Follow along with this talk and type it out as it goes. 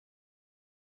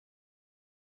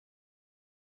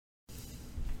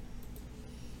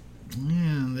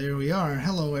we are.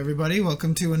 Hello, everybody.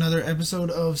 Welcome to another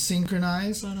episode of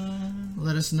Synchronize.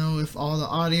 Let us know if all the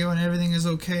audio and everything is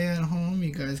okay at home.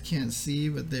 You guys can't see,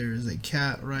 but there is a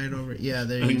cat right over. Yeah,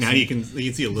 there. Now you can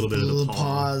see a little bit of the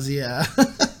pause. Yeah.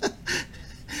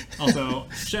 Also,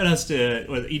 shout outs to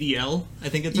EDL. I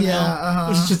think it's yeah.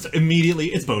 Which is just immediately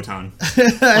it's Botan.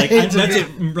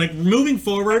 Like moving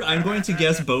forward, I'm going to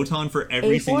guess Botan for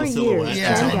every single silhouette.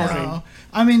 Yeah,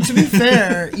 I mean, to be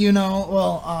fair,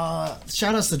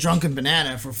 shout outs to Drunken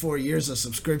Banana for 4 years of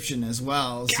subscription as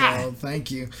well. God. So thank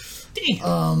you.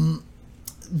 Damn.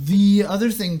 The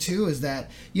other thing too is that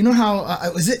you know how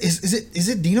is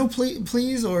it Dino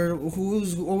please or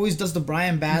who's always does the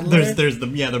Brian Badler? There's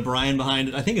the Brian behind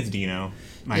it. I think it's Dino.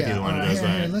 Might be the one who does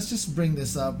that. Let's just bring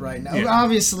this up right now. Yeah.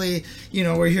 Obviously,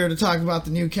 we're here to talk about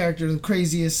the new character, the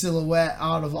craziest silhouette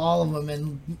out of all of them,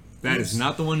 and that is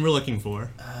not the one we're looking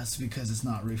for. It's because it's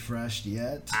not refreshed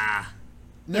yet.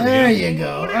 There you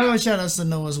go. Oh, shout outs to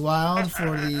Noah's Wild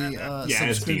for the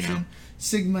subscription.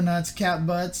 Sigma Nuts Cat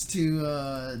Butts to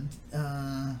go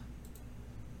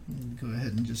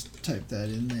ahead and just type that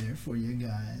in there for you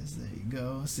guys. There you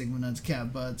go. Sigma Nuts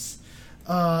Cat Butts.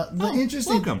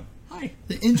 Welcome. Hi.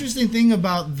 The interesting thing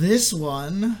about this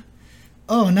one,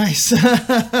 nice,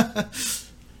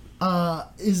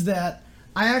 is that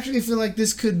I actually feel like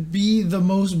this could be the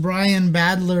most Brian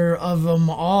Badler of them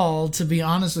all, to be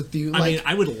honest with you. I mean,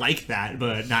 I would like that,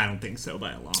 but I don't think so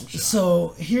by a long shot.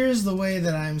 So here's the way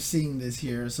that I'm seeing this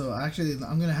here. So actually,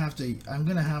 I'm gonna have to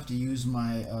use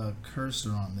my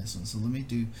cursor on this one. So let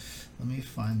me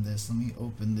find this. Let me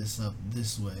open this up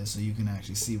this way so you can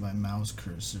actually see my mouse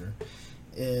cursor.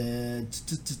 So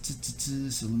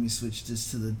let me switch this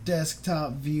to the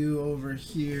desktop view over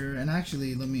here, and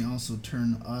actually let me also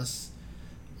turn us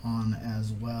on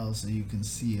as well so you can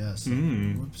see us.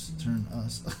 Whoops, turn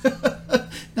us.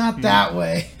 Not that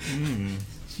way.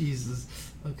 Jesus.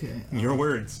 Okay. Your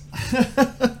words.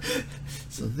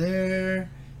 So there,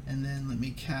 and then let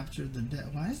me capture the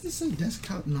why does this say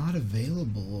desktop not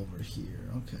available over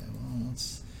here? Okay, well,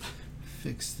 let's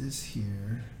fix this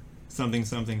here. Something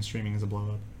streaming is a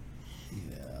blow up.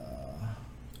 Yeah.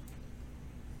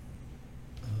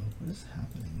 What is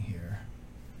happening here?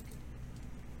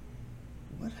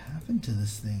 What happened to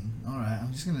this thing? Alright,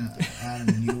 I'm just gonna add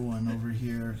a new one over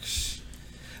here.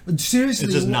 But seriously,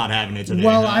 it's just not having it today.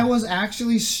 Well, I was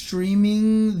actually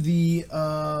streaming the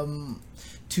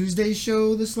Tuesday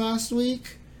show this last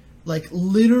week. Like,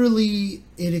 literally,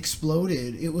 it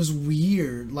exploded. It was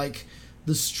weird. Like,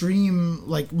 the stream,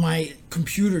 like, my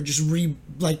computer just at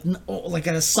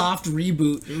a soft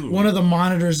reboot. Ooh. One of the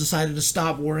monitors decided to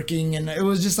stop working, and it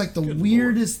was just like the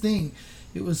weirdest thing.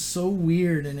 It was so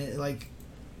weird, and it like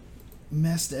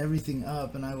messed everything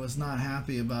up, and I was not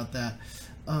happy about that.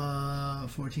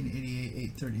 1488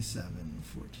 837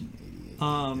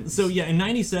 1488. So yeah, in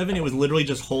 '97 it was literally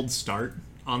just hold start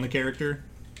on the character,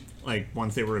 like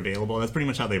once they were available. That's pretty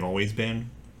much how they've always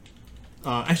been.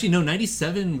 Actually, no,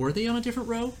 '97 were they on a different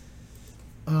row?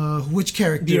 Which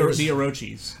characters? The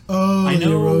Orochis. Oh, I know.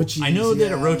 The Orochis, I know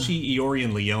that Orochi, Iori,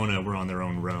 and Leona were on their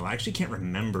own row. I actually can't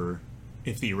remember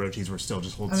if the Orochis were still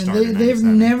just hold start. They've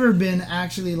never been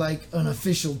actually like an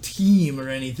official team or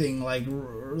anything like.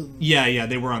 Yeah,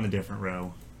 they were on the different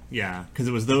row. Yeah, because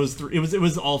it was those three. It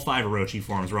was all 5 Orochi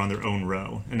forms were on their own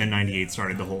row, and then '98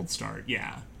 started the hold start.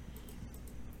 Yeah.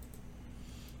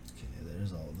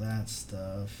 There's all that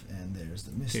stuff, and there's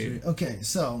the mystery. Okay,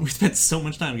 so we spent so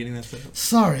much time getting that set up.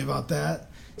 Sorry about that.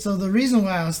 So the reason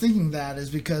why I was thinking that is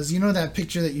because you know that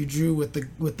picture that you drew with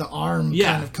the arm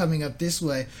kind of coming up this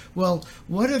way. Well,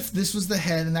 what if this was the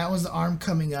head and that was the arm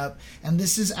coming up, and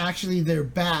this is actually their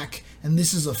back, and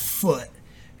this is a foot,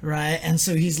 right? And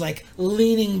so he's like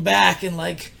leaning back and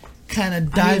like kind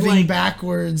of diving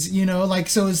backwards,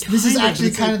 so this is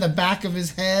actually kind of the back of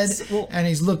his head, and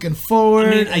he's looking forward.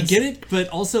 I mean, I get it, but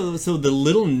also, so the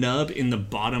little nub in the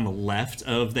bottom left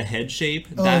of the head shape,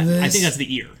 I think that's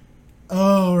the ear.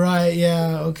 Oh, right,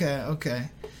 yeah, okay.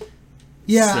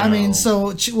 Yeah, I mean,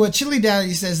 so what Chili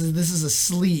Daddy says is this is a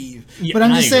sleeve, but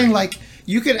I'm just saying, like,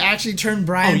 you could actually turn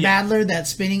Brian Badler, that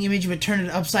spinning image, but turn it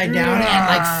upside down and,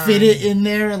 like, fit it in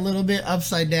there a little bit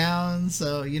upside down,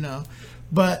 so,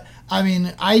 but I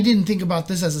mean, I didn't think about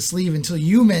this as a sleeve until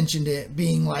you mentioned it,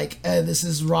 being like, this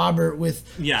is Robert with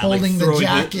holding the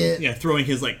jacket. Throwing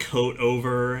his, like, coat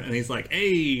over, and he's like,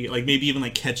 hey, like, maybe even,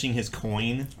 like, catching his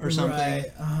coin or something.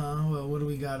 Right, well, what do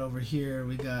we got over here?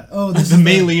 We got, the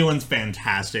Mei-Li one's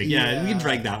fantastic. Yeah, we can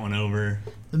drag that one over.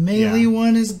 The Mei-Li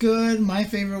one is good. My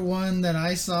favorite one that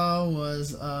I saw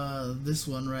was this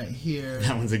one right here.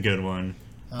 That one's a good one.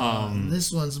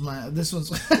 This one's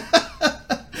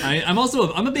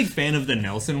I'm a big fan of the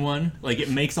Nelson one. Like, it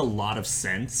makes a lot of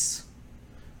sense.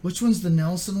 Which one's the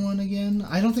Nelson one again?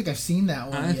 I don't think I've seen that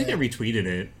one. I think I retweeted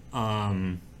it.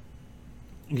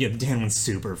 Yeah, the Dan one's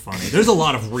super funny. There's a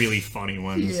lot of really funny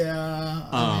ones. Yeah.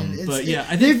 I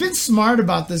think they've been smart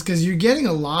about this because you're getting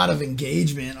a lot of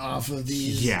engagement off of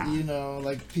these. Yeah. You know,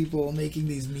 like people making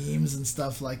these memes and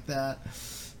stuff like that.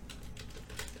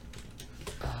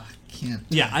 Can't.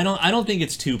 Yeah, I don't think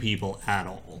it's two people at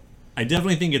all. I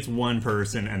definitely think it's one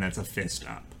person, and that's a fist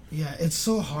up. Yeah, it's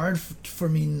so hard for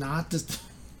me not to.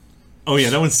 Oh yeah,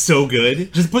 that one's so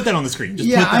good. Just put that on the screen. Just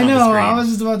yeah, put that I know. On the screen. I was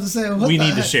just about to say. We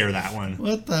need to share that one.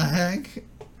 What the heck?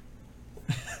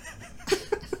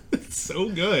 It's so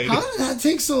good. How did that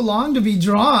take so long to be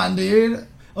drawn, dude?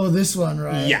 Oh, this one,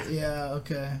 right? Yeah. Yeah.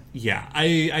 Okay. Yeah,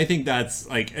 I think that's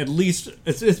like at least,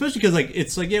 especially because like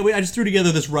it's like I just threw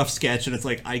together this rough sketch and it's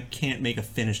like I can't make a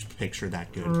finished picture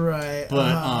that good. Right.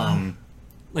 But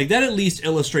like that at least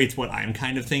illustrates what I'm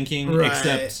kind of thinking. Right.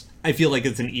 Except I feel like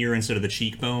it's an ear instead of the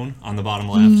cheekbone on the bottom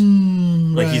left.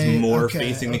 Like he's more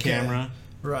facing the camera.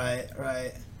 Right.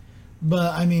 Right.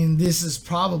 But, I mean, this is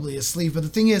probably a sleeve. But the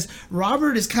thing is,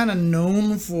 Robert is kind of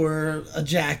known for a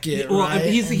jacket, well, right?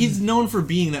 He's known for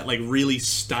being that, like, really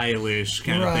stylish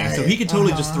kind of thing. So he could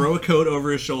totally just throw a coat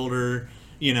over his shoulder,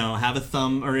 you know, have a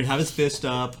thumb, or have his fist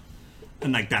up,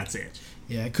 and, like, that's it.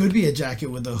 Yeah, it could be a jacket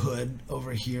with a hood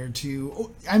over here,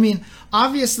 too. I mean,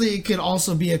 obviously, it could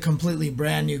also be a completely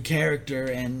brand new character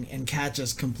and catch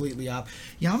us completely off.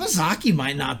 Yamazaki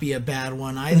might not be a bad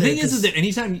one either. The thing is that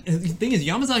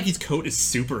Yamazaki's coat is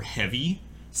super heavy,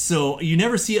 so you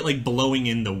never see it, like, blowing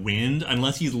in the wind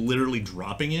unless he's literally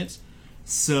dropping it.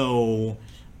 So,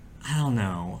 I don't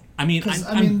know. I mean,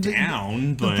 I'm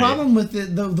down, but... The problem with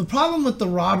the problem with the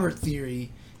Robert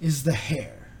theory is the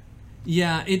hair.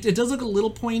 Yeah, it does look a little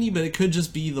pointy, but it could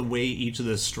just be the way each of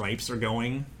the stripes are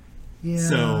going. Yeah.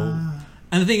 So,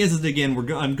 and the thing is again,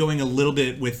 I'm going a little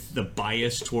bit with the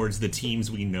bias towards the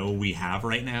teams we know we have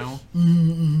right now.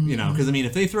 You know, because I mean,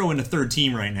 if they throw in a third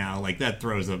team right now, like that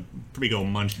throws a pretty old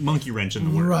monkey wrench in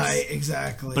the works. Right,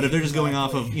 exactly. But if they're just going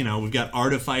off of, you know, we've got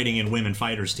Art of Fighting and Women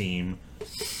Fighters team.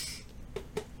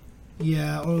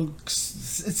 Yeah, well,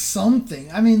 it's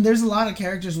something. I mean, there's a lot of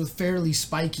characters with fairly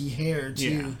spiky hair too.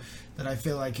 Yeah. That I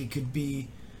feel like it could be,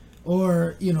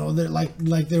 or you know, that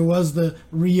like there was the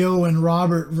Rio and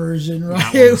Robert version,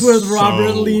 right? With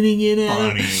Robert leaning in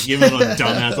at him. Give him a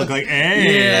dumbass look like,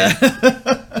 hey. Yeah.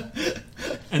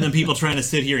 And then people trying to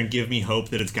sit here and give me hope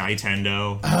that it's Gai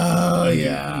Tendo. Oh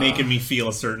yeah, making me feel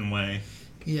a certain way.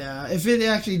 Yeah, if it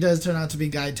actually does turn out to be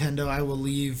Gai Tendo, I will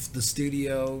leave the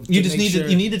studio. You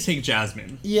need to take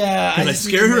Jasmine. Yeah, because I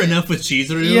scare her enough with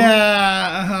Chizuru.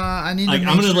 Yeah, I need to.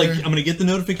 I'm gonna get the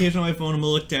notification on my phone. I'm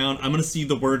gonna look down. I'm gonna see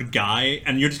the word Guy,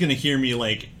 and you're just gonna hear me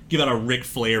like give out a Ric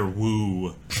Flair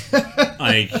woo.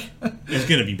 Like it's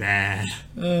gonna be bad.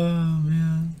 Oh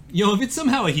man. Yo, if it's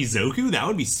somehow a Hizoku, that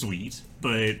would be sweet.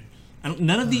 But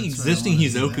none of the existing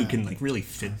Hizoku can like really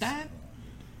fit that.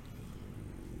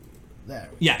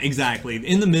 Yeah, exactly.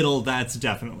 In the middle, that's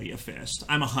definitely a fist.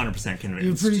 I'm 100%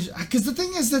 convinced. You're pretty sure, because the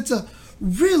thing is, that's a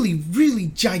really, really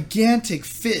gigantic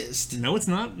fist. No, it's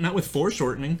not. Not with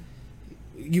foreshortening.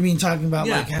 You mean talking about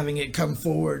like having it come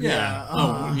forward? Yeah.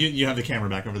 Oh, you have the camera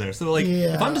back over there. So like,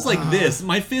 if I'm just like this,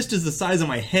 my fist is the size of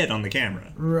my head on the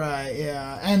camera. Right.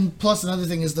 Yeah. And plus another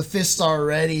thing is the fist's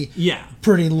already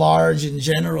pretty large in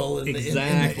general in the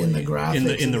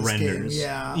graphics in the renders. Game.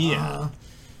 Yeah. Yeah.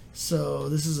 So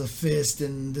this is a fist,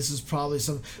 and this is probably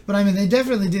some. But I mean, they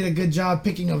definitely did a good job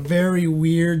picking a very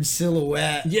weird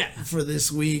silhouette. For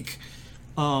this week.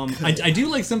 I do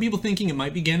like some people thinking it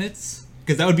might be Genet's,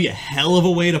 because that would be a hell of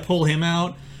a way to pull him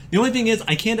out. The only thing is,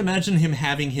 I can't imagine him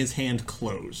having his hand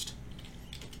closed.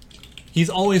 He's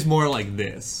always more like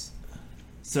this.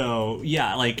 So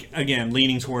yeah, like again,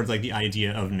 leaning towards like the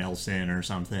idea of Nelson or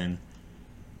something.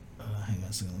 Hang on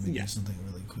a second. Let me do something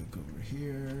really quick over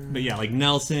here. But yeah, like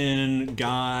Nelson,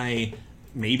 Guy,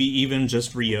 maybe even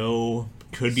just Rio,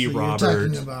 could be Robert. You're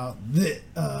talking about this.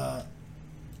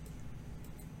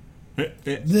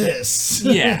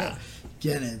 Yeah.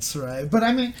 Genet's, right? But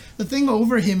I mean, the thing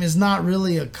over him is not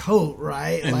really a coat,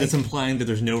 right? And that's implying that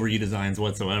there's no redesigns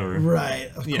whatsoever.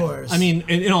 Right, of course. I mean,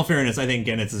 in all fairness, I think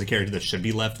Genet's is a character that should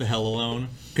be left the hell alone,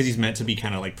 because he's meant to be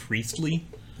kind of like priestly.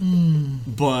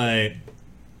 But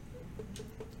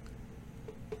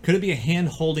could it be a hand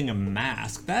holding a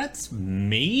mask? That's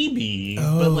maybe,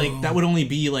 but like that would only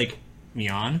be like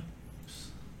Mion.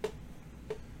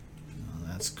 No,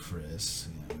 that's Chris.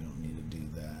 Yeah, we don't need to do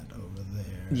that over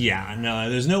there. Yeah, no,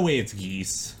 there's no way it's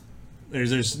Geese.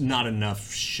 There's not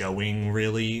enough showing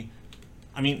really.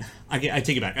 I mean, I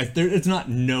take it back. It's not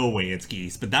no way it's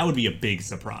Geese, but that would be a big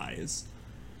surprise.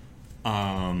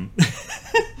 The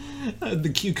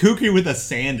Kukri with a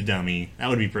sand dummy. That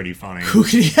would be pretty funny.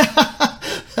 Kukri.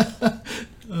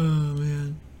 Oh,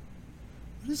 man.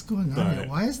 What is going on here?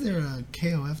 Why is there a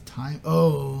KOF time?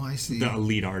 Oh, I see. The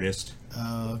lead artist.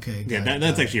 Oh, okay. Yeah,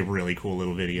 that's actually a really cool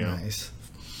little video. Nice.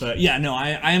 But yeah, no,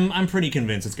 I'm pretty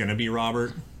convinced it's going to be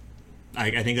Robert.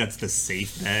 I think that's the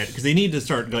safe bet, because they need to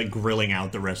start like grilling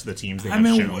out the rest of the teams they have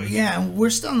shown. Yeah, we're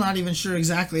still not even sure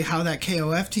exactly how that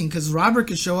KOF team, because Robert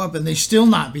could show up and they still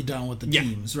not be done with the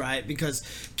teams, right? Because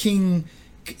King,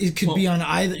 it could be on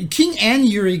either King and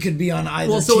Yuri could be on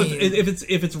either. Well, so team.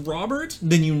 if it's Robert,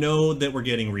 then you know that we're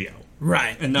getting Rio.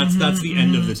 Right. And that's the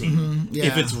end of the team. Yeah.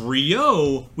 If it's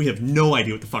Rio, we have no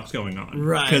idea what the fuck's going on.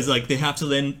 Right. Because like they have to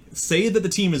then say that the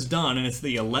team is done and it's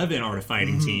the 11 Art of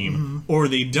Fighting team, or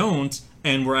they don't,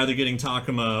 and we're either getting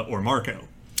Takuma or Marco.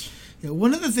 Yeah,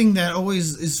 one of the things that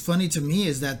always is funny to me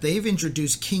is that they've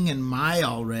introduced King and Mai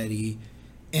already,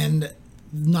 and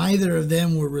neither of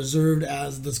them were reserved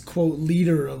as this quote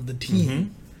leader of the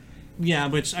team. Yeah,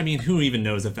 which I mean, who even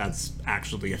knows if that's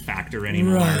actually a factor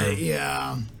anymore? Right.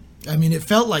 Yeah. I mean, it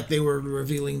felt like they were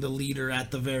revealing the leader at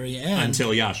the very end.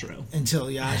 Until Yashiro,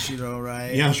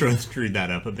 right? Yashiro screwed that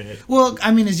up a bit. Well,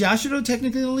 I mean, is Yashiro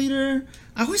technically the leader?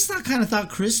 I always thought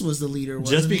Chris was the leader.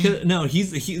 Just because no,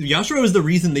 Yashiro is the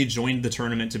reason they joined the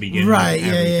tournament to begin with. Right?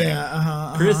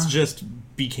 Yeah. Chris just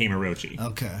became Orochi.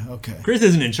 Okay. Chris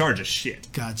isn't in charge of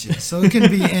shit. Gotcha. So it can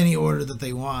be any order that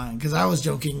they want. Because I was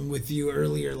joking with you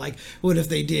earlier, like, what if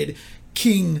they did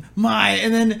King, Mai,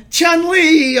 and then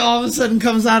Chun-Li all of a sudden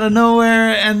comes out of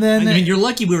nowhere, and then... I mean, you're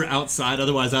lucky we were outside,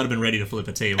 otherwise I'd have been ready to flip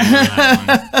a table on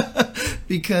that one.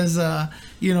 Because, then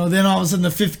all of a sudden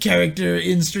the fifth character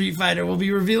in Street Fighter will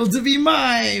be revealed to be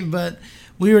Mai, but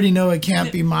we already know it can't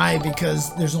be Mai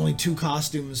because there's only 2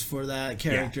 costumes for that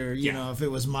character. You know, if it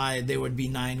was Mai, there would be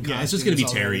 9 costumes. Yeah, it's just going to be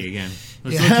Terry again.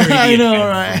 Terry I know,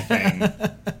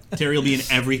 right? Terry will be in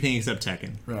everything except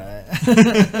Tekken. Right.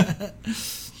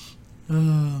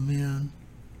 Oh, man.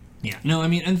 Yeah, no, I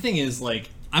mean, and the thing is, like,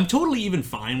 I'm totally even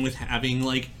fine with having,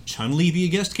 like, Chun-Li be a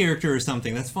guest character or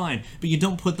something. That's fine. But you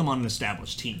don't put them on an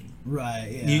established team. Right,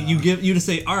 yeah. You just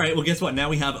say, all right, well, guess what? Now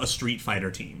we have a Street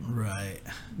Fighter team. Right.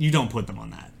 You don't put them on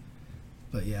that.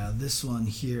 But, yeah, this one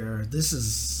here, this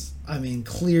is, I mean,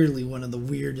 clearly one of the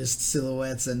weirdest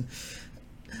silhouettes, and...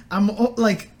 I'm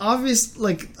like obvious,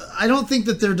 like I don't think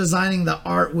that they're designing the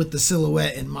art with the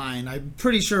silhouette in mind. I'm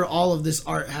pretty sure all of this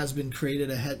art has been created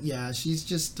ahead. Yeah, she's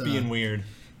just being weird.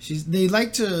 They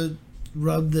like to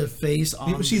rub their face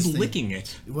on. She's licking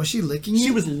it. Was she licking it?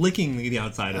 She was licking the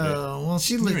outside of it. Oh well,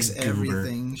 she licks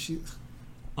everything.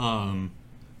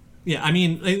 Yeah, I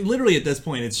mean, like, literally at this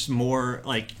point, it's more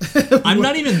like I'm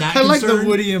not even that. I concerned. like the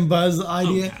Woody and Buzz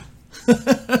idea.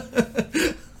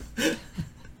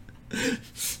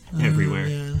 Everywhere.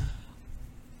 Yeah.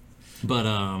 But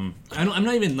I'm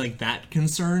not even like that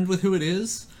concerned with who it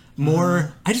is.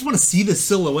 More, I just want to see the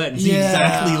silhouette and see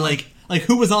exactly like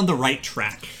who was on the right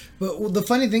track. But the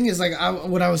funny thing is, like,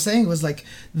 what I was saying was, like,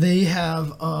 they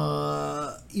have,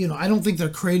 I don't think they're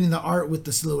creating the art with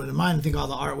the silhouette in mind. I think all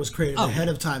the art was created ahead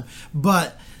of time.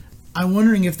 But I'm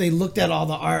wondering if they looked at all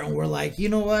the art and were like, you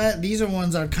know what? These are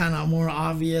ones that are kind of more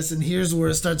obvious, and here's where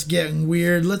it starts getting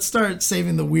weird. Let's start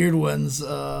saving the weird ones.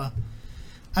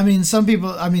 I mean, some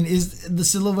people, is the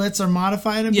silhouettes are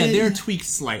modified a bit? Yeah, they're tweaked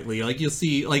slightly. Like, you'll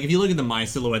see, like, if you look at the Mai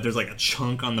silhouette, there's, like, a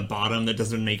chunk on the bottom that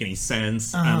doesn't make any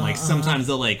sense. And, like, sometimes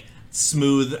they'll, like,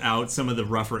 smooth out some of the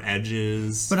rougher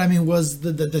edges. But, I mean, was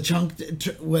the chunk,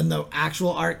 when the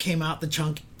actual art came out, the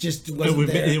chunk just wasn't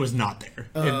there? It was not there.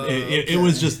 It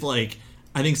was just, like,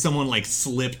 I think someone, like,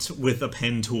 slipped with a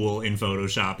pen tool in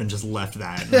Photoshop and just left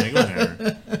that. And, like,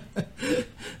 whatever.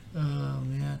 Oh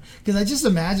man, because I just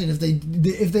imagine if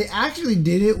they actually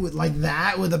did it with like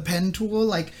that with a pen tool,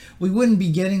 like we wouldn't be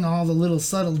getting all the little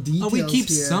subtle details. Oh, we keep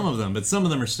here. Some of them, but some of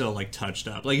them are still like touched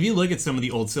up. Like if you look at some of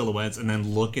the old silhouettes and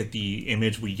then look at the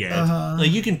image we get,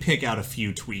 like you can pick out a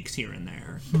few tweaks here and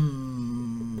there.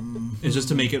 It's just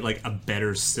to make it like a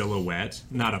better silhouette,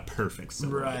 not a perfect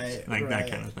silhouette, that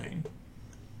kind of thing.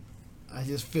 I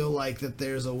just feel like that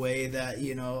there's a way that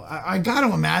I got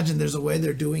to imagine there's a way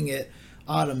they're doing it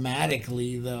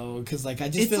automatically though, because like I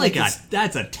just feel like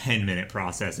that's a 10-minute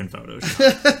process in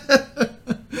Photoshop.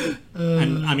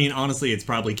 And I mean, honestly, it's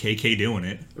probably KK doing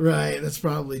it. Right, that's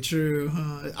probably true.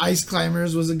 Ice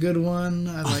Climbers was a good one.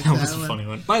 I like that was a funny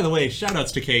one. By the way, shout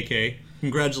outs to KK.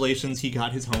 Congratulations, he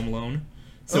got his home loan.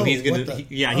 So he's gonna,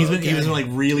 he was like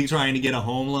really trying to get a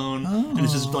home loan, and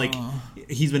it's just like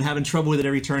he's been having trouble with it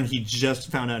every turn. He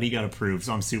just found out he got approved,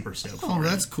 so I'm super stoked. Oh,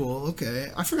 that's cool.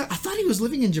 Okay, I forgot. I thought he was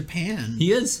living in Japan.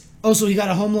 He is. Oh, so he got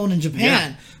a home loan in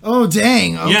Japan. Yeah. Oh,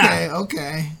 dang. Okay, yeah.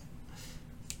 Okay.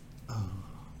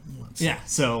 Yeah,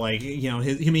 so like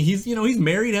he's he's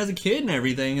married, has a kid and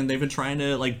everything, and they've been trying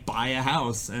to like buy a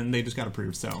house, and they just got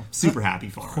approved. So super happy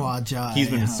for him. He's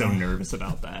been so nervous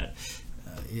about that.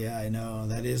 Yeah, I know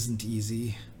that isn't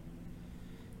easy.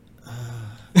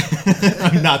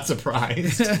 I'm not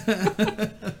surprised.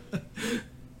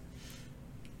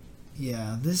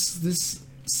 Yeah, this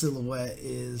silhouette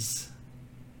is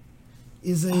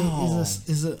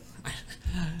a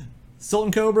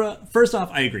Sultan Cobra. First off,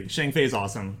 I agree. Shang Fei is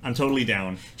awesome. I'm totally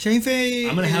down. Shang Fei.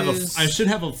 I should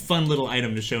have a fun little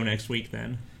item to show next week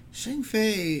then. Shang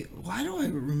Fei. Why do I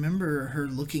remember her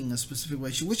looking a specific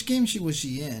way? Which game was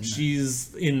she in?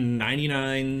 She's in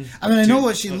 99. I mean, I know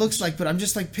what she looks like, but I'm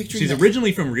just like picturing. She's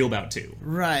originally from Real Bout 2.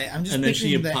 Right. I'm just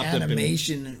picturing the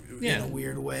animation in a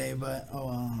weird way, but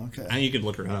okay. And you could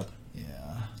look her up. Yeah.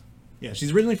 Yeah,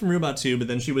 she's originally from Real Bout 2, but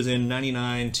then she was in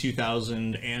 99,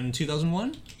 2000, and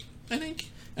 2001, I think.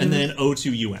 And then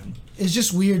O2UM. It's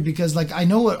just weird because like I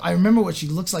remember what she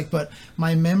looks like, but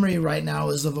my memory right now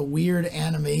is of a weird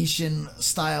animation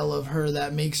style of her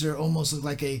that makes her almost look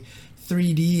like a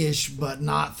 3D-ish but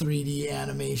not 3D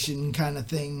animation kind of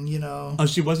thing, you know. Oh,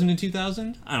 she wasn't in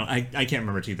 2000? I can't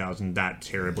remember 2000 that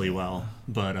terribly well,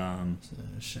 but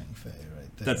Shang Fei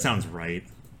right there. That sounds right.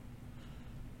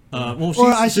 Well,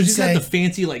 she's got the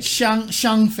fancy like Shang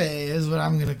Fei is what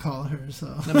I'm gonna call her. So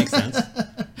that makes sense.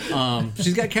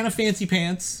 She's got kind of fancy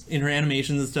pants in her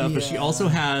animations and stuff, but she also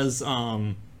has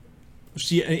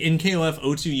she in KOF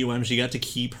O2UM she got to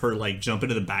keep her like jump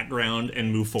into the background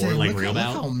and move forward like Real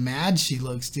Bout. Look how mad she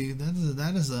looks, dude.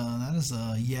 That is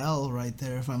a yell right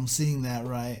there if I'm seeing that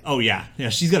right. Oh yeah,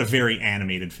 she's got a very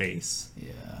animated face.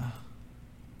 Yeah.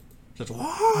 Such look at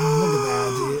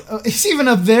that, dude. Oh, it's even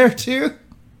up there too.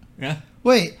 Yeah.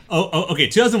 Wait. Oh, okay.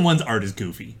 2001's art is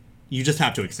goofy. You just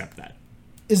have to accept that.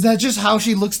 Is that just how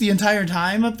she looks the entire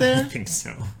time up there? I think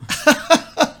so.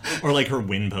 Or like her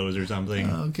win pose or something.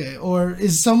 Okay. Or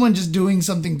is someone just doing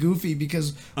something goofy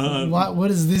because what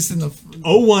is this in the...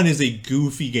 01 is a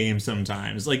goofy game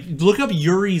sometimes. Like, look up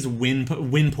Yuri's win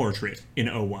portrait in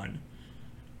 01.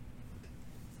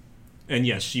 And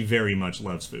yes, she very much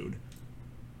loves food.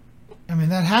 I mean,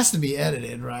 that has to be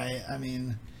edited, right? I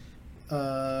mean...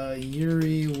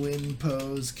 Yuri win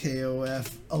pose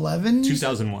KOF 11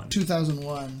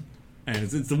 2001 and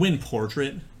it's the win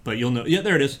portrait, but you'll know. Yeah,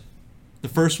 there it is, the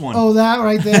first one. Oh, that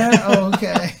right there. Oh,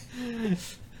 okay.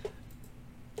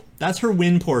 That's her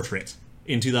win portrait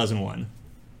in 2001.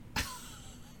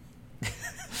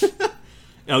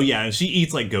 Oh yeah, and she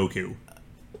eats like Goku.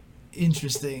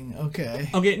 Interesting.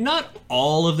 Okay, not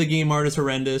all of the game art is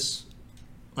horrendous.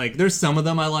 Like there's some of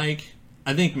them I like.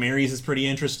 I think Mary's is pretty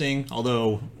interesting,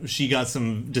 although she got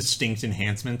some distinct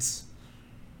enhancements.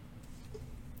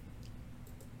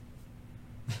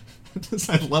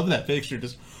 I love that picture.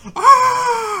 Just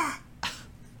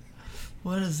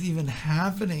what is even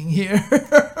happening here?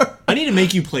 I need to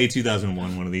make you play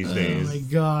 2001 one of these days. Oh my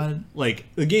god! Like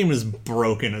the game is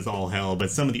broken as all hell,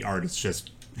 but some of the art is just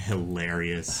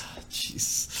hilarious.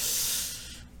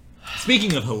 Jeez.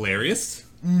 Speaking of hilarious.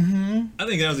 Mm-hmm. I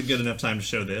think that was a good enough time to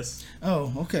show this.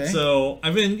 Oh, okay. So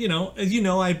I've been, as you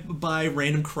know, I buy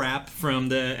random crap from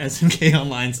the SNK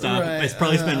Online stuff. Right, I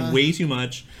probably spend way too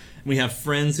much. We have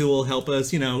friends who will help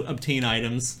us, obtain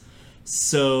items.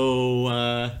 So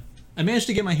I managed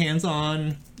to get my hands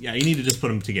on. Yeah, you need to just put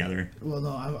them together. Well,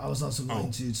 no, I was also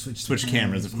going to switch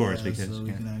cameras, of course, because so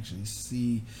we can actually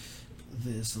see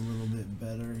this a little bit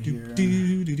better here.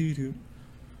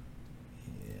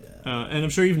 And I'm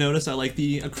sure you've noticed I like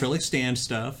the acrylic stand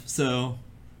stuff. So,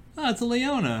 it's a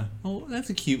Leona. Oh,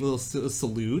 that's a cute little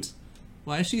salute.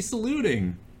 Why is she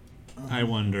saluting? I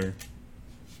wonder.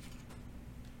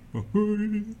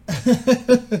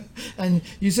 And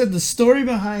you said the story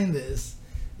behind this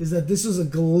is that this was a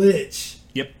glitch.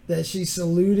 Yep. That she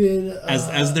saluted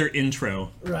as their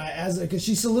intro. Right, because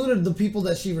she saluted the people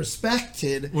that she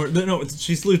respected. Or no,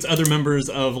 she salutes other members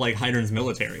of like Hydron's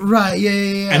military. Right,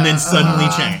 yeah. And then suddenly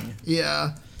Chang.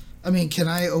 Yeah. I mean, can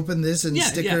I open this and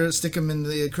stick them in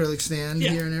the acrylic stand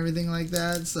here and everything like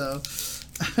that? So.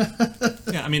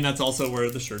 Yeah, I mean that's also where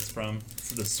the shirt's from.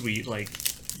 It's the sweet like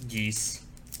geese.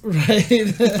 Right.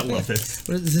 I love this.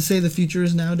 What, does it say the future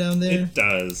is now down there? It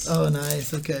does. Oh,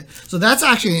 nice. Okay. So that's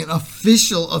actually an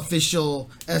official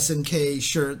SNK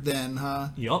shirt then, huh?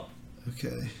 Yup.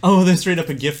 Okay. Oh, there's straight up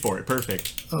a gift for it.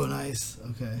 Perfect. Oh, nice.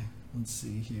 Okay. Let's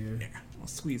see here. Yeah, I'll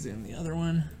squeeze in the other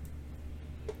one.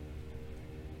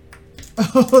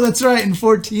 Oh, that's right. In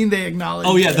 14, they acknowledged.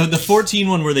 Oh yeah, the 14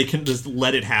 one where they can just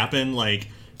let it happen. Like,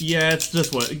 yeah, it's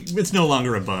just it's no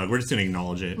longer a bug. We're just gonna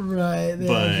acknowledge it. Right.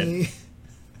 But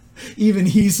even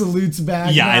he salutes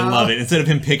back. Yeah, now. I love it. Instead of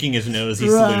him picking his nose, he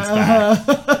salutes back.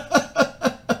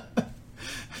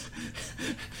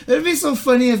 It'd be so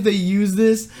funny if they use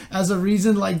this as a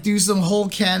reason, like do some whole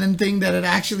canon thing that it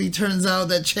actually turns out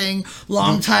that Chang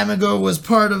long time ago was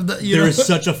part of the. There is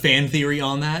such a fan theory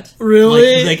on that.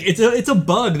 Really? Like it's a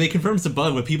bug. They confirm it's a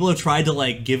bug, but people have tried to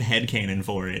like give headcanon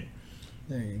for it.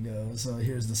 There you go. So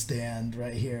here's the stand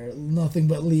right here. Nothing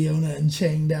but Leona and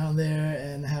Chang down there,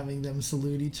 and having them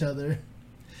salute each other.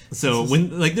 So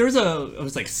when like there was it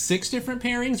was like 6 different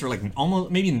pairings, or like almost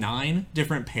maybe 9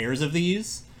 different pairs of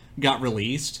these got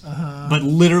released, but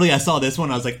literally I saw this one,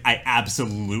 I was like, I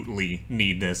absolutely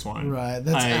need this one. Right,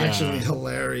 that's actually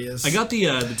hilarious. I got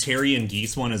the Terry and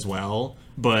Geese one as well,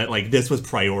 but like this was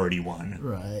priority one.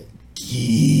 Right,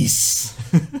 Geese.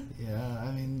 Yeah,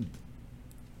 I mean,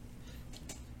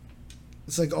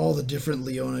 it's like all the different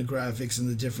Leona graphics and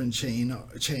the different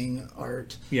Chang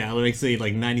art. Yeah, like say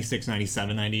like 96,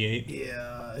 97, 98.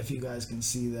 Yeah, if you guys can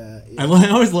see that. Yeah. I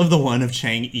always love the one of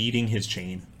Chang eating his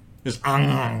chain. Just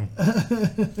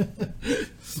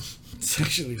It's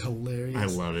actually hilarious. I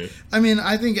love it. I mean,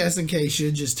 I think SNK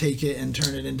should just take it and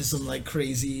turn it into some like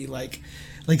crazy like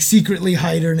secretly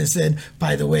hide her and it said,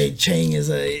 by the way, Chang is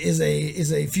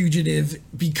a fugitive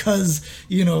because,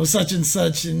 you know, such and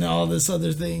such and all this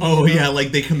other thing. Oh, you know? yeah,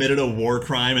 like they committed a war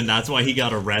crime and that's why he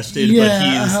got arrested, but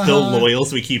he's still loyal,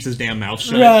 so he keeps his damn mouth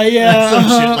shut. Right, yeah. Some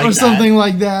shit like or that. something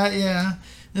like that, yeah.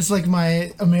 It's like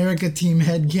my America Team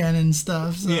headcanon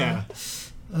stuff. So. Yeah.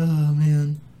 Oh,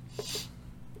 man.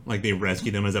 Like they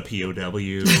rescued him as a POW.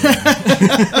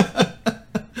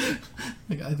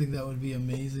 Like, I think that would be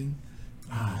amazing.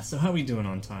 So how are we doing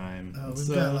on time? We've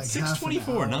got like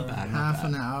 6:24, not bad. Half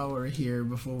an hour here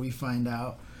before we find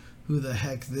out who the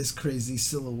heck this crazy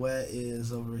silhouette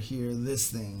is over here.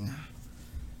 This thing.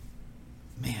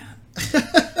 Man.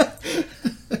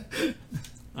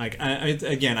 Like, I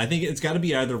think it's got to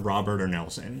be either Robert or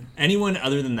Nelson. Anyone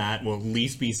other than that will at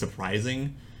least be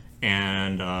surprising,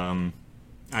 and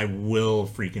I will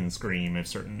freaking scream if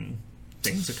certain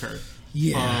things occur.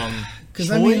 Yeah, because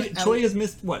Choi has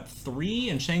missed what 3,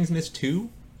 and Chang's missed 2.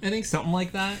 I think something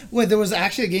like that. Wait, there was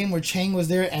actually a game where Chang was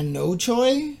there and no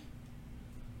Choi.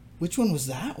 Which one was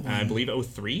that one? I believe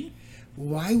 03.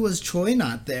 Why was Choi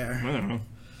not there? I don't know.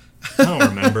 I don't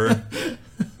remember.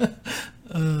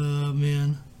 Oh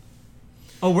man.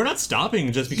 Oh, we're not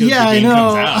stopping just because the game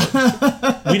comes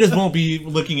out. We just won't be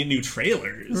looking at new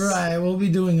trailers. Right, we'll be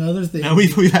doing other things. Now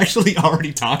we've actually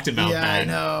already talked about that. Yeah, I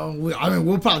know.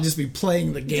 We'll probably just be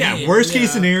playing the game. Yeah, worst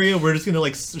case scenario, we're just gonna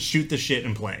like shoot the shit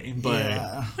and play.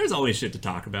 But there's always shit to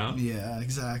talk about. Yeah,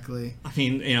 exactly. I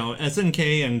mean, you know,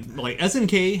 SNK and like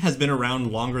SNK has been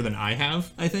around longer than I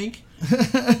have, I think.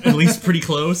 At least pretty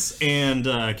close. And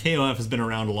KOF has been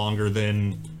around longer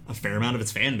than a fair amount of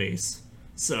its fan base.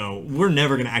 So we're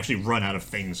never going to actually run out of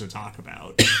things to talk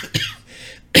about.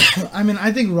 I mean,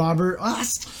 I think Robert...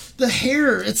 the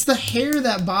hair. It's the hair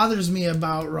that bothers me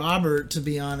about Robert, to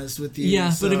be honest with you. Yeah,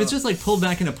 so. But if it's just like pulled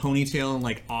back in a ponytail and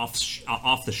like off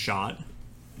the shot...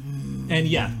 And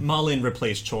yeah, Malin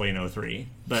replaced Choi in 03.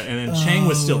 And then Chang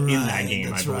was still in that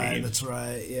game, I believe. That's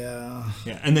right, yeah.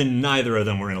 Yeah, and then neither of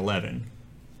them were in 11.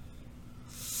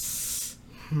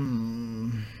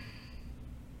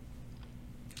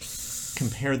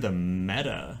 Compare the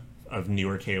meta of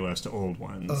newer KOFs to old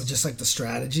ones. Oh, just like the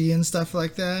strategy and stuff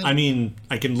like that? I mean,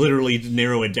 I can literally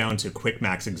narrow it down to Quick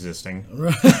Max existing.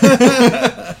 Right.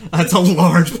 That's a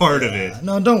large part of it.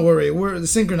 No, don't worry. The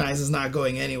Synchronize is not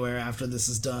going anywhere after this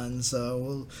is done,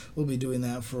 so we'll be doing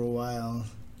that for a while.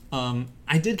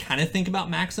 I did kind of think about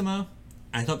Maxima.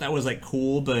 I thought that was like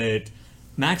cool, but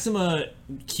Maxima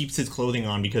keeps his clothing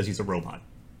on because he's a robot.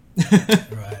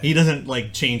 Right. He doesn't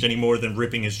like change any more than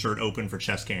ripping his shirt open for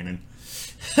chest cannon.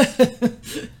 Am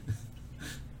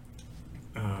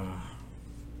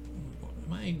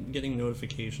I getting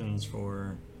notifications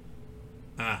for...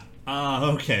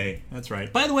 okay. That's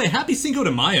right. By the way, happy Cinco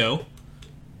de Mayo.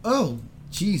 Oh,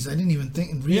 jeez, I didn't even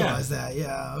realize that.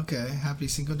 Yeah, okay. Happy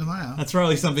Cinco de Mayo. That's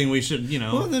probably something we should,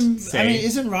 well, then, say. I mean,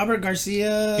 isn't Robert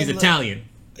Garcia... He's Italian.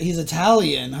 He's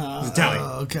Italian, huh? He's Italian.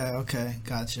 Oh, okay.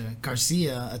 Gotcha.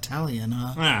 Garcia, Italian,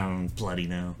 huh? I don't bloody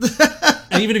know.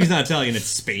 And even if he's not Italian, it's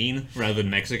Spain rather than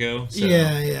Mexico. So.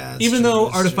 Yeah. Even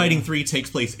though Art of Fighting 3 takes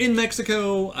place in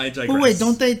Mexico, I digress. But wait,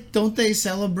 don't they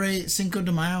celebrate Cinco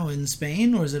de Mayo in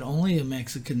Spain, or is it only a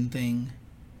Mexican thing?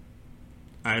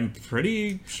 I'm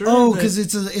pretty sure. Oh, because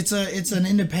it's an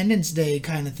Independence Day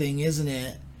kind of thing, isn't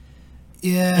it?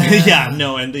 Yeah. Yeah,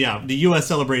 no, and the U.S.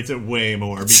 celebrates it way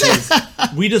more because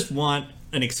we just want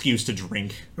an excuse to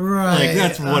drink. Right. Like,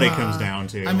 that's what it comes down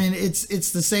to. I mean,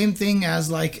 it's the same thing as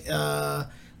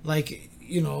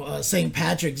St.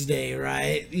 Patrick's Day,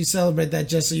 right? You celebrate that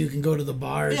just so you can go to the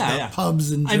bars,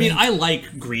 pubs, and drink. I mean, I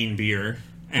like green beer.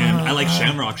 And I like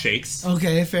Shamrock Shakes.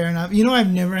 Okay, fair enough. You know,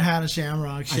 I've never had a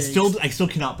Shamrock Shake. I still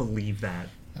cannot believe that.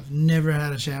 I've never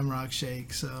had a Shamrock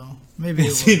Shake, so maybe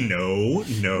no.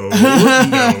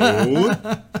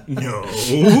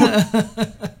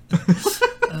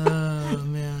 Oh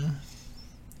man.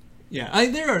 Yeah,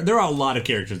 there are a lot of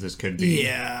characters this could be.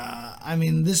 Yeah, I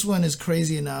mean, this one is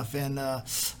crazy enough, and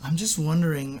I'm just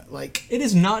wondering, like, it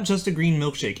is not just a green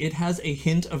milkshake. It has a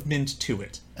hint of mint to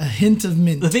it. A hint of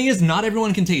mint. The thing is, not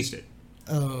everyone can taste it.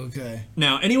 Oh, okay.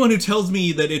 Now, anyone who tells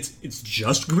me that it's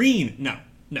just green, no.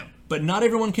 But not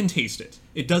everyone can taste it.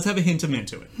 It does have a hint of mint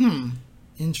to it.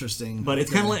 Interesting. But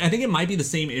it's kind of like, I think it might be the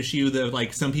same issue that,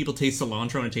 like, some people taste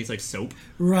cilantro and it tastes like soap.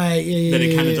 Right, yeah. That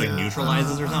it kind of, like,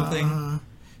 neutralizes or something.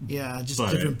 Yeah, just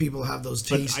different people have those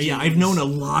tastes. But, yeah, I've known a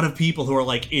lot of people who are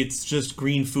like, it's just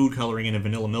green food coloring in a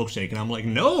vanilla milkshake. And I'm like,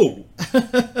 no!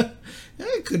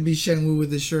 It could be Shenwu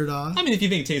with his shirt off. I mean, if you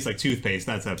think it tastes like toothpaste,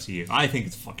 that's up to you. I think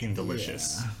it's fucking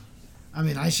delicious. Yeah. I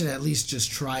mean, I should at least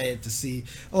just try it to see.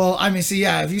 Well, I mean,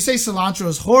 if you say cilantro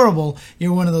is horrible,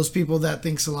 you're one of those people that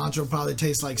think cilantro probably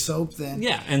tastes like soap then.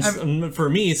 Yeah, and for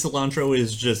me, cilantro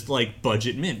is just like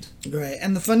budget mint. Right,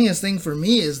 and the funniest thing for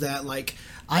me is that, like,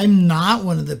 I'm not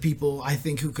one of the people, I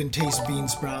think, who can taste bean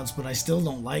sprouts, but I still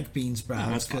don't like bean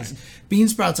sprouts. Because bean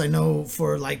sprouts, I know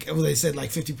for, like, well, they said,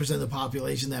 like, 50% of the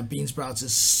population that bean sprouts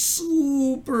is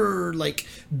super, like,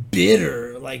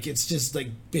 bitter. Like, it's just, like,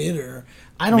 bitter.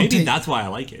 Maybe that's why I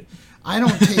like it. I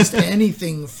don't taste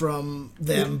anything from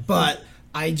them, but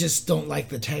I just don't like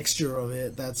the texture of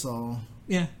it, that's all.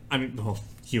 Yeah, I mean,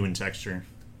 human texture.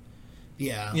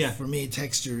 Yeah, for me,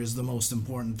 texture is the most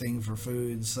important thing for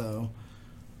food, so...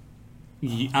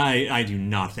 I do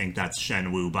not think that's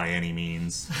Shenwu by any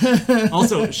means.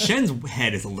 Also, Shen's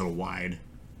head is a little wide.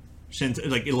 Shen's,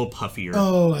 like, a little puffier.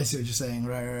 Oh, I see what you're saying.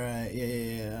 Right.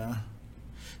 Yeah.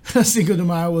 Cinco de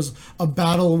Mayo was a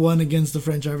battle won against the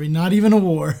French Army. Not even a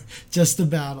war, just a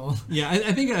battle. Yeah,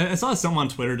 I think I saw something on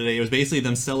Twitter today. It was basically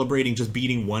them celebrating just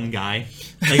beating one guy.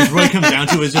 Like, what it comes down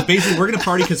to is just basically, we're going to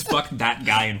party because fuck that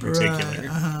guy in particular.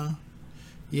 Right,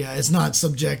 Yeah, it's not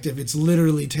subjective. It's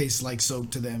literally tastes like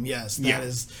soap to them. Yes,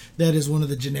 that is one of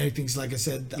the genetic things. Like I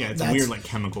said, it's a weird, like,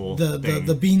 chemical thing.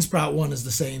 The bean sprout one is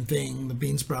the same thing. The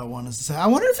bean sprout one is the same. I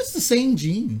wonder if it's the same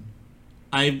gene.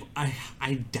 I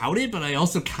doubt it, but I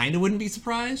also kind of wouldn't be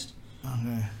surprised.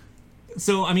 Okay.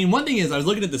 So, I mean, one thing is, I was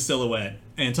looking at the silhouette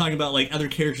and talking about, like, other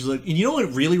characters. Like, and you know what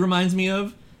it really reminds me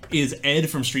of? Is Ed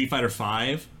from Street Fighter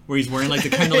V, where he's wearing, like, the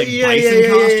kind of, like,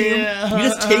 bison costume. Yeah. You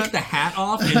just take the hat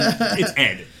off, and it's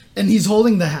Ed. And he's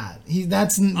holding the hat.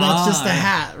 That's just the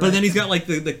hat. Right? But then he's got, like,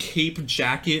 the cape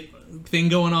jacket thing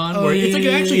going on, where it's like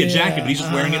actually a jacket, but he's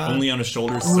just wearing it only on his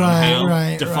shoulders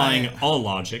somehow, defying all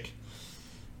logic.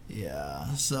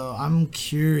 Yeah, so I'm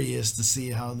curious to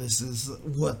see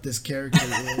what this character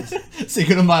is.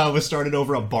 Cinco de Mayo was started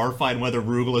over a bar fight and whether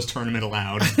Rugula's tournament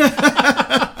allowed.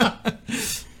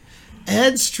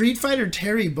 Ed Street Fighter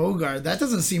Terry Bogard. That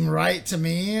doesn't seem right to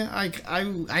me.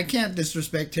 I can't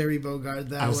disrespect Terry Bogard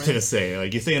that way. I was going to say,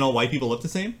 like, you saying all white people look the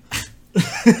same?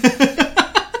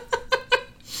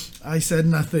 I said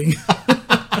nothing.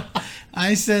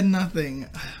 I said nothing.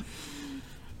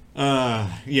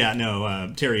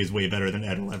 Terry is way better than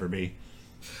Ed will ever be.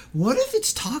 What if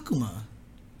it's Takuma?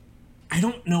 I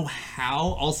don't know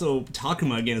how. Also,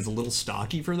 Takuma, again, is a little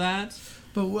stocky for that.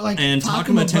 But, like, and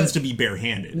Takuma tends to be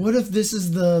barehanded. What if this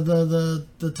is the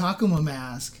Takuma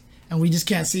mask, and we just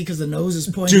can't see because the nose is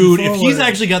pointing forward? Dude, if he's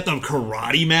actually got the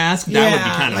karate mask, that would be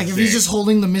kind of like sick. If he's just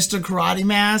holding the Mr. Karate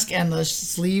mask and the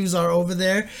sleeves are over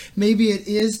there, maybe it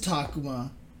is Takuma.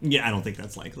 Yeah, I don't think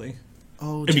that's likely.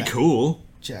 Oh, it'd be cool.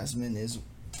 Jasmine is...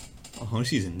 Oh,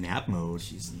 she's in nap mode.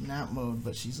 She's in nap mode,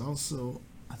 but she's also,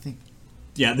 I think...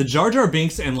 Yeah, the Jar Jar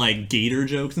Binks and, like, Gator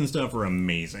jokes and stuff are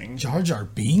amazing. Jar Jar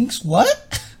Binks?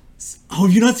 What? Oh,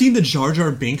 have you not seen the Jar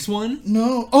Jar Binks one?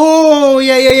 No. Oh,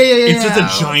 yeah. It's just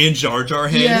a giant Jar Jar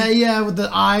head. Yeah, with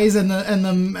the eyes and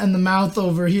the mouth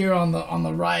over here on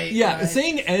the right. Yeah, right?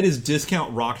 Saying Ed is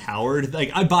discount Rock Howard,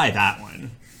 like, I buy that one.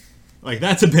 Like,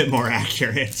 that's a bit more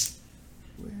accurate.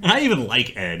 And I even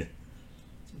like Ed.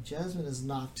 Jasmine has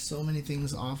knocked so many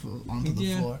things onto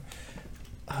the floor.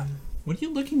 What are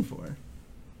you looking for?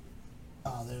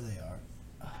 Oh, there they are.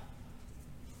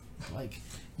 Like,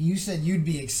 you said you'd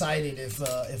be excited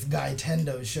if Guy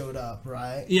Tendo showed up,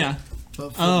 right? Yeah.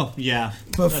 yeah.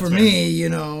 But for me, you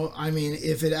know, I mean,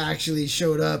 if it actually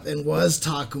showed up and was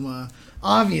Takuma,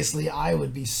 obviously I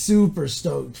would be super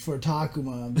stoked for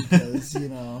Takuma because, you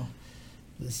know,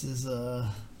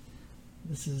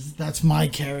 that's my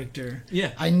character.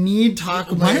 Yeah. I need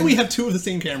Takuma. Why do we have two of the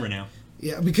same camera now?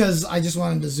 Yeah, because I just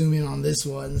wanted to zoom in on this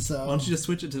one, so... Why don't you just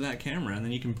switch it to that camera, and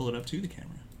then you can pull it up to the camera?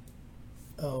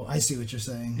 Oh, I see what you're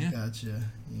saying. Yeah. Gotcha.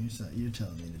 You're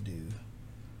telling me to do...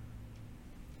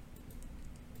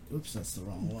 Oops, that's the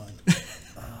wrong one.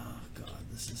 Oh, God,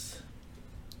 this is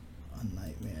a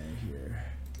nightmare here.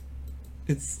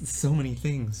 It's so many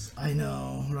things. I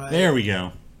know, right? There we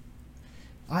go.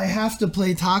 I have to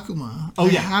play Takuma. Oh,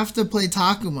 yeah. I have to play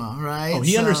Takuma, right? Oh,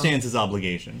 he understands his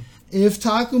obligation. If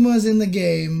Takuma's in the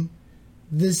game,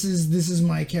 this is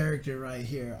my character right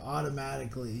here,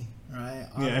 automatically, right?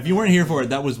 Yeah, if you weren't here for it,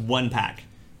 that was one pack.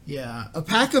 Yeah, a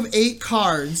pack of 8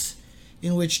 cards,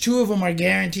 in which 2 of them are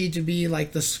guaranteed to be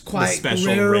like the quite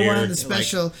rare one, the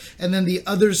special, like, and then the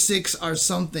other 6 are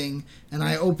something. And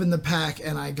I opened the pack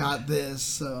and I got this.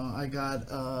 So I got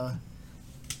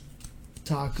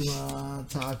Takuma.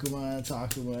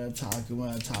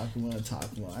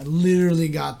 I literally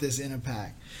got this in a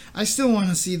pack. I still want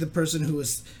to see the person who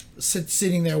was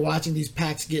sitting there watching these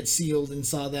packs get sealed and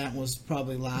saw that and was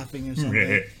probably laughing or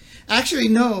something. Actually,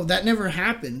 no, that never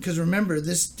happened. Because remember,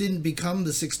 this didn't become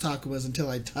the 6 Takumas until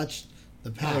I touched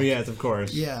the pack. Oh, yes, of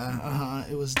course. Yeah,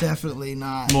 it was definitely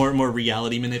not. More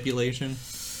reality manipulation?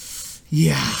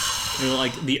 Yeah. You know,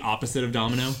 like the opposite of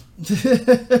Domino?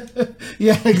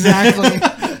 Yeah, exactly.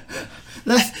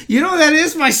 That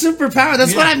is my superpower.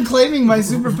 That's what I'm claiming my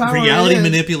superpower Reality is.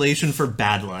 Manipulation for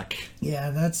bad luck. Yeah,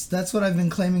 that's what I've been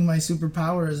claiming my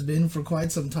superpower has been for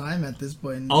quite some time at this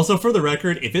point. Also, for the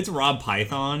record, if it's Rob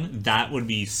Python, that would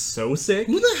be so sick.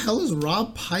 Who the hell is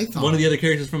Rob Python? One of the other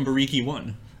characters from Bariki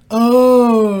 1.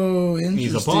 Oh, interesting.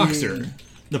 He's a boxer.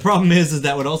 The problem is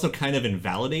that would also kind of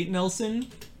invalidate Nelson.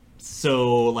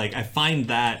 So, like, I find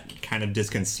that kind of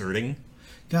disconcerting.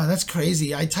 God, that's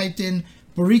crazy. I typed in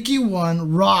Bariki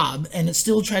 1, Rob, and it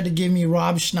still tried to give me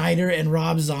Rob Schneider and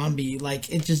Rob Zombie. Like,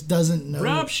 it just doesn't know.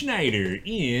 Rob Schneider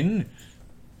in...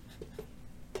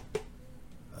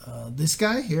 this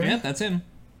guy here? Yeah, that's him.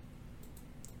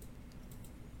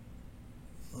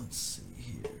 Let's see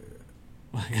here.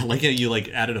 I like how you, like,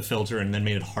 added a filter and then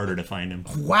made it harder to find him.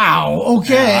 Wow,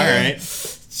 okay. Yeah, all right.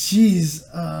 Jeez.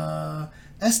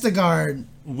 Estegard.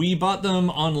 We bought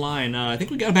them online. I think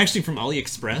we got them actually from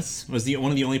AliExpress. Was one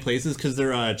of the only places because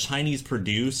they're a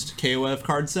Chinese-produced KOF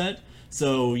card set.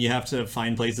 So you have to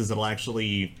find places that'll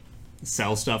actually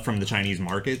sell stuff from the Chinese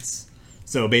markets.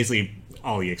 So basically,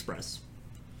 AliExpress.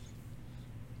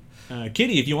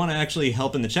 Kitty, if you want to actually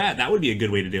help in the chat, that would be a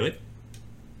good way to do it.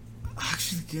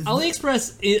 Actually,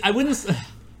 AliExpress, I wouldn't...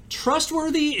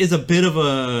 Trustworthy is a bit of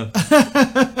a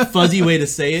fuzzy way to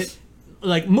say it.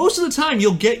 Like, most of the time,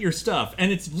 you'll get your stuff,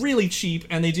 and it's really cheap,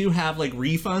 and they do have, like,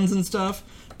 refunds and stuff,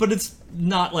 but it's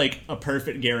not, like, a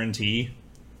perfect guarantee.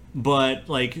 But,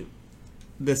 like,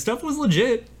 the stuff was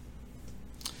legit.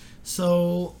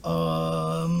 So,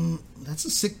 that's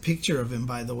a sick picture of him,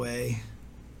 by the way.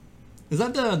 Is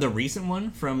that the recent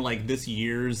one from, like, this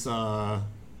year's,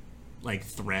 like,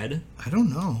 thread? I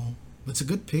don't know. It's a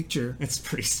good picture. It's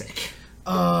pretty sick.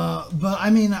 But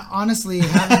I mean, honestly,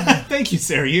 having... Thank you,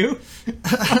 Saryu.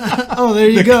 Oh, there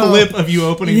you go. The clip of you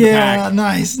opening the pack. Yeah,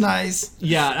 nice.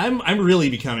 Yeah, I'm really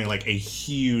becoming like a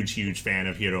huge fan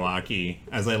of Hiroaki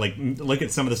as I like look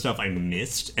at some of the stuff I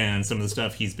missed and some of the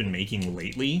stuff he's been making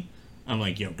lately. I'm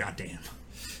like, yo, goddamn.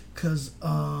 Cause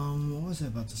what was I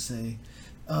about to say?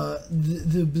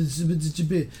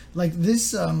 Like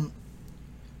this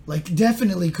like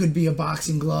definitely could be a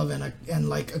boxing glove and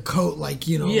like a coat, like,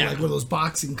 you know, like one of those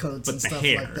boxing coats and stuff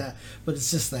like that. But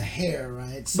it's just the hair,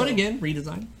 right? So, but again,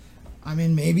 redesign. I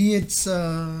mean, maybe it's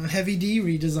Heavy D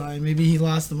redesign. Maybe he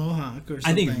lost the mohawk or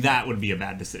something. I think that would be a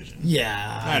bad decision.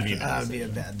 Yeah, that'd be a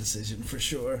bad decision for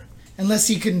sure. Unless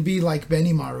he can be like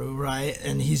Benimaru, right?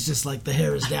 And he's just like the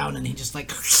hair is down and he just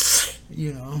like,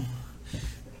 you know,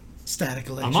 static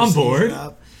electricity. I'm on board.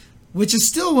 Which is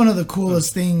still one of the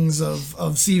coolest things of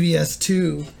CVS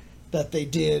 2 that they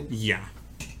did. Yeah.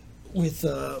 With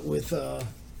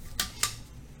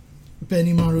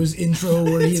Benimaru's intro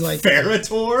where he like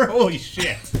Ferritor? Holy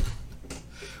shit.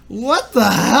 What the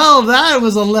hell? That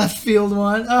was a left field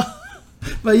one.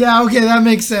 But yeah, okay, that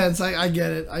makes sense. I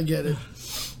get it. I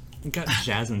got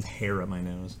Jasmine's hair up my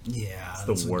nose. Yeah,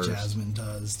 that's the worst. What Jasmine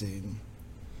does, dude.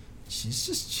 She's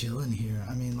just chilling here.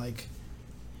 I mean, like,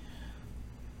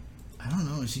 I don't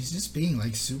know. She's just being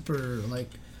like super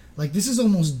like this is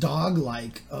almost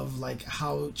dog-like of like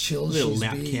how chill little she's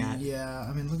lap being. cat. Yeah,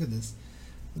 I mean, look at this.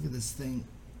 Look at this thing.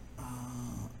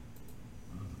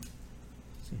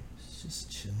 It's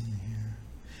just chilling here.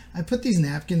 I put these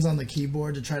napkins on the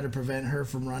keyboard to try to prevent her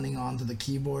from running onto the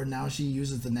keyboard. Now she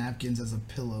uses the napkins as a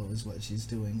pillow is what she's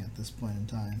doing at this point in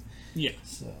time. Yeah.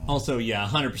 Also,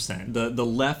 100%. The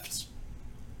left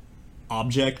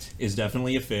object is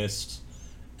definitely a fist,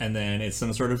 and then it's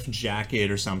some sort of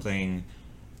jacket or something.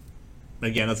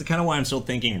 Again, that's kind of why I'm still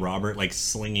thinking Robert, like,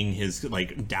 slinging his,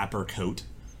 like, dapper coat.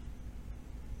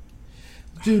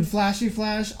 Dude, Flashy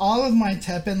Flash, all of my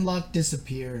Teppen luck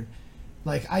disappeared.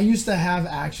 Like, I used to have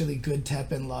actually good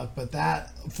Teppen luck, but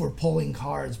that, for pulling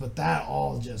cards, but that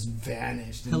all just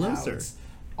vanished. And hello, sir. It's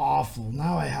awful.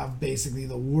 Now I have basically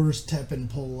the worst Teppen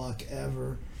pull luck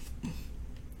ever.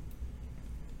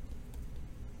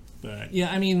 But,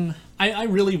 yeah, I mean, I'd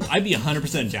be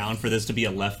 100% down for this to be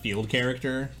a left field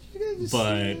character.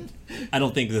 But I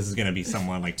don't think this is going to be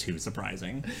someone, like, too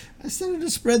surprising. I started to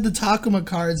spread the Takuma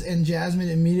cards, and Jasmine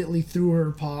immediately threw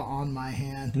her paw on my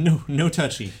hand. No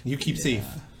touchy. You keep safe.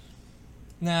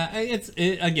 Nah,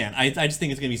 again, I just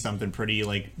think it's going to be something pretty,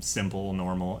 like, simple,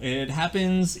 normal. It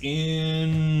happens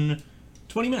in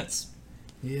 20 minutes.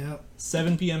 Yep.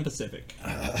 7 p.m. Pacific.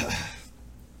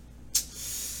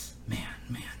 Man.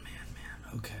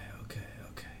 Okay.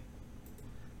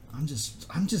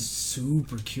 I'm just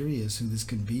super curious who this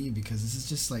can be, because this is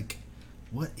just like,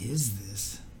 what is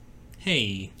this?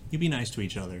 Hey, you be nice to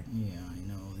each other. Yeah, I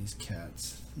know, these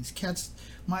cats,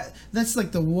 that's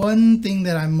like the one thing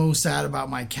that I'm most sad about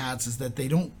my cats, is that they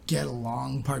don't get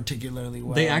along particularly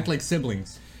well. They act like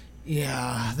siblings.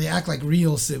 Yeah, they act like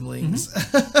real siblings.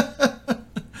 Yeah.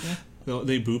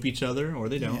 They boop each other, or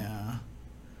they don't. Yeah.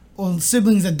 Well,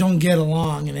 siblings that don't get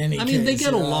along in any case. I mean, they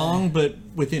get along, but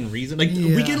within reason. Like,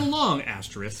 we get along,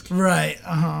 asterisk. Right,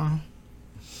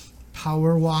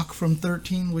 Power Walk from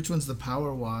 13? Which one's the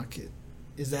Power Walk?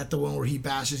 Is that the one where he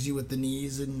bashes you with the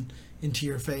knees and into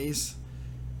your face?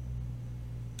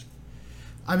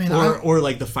 I mean, or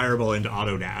like the Fireball into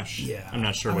Auto Dash. Yeah. I'm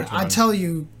not sure which one. I tell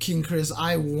you, King Chris,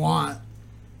 I want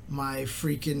my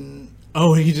freaking...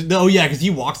 Oh yeah, because he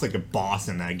walks like a boss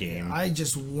in that game. I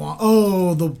just want...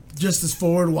 Oh, the Justice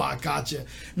Forward Walk, gotcha.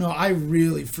 No, I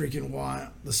really freaking want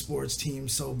the sports team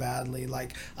so badly.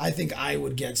 Like, I think I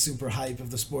would get super hype if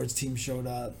the sports team showed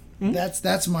up. Mm-hmm.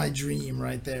 That's my dream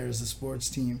right there, is the sports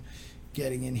team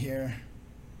getting in here.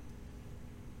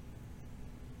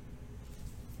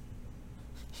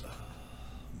 Oh,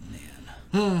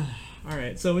 man.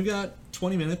 Alright, so we got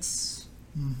 20 minutes.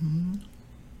 Mm-hmm.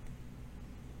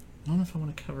 I don't know if I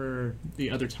want to cover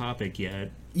the other topic yet.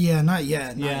 Yeah, not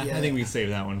yet. I think we can save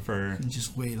that one for...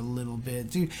 Just wait a little bit.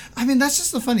 Dude, I mean, that's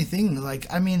just the funny thing.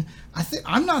 Like, I mean, I think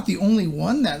I'm not the only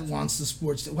one that wants the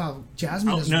sports... Wow,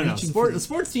 Jasmine is reaching... The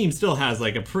sports team still has,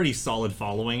 like, a pretty solid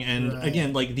following. And,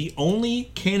 again, like, the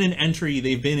only canon entry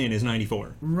they've been in is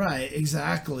 94. Right,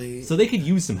 exactly. So they could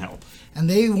use some help. And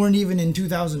they weren't even in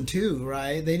 2002,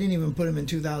 right? They didn't even put him in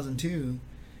 2002.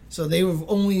 So they have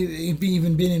only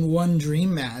even been in one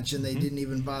dream match, and they didn't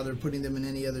even bother putting them in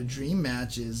any other dream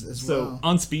matches as well. So,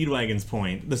 on Speedwagon's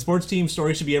point, the sports team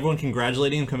story should be everyone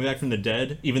congratulating him coming back from the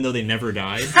dead, even though they never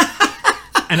died.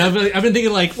 And I've been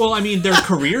thinking, like, well, I mean, their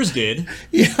careers did.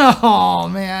 Yeah, oh,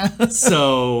 man.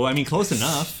 So, I mean, close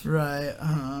enough. Right,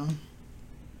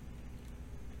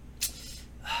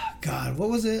 God, what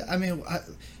was it? I mean...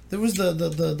 There was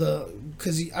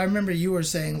because I remember you were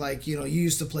saying, like, you know, you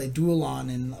used to play Duelon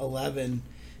in 11,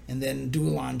 and then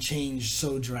Duelon changed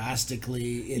so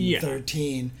drastically in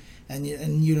 13, and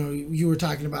you know, you were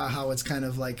talking about how it's kind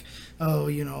of like, oh,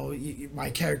 you know, my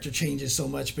character changes so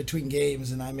much between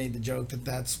games, and I made the joke that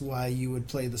that's why you would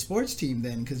play the sports team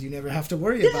then, because you never have to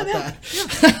worry about that.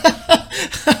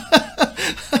 Yeah.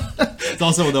 It's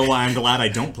also though why I'm glad I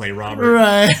don't play Robert.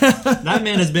 Right. That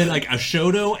man has been like a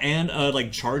Shoto and a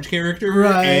like charge character.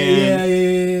 Right.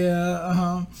 And...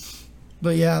 Yeah.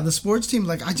 But yeah, the sports team,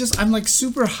 like, I'm like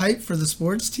super hyped for the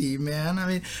sports team, man. I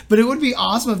mean, but it would be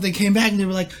awesome if they came back and they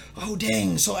were like, oh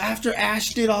dang, so after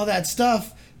Ash did all that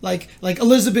stuff, like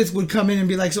Elizabeth would come in and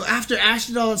be like, so after Ash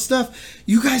did all that stuff,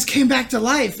 you guys came back to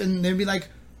life, and they'd be like,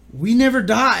 we never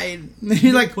died. And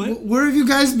you're like, where have you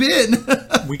guys been?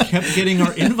 We kept getting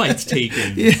our invites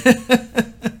taken. Yeah.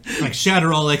 Like,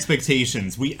 shatter all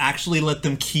expectations. We actually let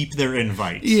them keep their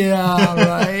invite. Yeah,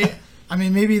 right. I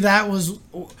mean, maybe that was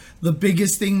the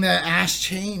biggest thing that Ash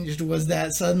changed, was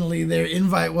that suddenly their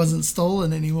invite wasn't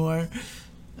stolen anymore.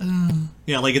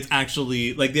 Yeah, like, it's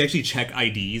actually, like, they actually check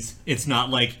IDs. It's not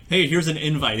like, hey, here's an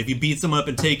invite. If you beat someone up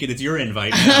and take it, it's your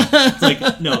invite now. It's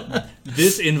like, no,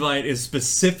 This invite is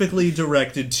specifically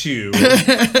directed to.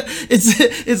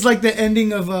 It's like the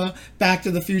ending of Back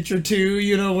to the Future 2,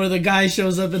 you know, where the guy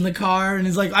shows up in the car and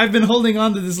he's like, I've been holding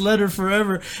on to this letter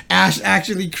forever. Ash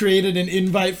actually created an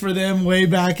invite for them way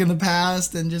back in the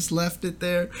past and just left it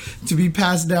there to be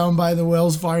passed down by the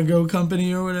Wells Fargo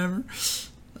company or whatever.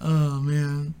 Oh,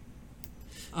 man.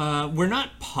 We're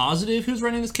not positive who's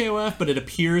running this KOF, but it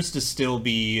appears to still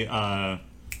be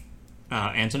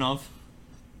Antonov.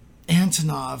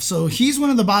 Antonov. So he's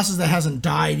one of the bosses that hasn't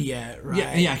died yet,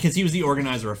 right? Yeah, because he was the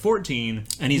organizer of 14,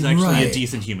 and he's actually a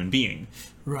decent human being.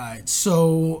 Right.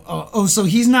 So, so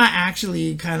he's not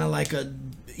actually kind of like a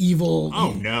evil...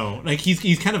 Oh, no. Like,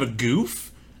 he's kind of a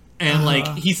goof, and, like,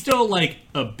 he's still, like,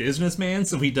 a businessman,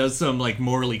 so he does some, like,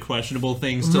 morally questionable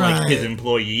things to, like, his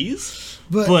employees.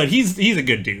 But he's a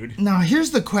good dude. Now,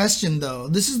 here's the question, though.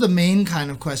 This is the main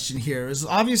kind of question here. Is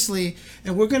obviously,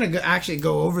 and we're going to actually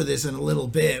go over this in a little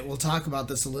bit. We'll talk about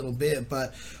this a little bit.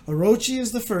 But Orochi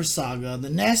is the first saga. The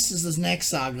Nest is the next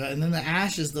saga. And then the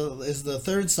Ash is the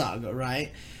third saga,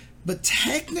 right? But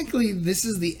technically, this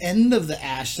is the end of the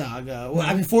Ash saga. Well,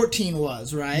 I mean, 14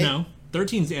 was, right? No.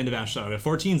 13's the end of Ash saga.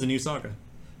 14's a new saga.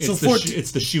 It's so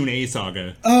it's the Shun'ei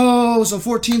saga. Oh, so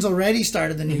 14's already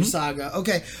started the new saga.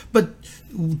 Okay, but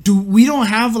we don't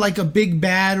have like a big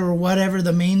bad or whatever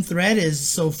the main threat is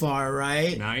so far,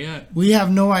 right? Not yet. We have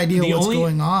no idea what's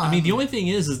going on. I mean, the only thing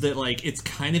is that like it's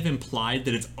kind of implied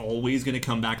that it's always going to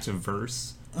come back to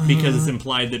Verse because it's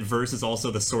implied that Verse is also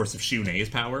the source of Shun'ei's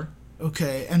power.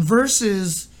 Okay, and Verse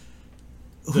is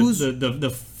who's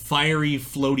the fiery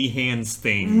floaty hands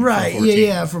thing, right? From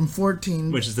 14, from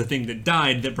 14, which is the thing that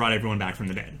died that brought everyone back from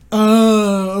the dead.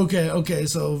 Oh, okay.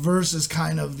 So Verse is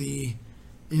kind of the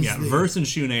Verse and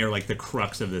Shun'ei are like the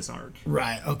crux of this arc.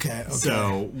 Right. Okay.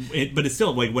 So, but it's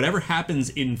still like whatever happens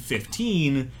in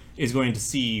 15 is going to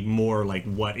see more like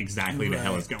what exactly the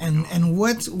hell is going on. And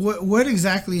what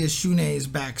exactly is Shun'ei's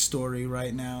backstory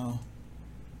right now?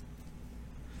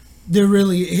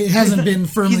 It hasn't been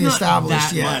firmly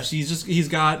established yet. Much. He's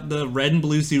got the red and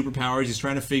blue superpowers. He's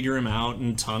trying to figure him out,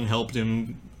 and Tung helped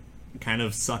him kind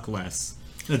of suck less.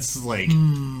 It's like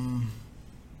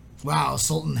wow,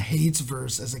 Sultan hates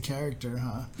Verse as a character,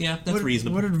 huh? Yeah, that's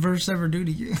reasonable. What did Verse ever do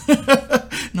to you?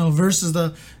 No, Verse is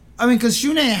because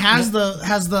Shun'ei has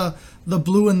the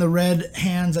blue and the red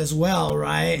hands as well,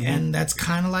 right? And that's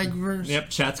kind of like Verse. Yep,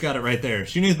 chat's got it right there.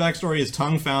 Shun'ei's backstory is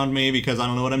Tung found me because I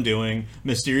don't know what I'm doing.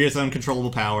 Mysterious,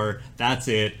 uncontrollable power. That's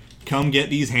it. Come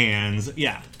get these hands.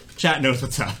 Yeah, chat knows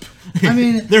what's up. I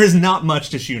mean, there is not much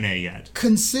to Shun'ei yet.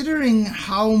 Considering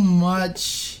how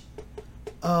much,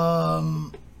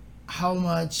 the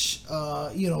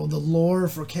lore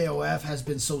for KOF has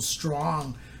been so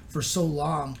strong for so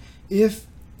long, if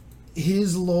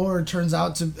his lore turns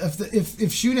out to if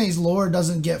Shun'ei's lore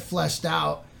doesn't get fleshed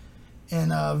out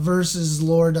and Verse's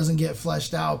lore doesn't get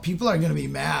fleshed out, people are gonna be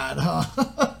mad, huh?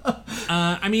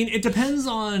 I mean, it depends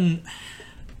on.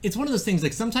 It's one of those things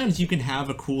like sometimes you can have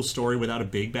a cool story without a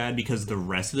big bad because the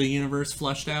rest of the universe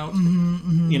fleshed out.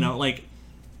 You know, like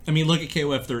I mean, look at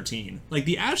KOF 13. Like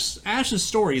the Ash's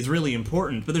story is really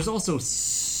important, but there's also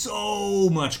so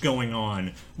much going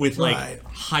on with like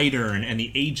Hydern and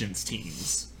the agents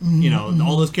teams. You know,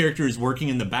 all those characters working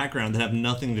in the background that have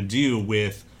nothing to do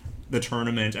with the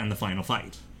tournament and the final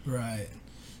fight. Right.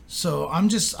 So I'm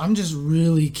just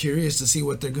really curious to see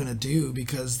what they're gonna do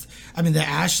because I mean the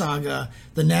Ash saga,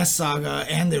 the Nest saga,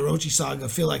 and the Orochi saga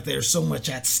feel like there's so much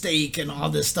at stake and all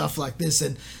this stuff like this,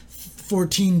 and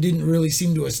 14 didn't really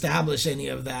seem to establish any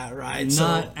of that, right?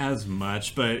 Not as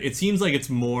much, but it seems like it's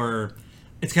more.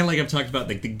 It's kind of like I've talked about,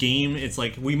 like the game. It's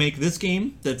like we make this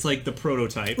game that's like the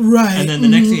prototype, right? And then the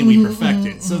next game we perfect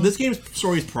it. So this game's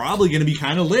story is probably going to be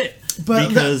kind of lit,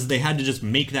 because they had to just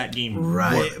make that game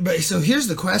work. But so here's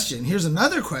the question. Here's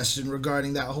another question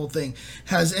regarding that whole thing.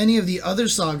 Has any of the other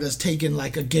sagas taken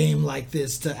like a game like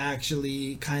this to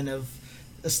actually kind of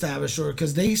establish, or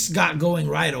because they got going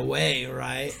right away,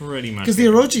 right? Pretty much. Because the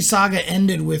Orochi saga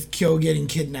ended with Kyo getting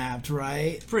kidnapped,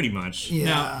 right? Pretty much.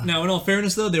 Yeah. Now, in all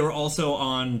fairness, though, they were also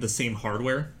on the same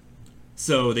hardware,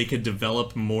 so they could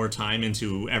develop more time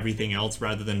into everything else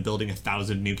rather than building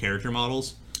 1,000 new character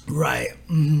models. Right.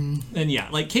 Mm-hmm. And yeah,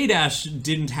 like K-Dash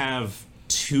didn't have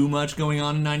too much going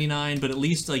on in 99, but at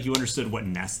least like you understood what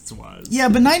Nests was. Yeah,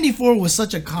 but 94 was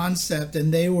such a concept,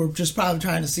 and they were just probably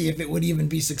trying to see if it would even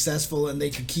be successful, and they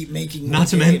could keep making more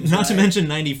games, not to mention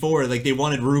 94, like they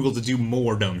wanted Rugal to do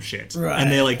more dumb shit, right?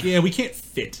 And they're like, yeah, we can't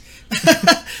fit.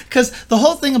 Because the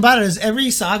whole thing about it is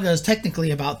every saga is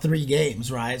technically about 3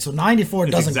 games, right? So 94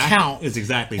 doesn't count. It's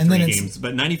exactly 3 games,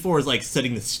 but 94 is like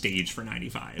setting the stage for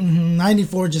 95.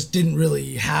 94 just didn't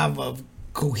really have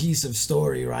cohesive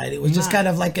story, right? It was just kind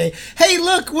of like a, hey,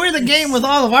 look, we're the game with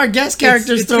all of our guest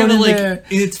characters thrown in like, there.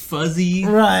 It's fuzzy.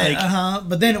 Right, like,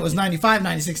 But then it was 95,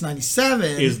 96,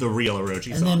 97. Is the real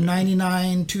Orochi And then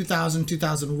 99, 2000,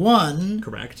 2001.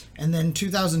 Correct. And then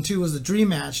 2002 was the Dream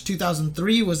Match.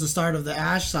 2003 was the start of the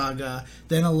Ash Saga.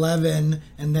 Then 11,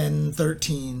 and then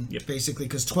 13, basically,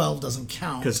 because 12 doesn't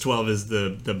count. Because 12 is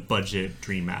the budget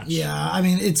Dream Match. Yeah, I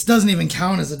mean, it doesn't even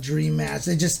count as a Dream Match.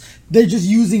 They're just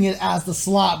using it as the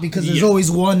slot because there's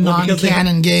always one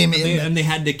non-canon game in it. And they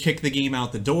had to kick the game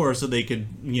out the door so they could,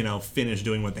 finish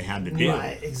doing what they had to do.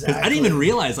 Right, exactly. Because I didn't even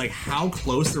realize, like, how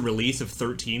close the release of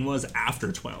 13 was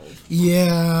after 12.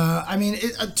 Yeah, I mean,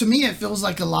 to me, it feels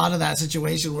like a lot of that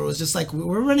situation where it was just like,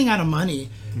 we're running out of money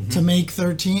to make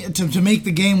 13, to make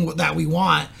the game that we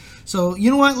want. So, you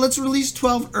know what? Let's release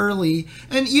 12 early.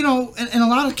 And, in a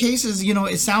lot of cases,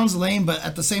 it sounds lame, but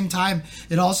at the same time,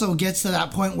 it also gets to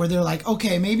that point where they're like,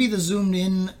 okay, maybe the zoomed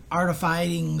in Art of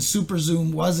Fighting Super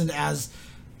Zoom wasn't as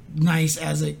nice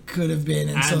as it could have been.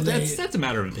 And so that's a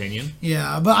matter of opinion.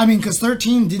 Yeah, but I mean, because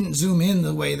 13 didn't zoom in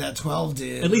the way that 12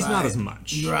 did. At least not as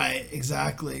much. Right,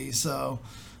 exactly. So...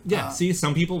 Yeah, see,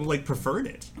 some people, preferred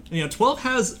it. 12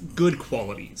 has good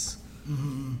qualities.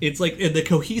 Mm-hmm. It's like the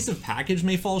cohesive package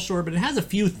may fall short, but it has a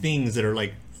few things that are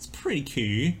it's pretty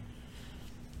key.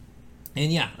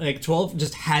 And 12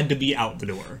 just had to be out the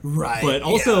door. Right. But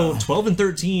also 12 and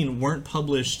 13 weren't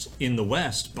published in the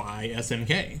West by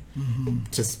SNK.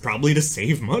 Just probably to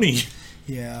save money.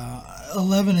 Yeah.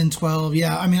 11 and 12.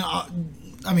 Yeah.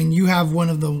 I mean, you have one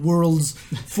of the world's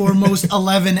foremost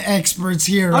 11 experts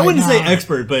here. I wouldn't say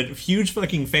expert, but huge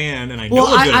fucking fan, and I know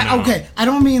a good amount. Okay, I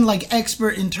don't mean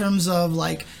expert in terms of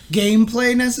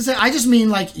gameplay necessarily. I just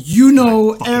mean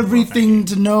everything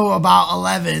to know about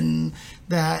 11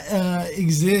 that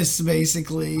exists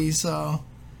basically. So,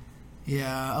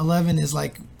 yeah, 11 is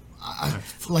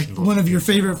one of your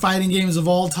favorite fighting games of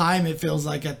all time. It feels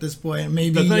like at this point,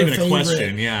 maybe that's not your even favorite. A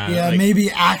question. Yeah, maybe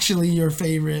actually your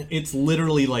favorite. It's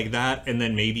literally like that, and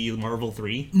then maybe Marvel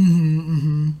 3.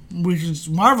 Which is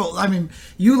Marvel. I mean,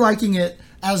 you liking it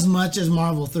as much as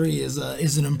Marvel 3 is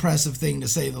an impressive thing to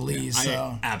say the least.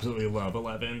 I absolutely love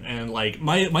 11, and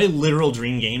my literal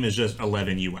dream game is just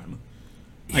 11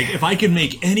 If I could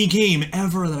make any game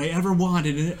ever that I ever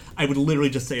wanted, I would literally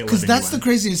just say 11. Because that's the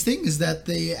craziest thing is that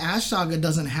the Ash Saga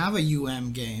doesn't have a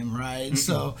game, right?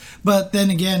 So, but then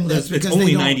again, that's because it's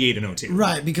only 98 and 02.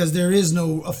 Right, because there is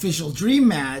no official Dream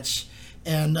Match,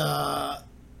 and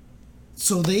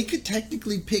so they could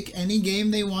technically pick any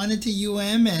game they wanted to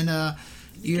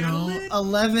and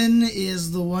 11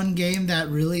 is the one game that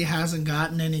really hasn't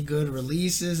gotten any good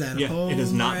releases at home. It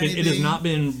has not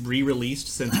been re-released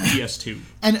since PS2.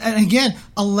 And again,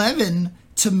 11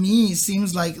 to me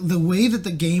seems like the way that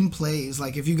the game plays.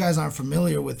 If you guys aren't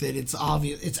familiar with it, it's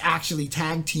obvious. It's actually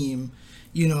tag team,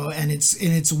 and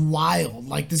it's wild.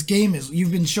 This game is.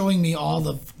 You've been showing me all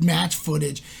the match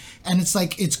footage, and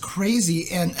it's crazy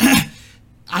and.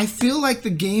 I feel like the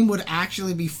game would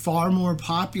actually be far more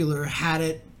popular had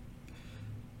it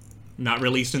not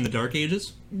released in the Dark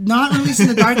Ages. Not released in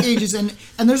the Dark Ages, and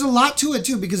there's a lot to it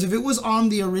too, because if it was on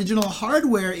the original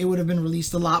hardware, it would have been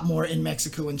released a lot more in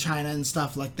Mexico and China and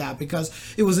stuff like that, because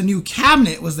it was a new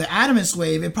cabinet, it was the Adamus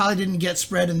wave, it probably didn't get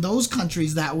spread in those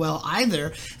countries that well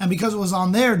either, and because it was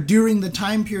on there during the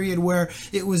time period where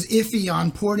it was iffy on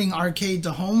porting arcade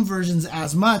to home versions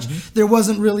as much, there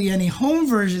wasn't really any home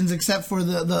versions except for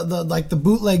the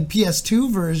bootleg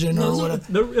PS2 version or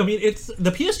whatever. I mean, it's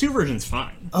the PS2 version's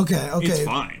fine. Okay. It's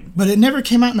fine. But it never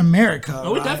came out in America.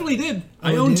 Oh, right? It definitely did.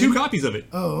 I own 2 copies of it.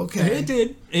 Oh, okay. It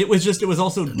did. It was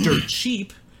also dirt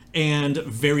cheap and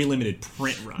very limited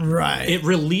print run. Right. It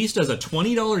released as a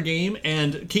 $20 game,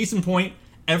 and case in point,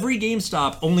 every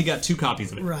GameStop only got 2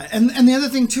 copies of it. Right. And the other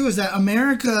thing, too, is that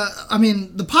America,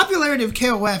 the popularity of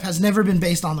KOF has never been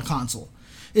based on the console.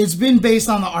 It's been based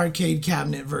on the arcade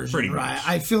cabinet version, pretty right? much.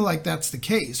 I feel like that's the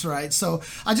case, right? So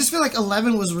I just feel like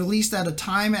 11 was released at a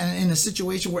time and in a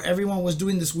situation where everyone was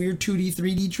doing this weird 2D,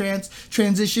 3D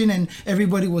transition, and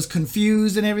everybody was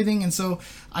confused and everything. And so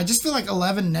I just feel like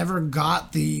 11 never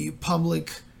got the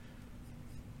public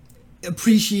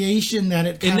appreciation that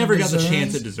it never deserves. Got the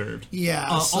chance it deserved. Yeah.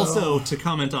 Also, to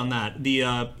comment on that, the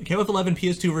KOF 11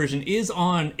 PS2 version is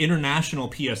on international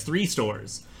PS3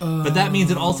 stores, but that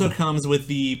means it also comes with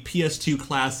the PS2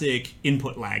 classic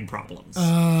input lag problems.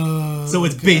 So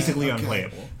it's basically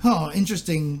unplayable. Oh,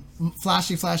 interesting.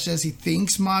 Flashy Flash says he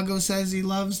thinks Mago says he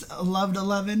loved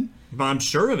 11. I'm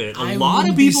sure of it. A lot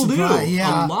of people do.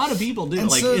 Yeah. A lot of people do. And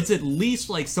it's at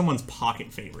least someone's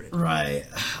pocket favorite. Right.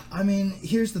 I mean,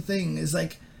 here's the thing: is I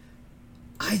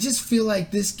just feel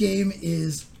like this game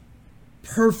is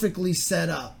perfectly set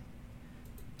up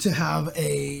to have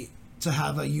a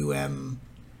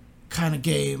kind of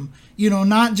game,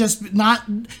 not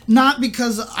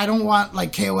because I don't want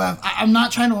like KOF. I'm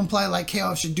not trying to imply like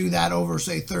KOF should do that over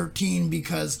say 13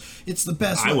 because it's the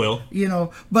best. I will,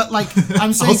 but like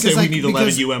I'm saying, I'll say we need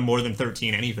 11 more than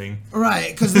 13 anything.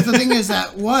 Right, because the thing is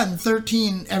that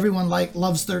 13 everyone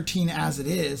loves 13 as it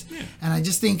is, and I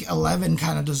just think 11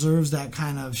 kind of deserves that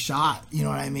kind of shot. You know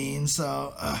what I mean?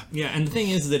 So yeah, and the thing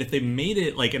is that if they made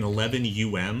it like an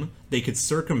 11 they could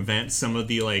circumvent some of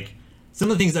the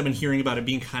things I've been hearing about it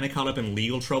being kind of caught up in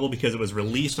legal trouble because it was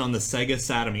released on the Sega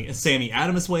Sammy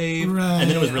Adamus wave, and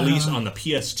then it was released on the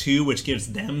PS2, which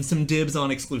gives them some dibs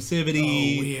on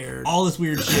exclusivity. Oh, weird. All this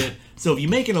weird shit. So if you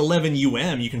make an 11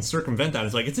 you can circumvent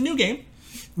that. It's a new game.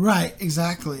 Right,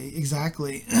 exactly.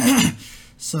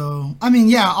 So, I mean,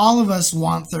 yeah, all of us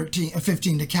want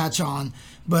 15 to catch on,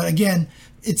 but again,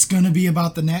 it's going to be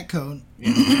about the netcode.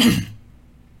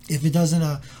 If it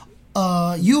doesn't...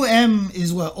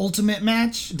 is what, Ultimate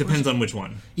Match? Depends on which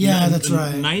one. Yeah, that's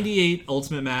right. 98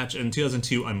 Ultimate Match and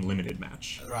 2002 Unlimited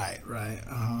Match. Right.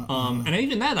 And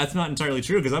even that's not entirely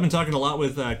true because I've been talking a lot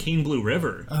with Kane Blue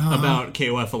River about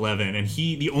KOF 11, and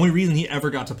the only reason he ever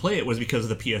got to play it was because of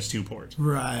the PS2 port.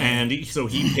 Right. And so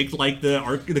he picked like the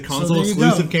console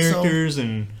exclusive characters,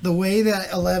 and the way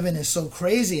that 11 is so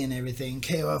crazy and everything,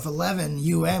 KOF 11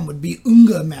 would be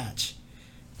Unga Match.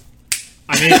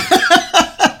 I mean.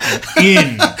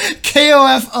 In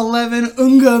KOF 11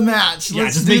 Unga Match. Yeah,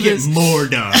 just make it more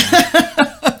dumb.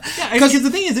 Because the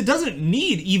thing is, it doesn't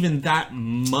need even that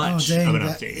much of an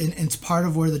update. It's part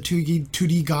of where the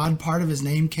 2D God part of his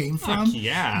name came from. Fuck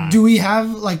yeah. Do we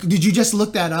have did you just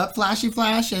look that up, Flashy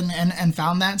Flash, and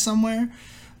found that somewhere?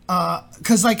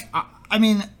 Because I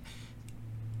mean,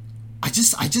 I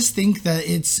just think that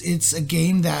it's a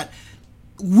game that,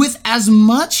 with as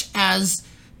much as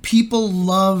people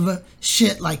love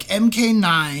shit like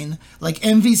MK9, like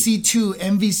MVC2,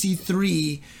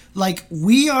 MVC3,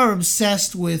 we are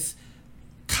obsessed with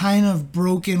kind of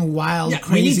broken, wild,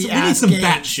 crazy ass games. We need some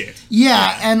bat shit.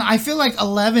 Yeah, and I feel like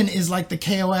 11 is like the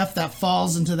KOF that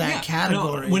falls into that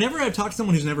category. No, whenever I've talked to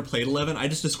someone who's never played 11, I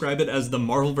just describe it as the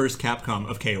Marvel vs. Capcom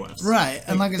of KOFs. Right,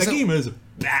 and like I said, that game is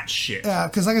bat shit. Yeah,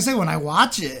 because like I said, when I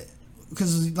watch it,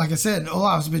 because like I said,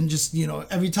 Olaf's been just,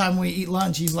 every time we eat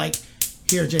lunch, he's like,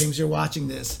 here, James, you're watching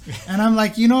this. And I'm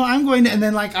like, I'm going to, and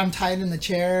then I'm tied in the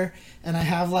chair, and I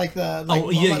have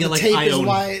the tape I is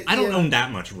white. I don't own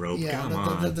that much rope. Yeah, Come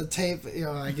on. The tape,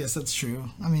 I guess that's true.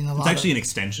 I mean, it's actually an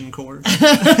extension cord.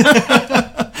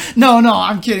 No,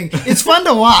 I'm kidding. It's fun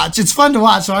to watch.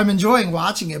 So I'm enjoying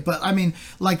watching it. But I mean,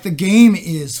 the game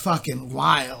is fucking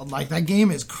wild. That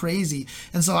game is crazy.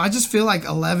 And so I just feel like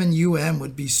 11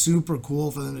 would be super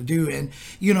cool for them to do. And,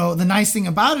 the nice thing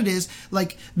about it is,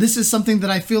 this is something that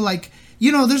I feel like,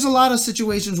 there's a lot of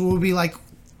situations where we'll be like,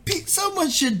 someone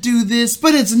should do this,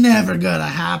 but it's never gonna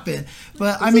happen.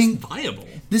 But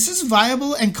this is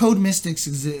viable, and Code Mystics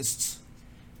exists.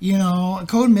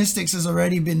 Code Mystics has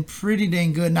already been pretty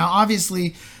dang good. Now,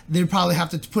 obviously, they probably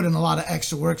have to put in a lot of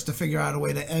extra works to figure out a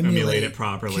way to emulate it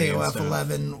properly, KOF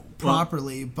 11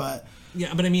 properly, but...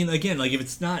 Yeah, but I mean, again, if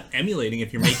it's not emulating,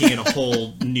 if you're making it a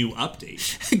whole new update.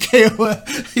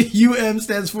 KOF,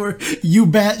 stands for You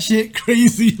Batshit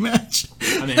Crazy Match.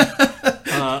 I mean,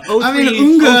 Unga,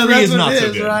 that's is what not it so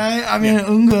is, good. Right? I mean,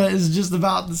 Unga is just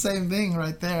about the same thing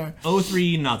right there.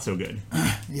 03, not so good.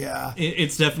 Yeah.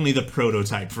 It's definitely the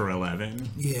prototype for 11.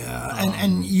 Yeah,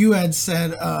 and you had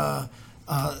said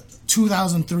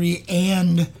 2003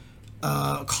 and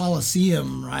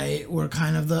Coliseum, right? Were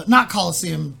kind of the... Not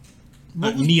Coliseum...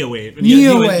 Neowave.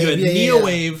 Neowave.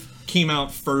 Neowave came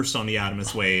out first on the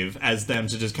Adamus wave as them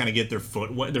to just kind of get their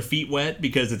feet wet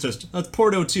because it's just, let's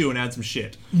port 02 and add some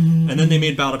shit. Mm-hmm. And then they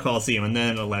made Battle Coliseum, and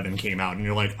then 11 came out, and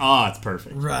you're like, it's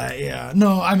perfect. Right, yeah.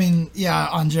 No, I mean, yeah,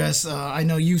 Andres, I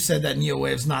know you said that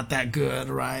Neowave's not that good,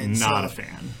 right? Not a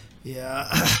fan. Yeah.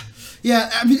 Yeah,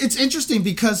 I mean, it's interesting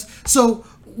because, so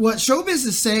what Showbiz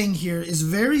is saying here is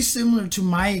very similar to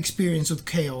my experience with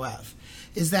KOF,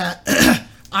 is that...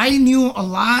 I knew a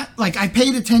lot, I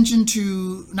paid attention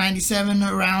to 97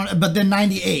 around, but then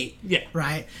 98. Yeah.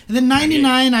 Right? And then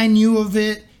 99, I knew of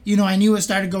it. I knew it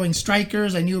started going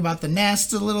strikers. I knew about the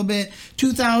nests a little bit.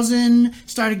 2000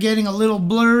 started getting a little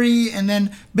blurry. And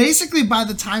then basically by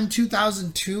the time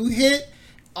 2002 hit,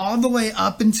 all the way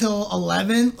up until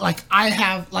 11, I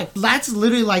have, that's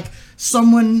literally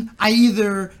someone, I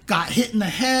either got hit in the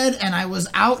head and I was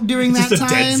out during that just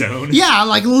time. A dead zone. Yeah,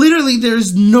 like literally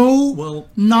there's no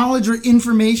knowledge or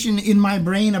information in my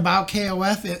brain about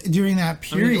KOF during that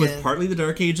period. I mean, it was partly the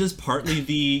Dark Ages, partly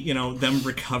the, them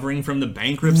recovering from the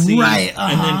bankruptcy. Right,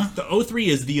 And then the 03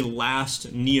 is the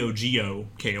last Neo Geo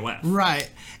KOF.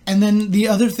 Right. And then the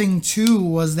other thing too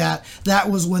was that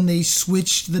was when they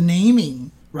switched the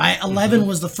naming. Right, 11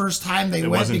 was the first time they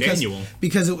went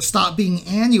because it stopped being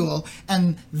annual,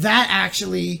 and that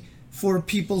actually, for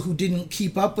people who didn't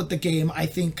keep up with the game, I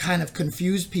think kind of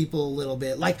confused people a little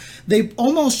bit. Like they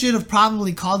almost should have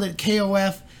probably called it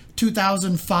KOF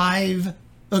 2005,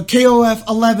 KOF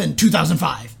 11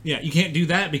 2005. Yeah, you can't do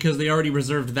that because they already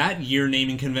reserved that year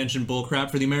naming convention bullcrap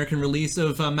for the American release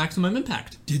of Maximum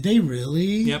Impact. Did they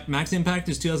really? Yep, Max Impact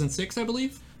is 2006, I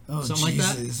believe. Oh, something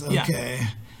Jesus. Like that. Okay. Yeah.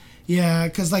 Yeah,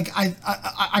 because like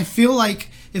I feel like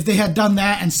if they had done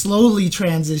that and slowly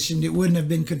transitioned, it wouldn't have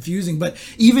been confusing. But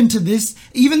even to this,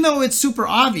 even though it's super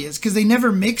obvious, because they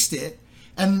never mixed it,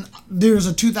 and there's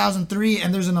a 2003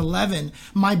 and there's an 11,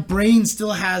 my brain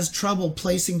still has trouble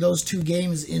placing those two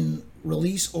games in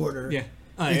release order. Yeah,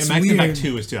 Max Impact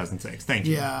 2 is 2006. Thank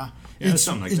you. Yeah. It's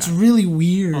something like that. It's really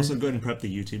weird. Also, go ahead and prep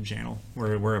the YouTube channel.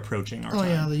 We're approaching our time. Oh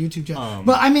yeah, the YouTube channel.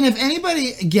 But I mean, if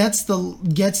anybody gets the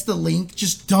link,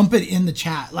 just dump it in the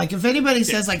chat. Like if anybody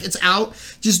says like it's out,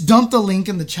 just dump the link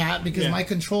in the chat because my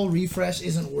control refresh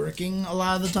isn't working a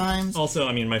lot of the times. Also,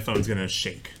 I mean, my phone's gonna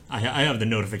shake. I have the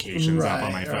notifications up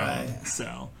on my phone,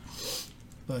 so.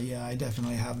 But yeah, I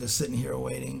definitely have this sitting here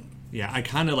waiting. Yeah, I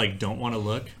kind of like don't want to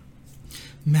look.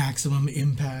 Maximum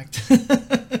Impact.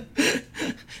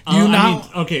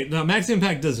 Okay, now Max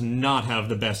Impact does not have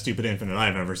the best Stupid Infinite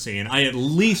I've ever seen. I at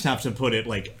least have to put it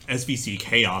like SVC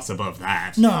Chaos above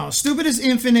that. No, Stupidest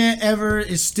Infinite ever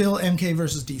is still MK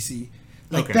versus DC.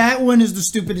 Like that one is the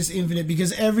Stupidest Infinite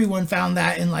because everyone found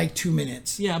that in like 2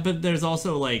 minutes. Yeah, but there's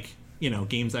also like,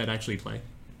 games I'd actually play.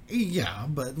 Yeah,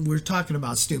 but we're talking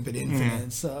about Stupid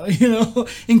Infinite, so,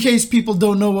 in case people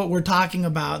don't know what we're talking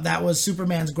about, that was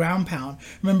Superman's ground pound.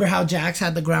 Remember how Jax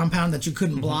had the ground pound that you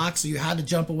couldn't block, so you had to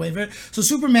jump away from it? So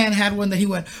Superman had one that he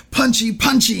went punchy,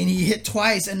 punchy, and he hit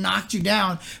twice and knocked you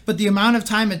down, but the amount of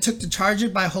time it took to charge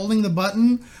it by holding the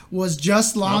button was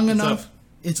just long enough.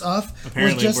 It's up.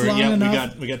 Apparently, was just long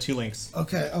enough. We got 2 links.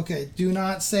 Okay. Do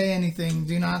not say anything.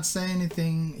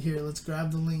 Here, let's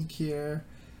grab the link here.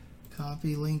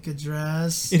 Copy link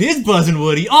address. It is Buzz and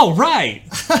Woody. All right.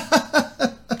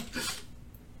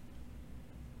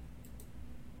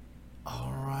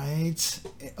 All right.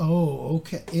 Oh,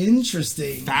 okay.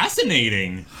 Interesting.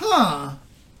 Fascinating. Huh.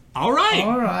 All right.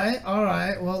 All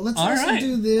right. Well, let's also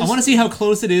do this. I want to see how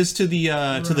close it is to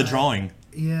the drawing.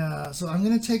 Yeah, so I'm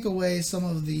going to take away some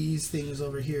of these things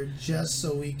over here just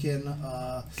so we can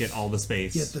get all the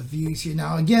space. Get the views here.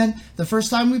 Now, again, the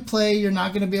first time we play, you're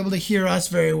not going to be able to hear us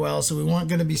very well, so we weren't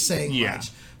going to be saying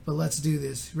much. But let's do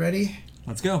this. Ready?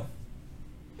 Let's go.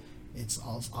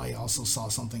 I also saw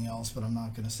something else, but I'm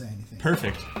not going to say anything.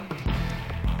 Perfect.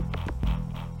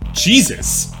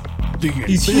 Jesus!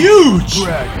 He's huge!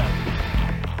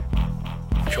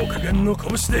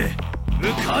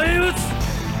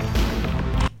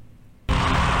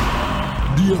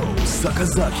 Ryo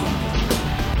Sakazaki,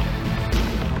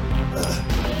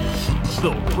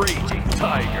 the Raging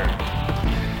Tiger.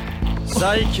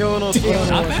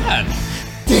 Not bad.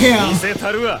 Damn.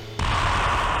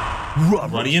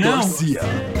 What do you know? These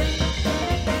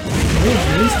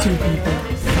two people.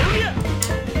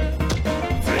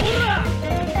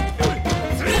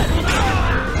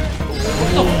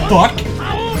 What the fuck?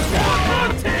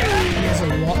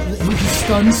 His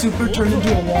stun super turned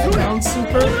into a wall down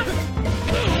super.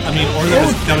 I mean, or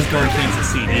that was Dark Fantasy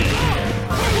CD.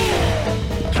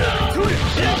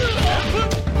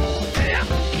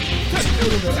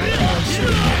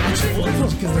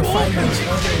 Because they're fighting each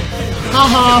other.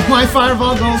 Haha, my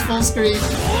fireball goes full screen.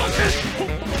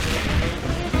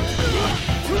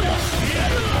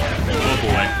 Oh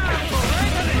boy.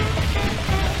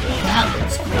 That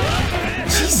looks cool.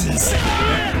 Jesus.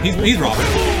 He's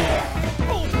Robert.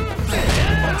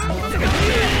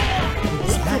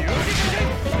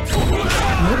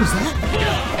 What is that?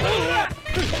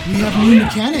 We have new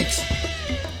mechanics.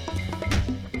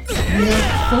 We have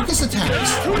focus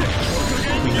attacks.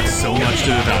 We have so much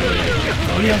to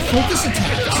evaluate. We have focus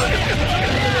attacks.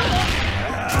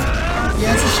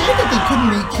 Yeah, it's a shame that they couldn't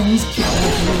make King's Kick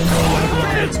look a little more like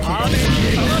Robert's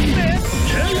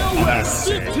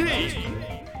Kick.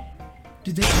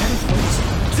 Did they add a focus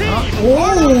attack?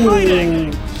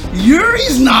 Oh!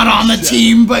 Yuri's not on the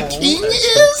team, but King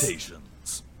is?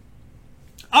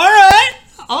 Alright!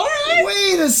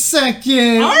 Wait a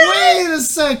second. All right. Wait a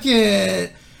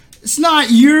second. It's not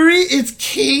Yuri, it's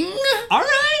King? All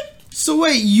right. So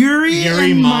wait, Yuri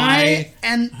and Mai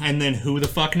and then who the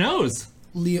fuck knows?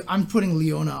 I'm putting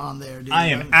Leona on there, dude. I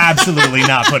am absolutely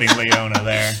not putting Leona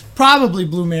there. Probably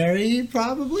Blue Mary,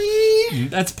 probably.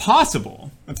 That's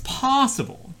possible. That's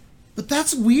possible. But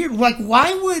that's weird. Like,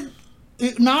 why would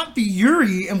it not be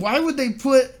Yuri, and why would they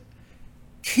put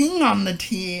King on the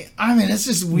team? I mean, it's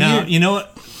just weird. No, you know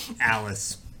what?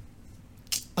 Alice.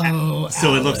 Oh, so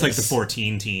Alice. It looks like the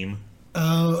 14 team.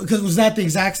 Oh, because was that the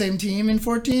exact same team in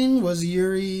 14? Was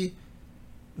Yuri?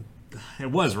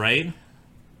 It was, right?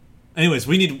 Anyways,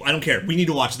 I don't care. We need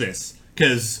to watch this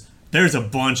because there's a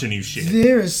bunch of new shit.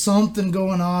 There is something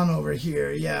going on over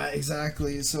here. Yeah,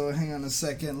 exactly. So hang on a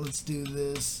second. Let's do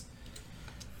this.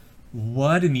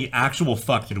 What in the actual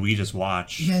fuck did we just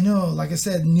watch? Yeah, no, like I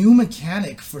said, new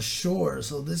mechanic for sure.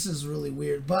 So this is really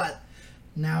weird. But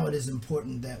now it is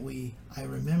important that I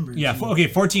remember. Yeah, okay,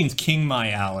 14's King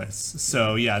My Alice.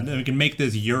 So yeah, we can make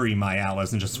this Yuri My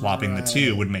Alice and just swapping the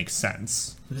two would make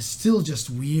sense. But it's still just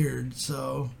weird,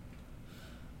 so...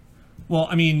 Well,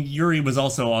 I mean, Yuri was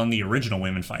also on the original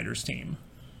Women Fighters team.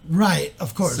 Right,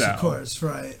 of course,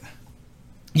 right.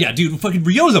 Yeah, dude, fucking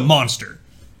Ryo's a monster.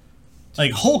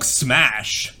 Like, Hulk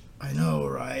smash. I know,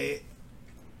 right?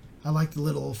 I like the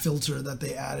little filter that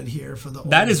they added here for the...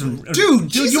 That is...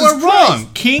 Dude, you are wrong!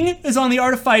 King is on the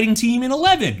Art of Fighting team in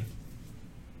 11.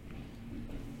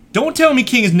 Don't tell me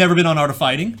King has never been on Art of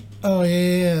Fighting. Oh,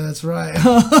 yeah, that's right.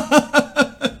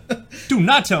 Do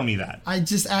not tell me that. I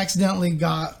just accidentally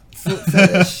got foot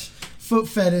fetish. Foot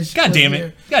fetish. God damn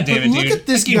it. God damn it, dude. Look at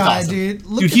this guy, awesome. Dude.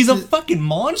 Dude, he's a fucking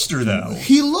monster, though.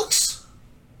 He looks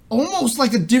almost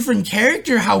like a different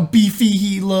character, how beefy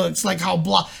he looks. Like how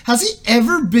Has he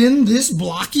ever been this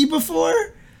blocky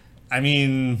before? I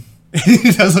mean,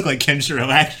 he does look like Kenshiro,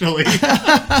 actually.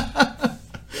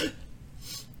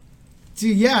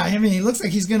 Dude, yeah, I mean, he looks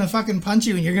like he's gonna fucking punch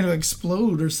you and you're gonna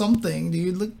explode or something,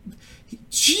 dude. Look,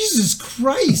 Jesus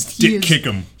Christ. Kick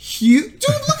him. Dude,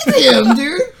 look at him,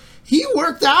 dude. He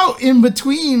worked out in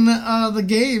between the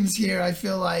games here, I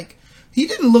feel like. He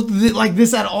didn't look like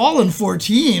this at all in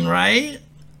 14, right?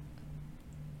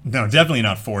 No, definitely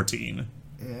not 14.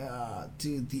 Yeah,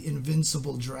 dude, the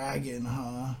invincible dragon,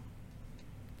 huh?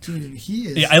 Dude, he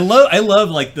is... Yeah, I love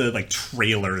like the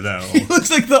trailer, though. He looks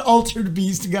like the Altered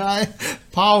Beast guy.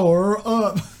 Power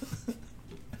up.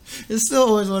 It's still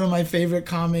always one of my favorite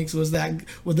comics was that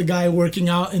with the guy working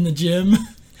out in the gym.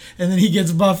 And then he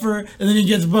gets buffer, and then he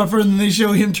gets buffer, and then they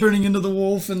show him turning into the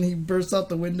wolf, and he bursts out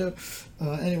the window.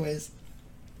 Anyways.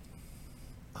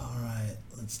 All right,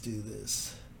 let's do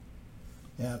this.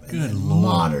 Yeah, and Good Lord.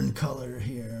 Modern color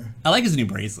here. I like his new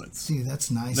bracelets. See, that's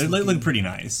nice. They look pretty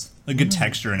nice. Like good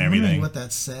texture and everything. I don't know what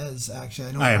that says,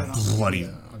 actually. I have bloody...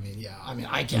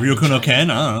 I can't... Ryoku no Ken,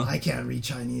 I don't know. I can't read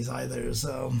Chinese either,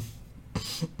 so...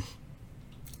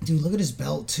 Dude, look at his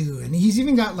belt, too. And he's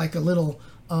even got, like, a little,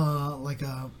 like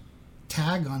a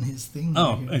tag on his thing.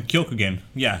 Oh, Kyokugen.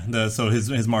 Yeah, so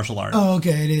his martial art. Oh,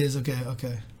 okay, it is. Okay.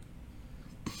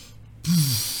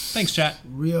 Thanks, chat.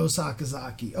 Ryo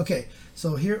Sakazaki. Okay,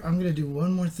 so here, I'm going to do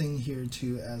one more thing here,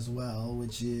 too, as well,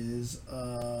 which is,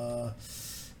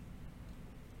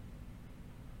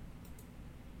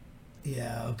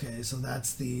 yeah, okay, so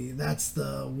that's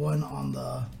the one on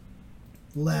the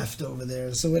left over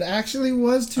there. So it actually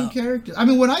was two characters. I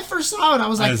mean, when I first saw it, I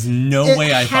was like, there's no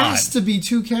way I thought. It has to be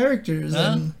two characters.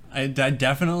 And I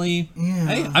definitely...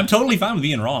 Yeah. I'm totally fine with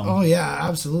being wrong. Oh, yeah,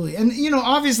 absolutely. And, you know,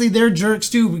 obviously they're jerks,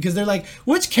 too, because they're like,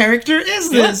 which character is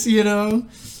this, you know?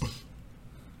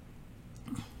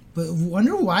 But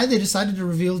wonder why they decided to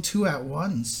reveal two at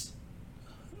once.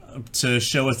 To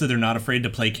show us that they're not afraid to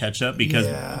play catch up,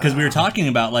 because we were talking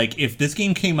about, like, if this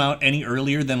game came out any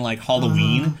earlier than like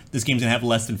Halloween, this game's gonna have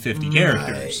less than 50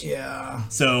 characters. Yeah.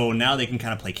 So now they can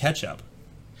kind of play catch up.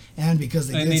 And because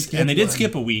they did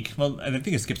skip a week. Well, I think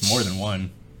it skipped more than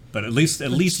one, but at least the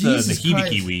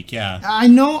Hibiki week. Yeah. I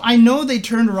know they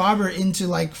turned Robert into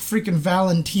like freaking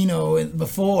Valentino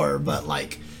before, but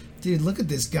like. Dude, look at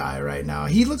this guy right now.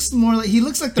 He looks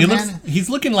like the man.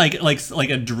 He's looking like a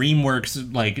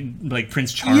DreamWorks like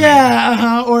Prince Charming.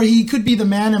 Yeah, or he could be the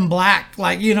Man in Black,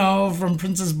 like, you know, from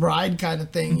Princess Bride kind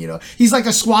of thing. You know, he's like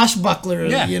a swashbuckler.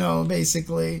 Yeah. You know,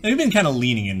 basically. They've been kind of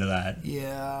leaning into that.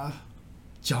 Yeah,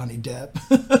 Johnny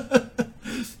Depp.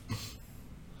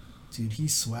 Dude,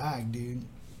 he's swag, dude.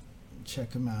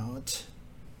 Check him out.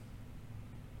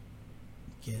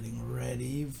 Getting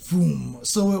ready. Boom.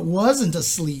 So it wasn't a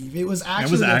sleeve. It was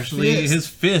actually his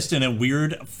fist in a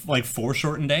weird, like,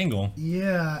 foreshortened angle.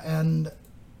 Yeah, and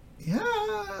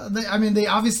Yeah, they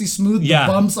obviously smoothed the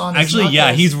bumps on his Actually,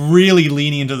 knuckles. he's really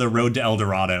leaning into the road to El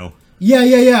Dorado.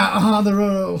 Yeah. The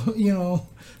road,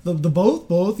 the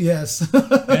both, yes.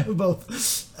 Yeah.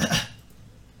 Both.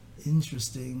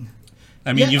 Interesting.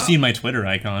 I mean, you've seen my Twitter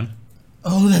icon.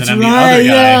 Oh, that's right.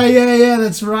 Yeah,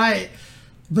 that's right.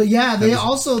 But yeah, they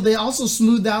also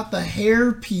smoothed out the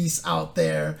hair piece out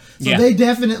there. So they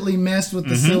definitely messed with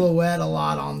the silhouette a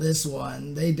lot on this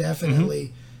one. They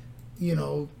definitely,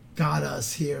 got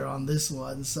us here on this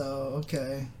one. So,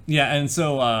 okay. Yeah, and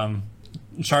so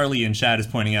Charlie in chat is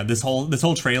pointing out this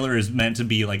whole trailer is meant to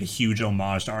be like a huge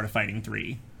homage to Art of Fighting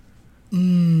 3.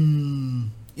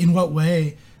 In what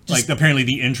way? Like apparently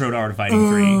the intro to Art of Fighting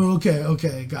 3. Oh,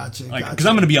 okay, gotcha. Because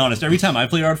I'm gonna be honest, every time I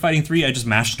play Art of Fighting 3, I just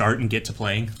mash start and get to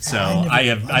playing. So I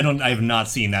have not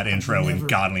seen that intro in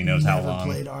God only knows how long.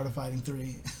 Never played Art of Fighting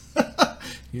 3.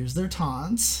 Here's their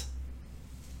taunts.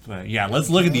 But yeah, let's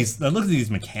look at these. Look at these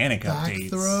mechanic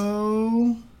updates. Back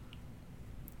throw.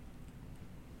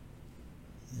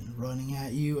 And running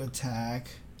at you, attack.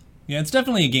 Yeah, it's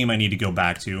definitely a game I need to go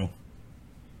back to.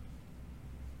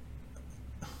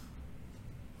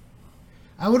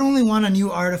 I would only want a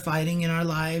new Art of Fighting in our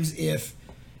lives if,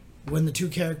 when the two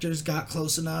characters got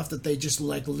close enough that they just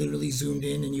like literally zoomed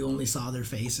in and you only saw their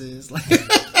faces, like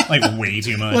way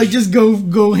too much. Like just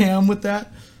go ham with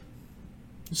that.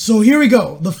 So here we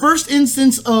go. The first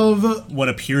instance of what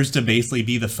appeers to basically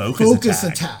be the focus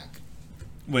attack,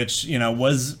 which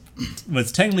was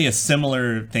technically a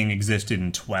similar thing existed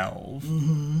in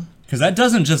 12. Because that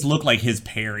doesn't just look like his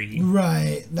parry.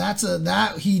 Right.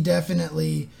 That he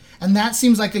definitely. And that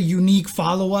seems like a unique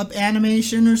follow-up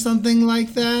animation or something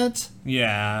like that.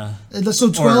 Yeah.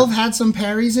 So 12 had some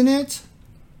parries in it?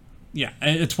 Yeah.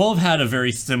 12 had a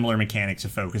very similar mechanic to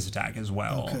focus attack as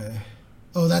well. Okay.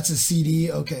 Oh, that's a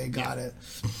CD? Okay, got it.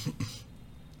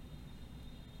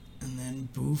 And then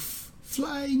boof,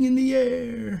 flying in the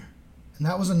air. And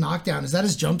that was a knockdown. Is that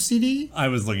his jump CD? I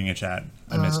was looking at chat.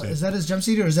 I missed it. Is that his jump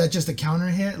CD or is that just a counter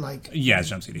hit? Yeah, it's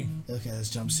jump CD. Okay, that's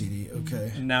jump CD.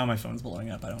 Okay. And now my phone's blowing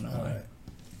up. I don't know why. Right.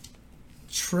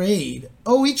 Trade.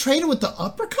 Oh, he traded with the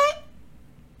uppercut?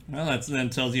 Well,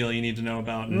 that tells you all you need to know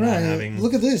about not right. having...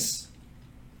 Look at this.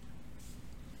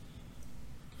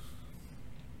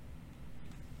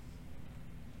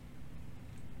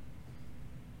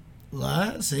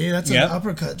 See, that's an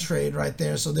uppercut trade right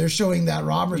there. So they're showing that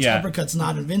Robert's uppercut's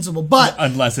not invincible, but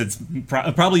unless it's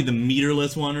probably the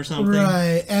meterless one or something.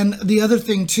 Right. And the other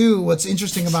thing too, what's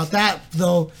interesting about that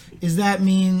though, is that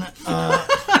mean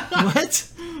what?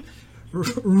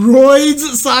 Roids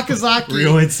Sakazaki.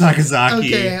 Roids Sakazaki.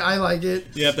 Okay, I like it.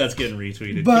 Yep, that's getting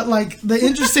retweeted. But like the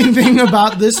interesting thing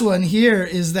about this one here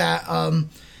is that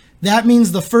that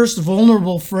means the first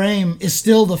vulnerable frame is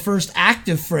still the first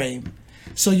active frame.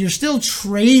 So you're still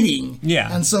trading.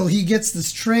 Yeah. And so he gets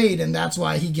this trade, and that's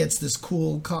why he gets this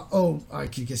cool... I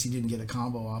guess he didn't get a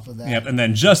combo off of that. Yep, and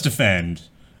then Just Defend.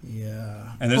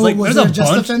 Yeah. And there's there's a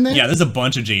bunch. Yeah, there's a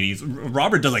bunch of JDs.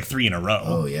 Robert does like 3 in a row.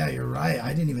 Oh, yeah, you're right.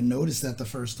 I didn't even notice that the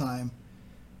first time.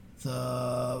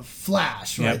 The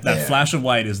flash right there. That flash of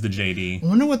white is the JD. I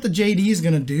wonder what the JD is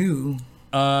going to do.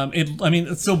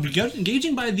 So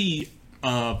engaging by the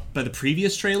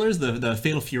previous trailers, the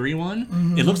Fatal Fury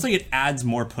one, it looks like it adds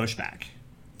more pushback.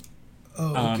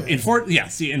 Oh, okay. In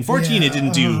 14 it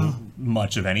didn't do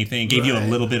much of anything. It gave you a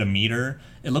little bit of meter.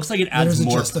 It looks like it adds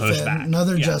more pushback.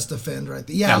 Another Just Defend right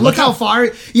there. Yeah, look how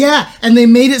far. And they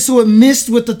made it so it missed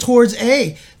with the towards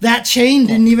A. That chain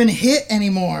didn't even hit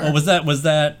anymore. Oh, was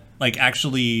that like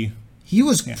actually? He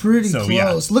was pretty close.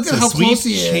 Yeah. Look at how close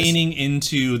he is. Chaining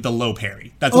into the low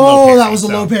parry. That's a low parry. Oh, that was a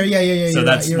low parry. Yeah. So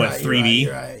that's what 3D.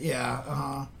 You're right.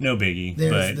 Yeah. No biggie.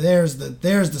 There's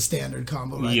the standard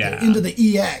combo right there into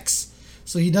the EX.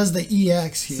 So he does the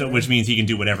EX here. So which means he can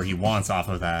do whatever he wants off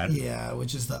of that. Yeah,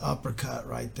 which is the uppercut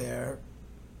right there.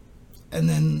 And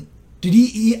then did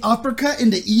he uppercut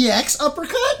into EX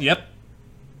uppercut? Yep.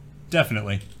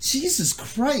 Definitely. Jesus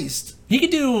Christ. He could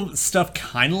do stuff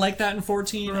kind of like that in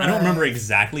 14. Right. I don't remember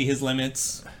exactly his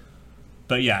limits.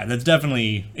 But yeah, that's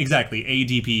definitely exactly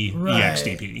ADP,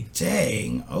 EXDP.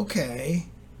 Dang, okay.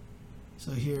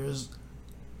 So here's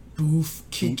Boof,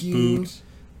 Kick You. Boot.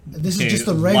 This is just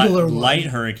the regular one. Light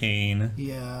Hurricane.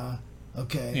 Yeah,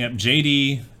 okay. Yep,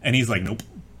 JD, and he's like, nope.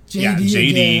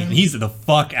 JD again. He's the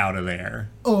fuck out of there.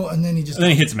 Oh, and then he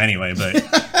hits him anyway, but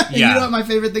You know what my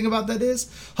favorite thing about that is?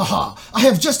 Haha, I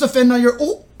have Just Defend on your...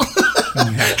 Oh!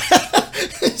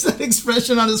 It's that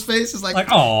expression on his face is like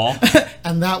aw.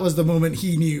 And that was the moment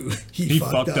he knew he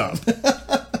fucked up.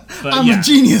 But I'm a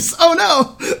genius. Oh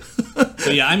no!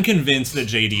 So yeah, I'm convinced that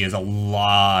JD is a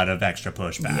lot of extra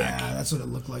pushback. Yeah, that's what it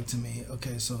looked like to me.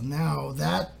 Okay, so now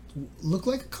that looked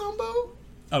like a combo?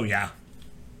 Oh yeah.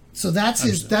 So that's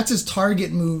his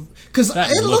target move. Because That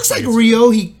it looks like it's- Ryo,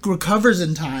 he recovers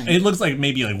in time. It looks like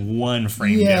maybe like 1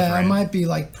 frame Yeah, different. it might be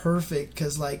like perfect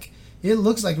because like it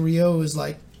looks like Ryo is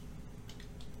like.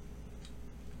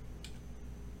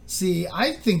 See,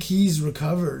 I think he's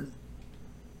recovered.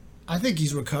 I think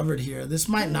he's recovered here. This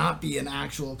might not be an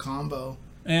actual combo.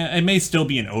 It may still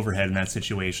be an overhead in that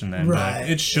situation then, Right, but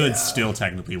it should yeah. still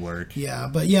technically work. Yeah,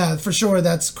 but yeah, for sure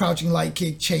that's crouching light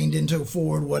kick chained into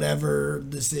forward, whatever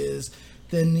this is.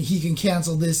 Then he can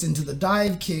cancel this into the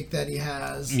dive kick that he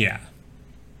has. Yeah,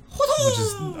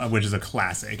 which is a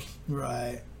classic.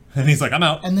 Right. And he's like, I'm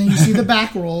out. And then you see the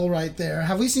back roll right there.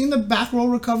 Have we seen the back roll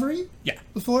recovery Yeah.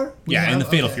 before? We Yeah, in have? the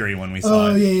Fatal Okay. Fury one we saw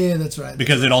Oh, it. yeah, that's right.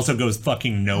 Because it also goes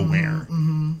fucking nowhere.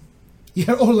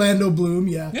 Yeah, Orlando Bloom,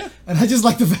 yeah. Yeah. And I just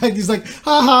like the fact he's like,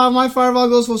 haha, my fireball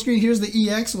goes full screen. Here's the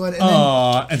EX one. And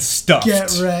And stuffed. then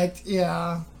get wrecked.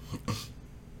 Yeah.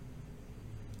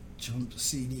 Jump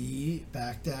CD,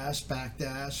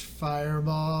 backdash,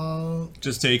 fireball.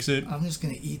 Just takes it. I'm just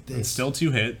going to eat this. It's still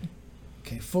 2 hit.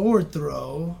 Okay, forward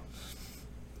throw.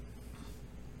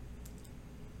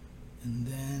 And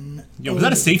then... Yo, was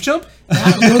that a safe jump?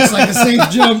 That looks like a safe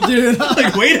jump, dude.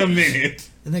 Like, wait a minute.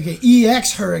 And then get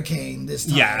EX Hurricane this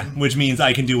time. Yeah, which means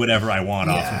I can do whatever I want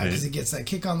off Yeah, of because it. it gets that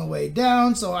kick on the way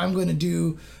down. So I'm going to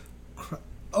do...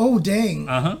 Oh, dang.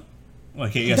 Uh-huh.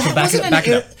 Okay, yeah, That so back it wasn't up, an back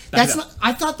it air, up. Back That's it up. not,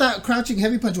 I thought that crouching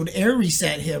heavy punch would air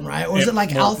reset him, right? Or is it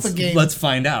like Well, alpha game? Let's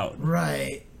find out.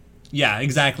 Right, Yeah,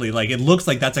 exactly. Like, it looks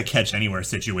like that's a catch anywhere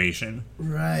situation,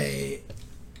 right.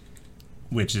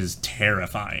 which is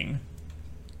terrifying.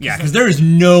 Yeah, because there is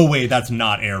no way that's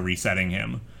not air resetting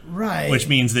him. Right. Which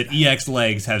means that EX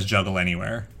Legs has juggle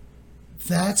anywhere.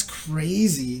 That's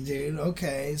crazy, dude.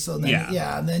 Okay, so then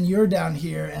Yeah. and then you're down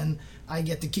here, and I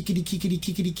get the kickity, kickity,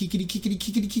 kickity, kickity, kickity,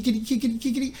 kickity, kickity, kickity,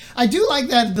 kickity. I do like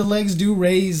that the legs do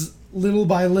raise little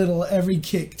by little every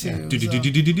kick too. so-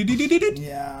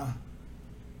 Yeah.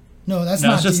 No, that's No,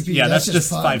 not it's just DP. that's just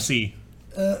punch. 5C.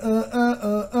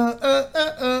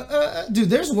 Dude,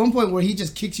 there's one point where he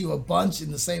just kicks you a bunch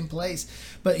in the same place,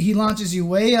 but he launches you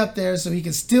way up there so he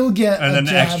can still get And a then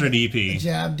jab, extra DP. a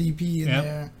jab DP in Yep.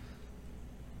 there.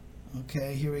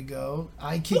 Okay, here we go.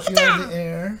 I kick you out of the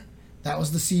air. That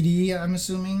was the CD, I'm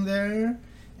assuming there.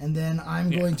 And then I'm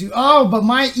going to... Oh, but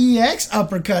my EX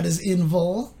uppercut is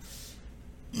invul.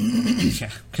 Yeah,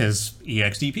 because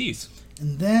EX DPs.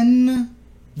 And then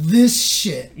this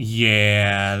shit.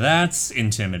 Yeah, that's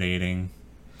intimidating.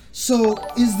 So,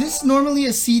 is this normally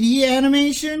a CD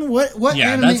animation? What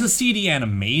Yeah, anima- that's a CD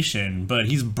animation, but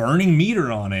he's burning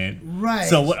meter on it. Right.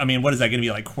 So what? I mean, what is that going to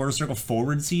be like? Quarter circle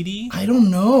forward CD? I don't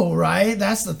know, right?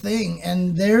 That's the thing.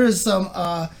 And there's some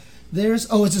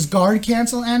it's this guard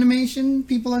cancel animation,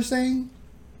 people are saying.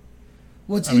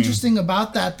 What's interesting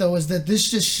about that though is that this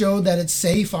just showed that it's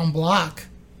safe on block.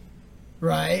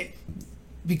 Right?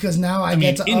 Because now I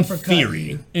get to in uppercut theory,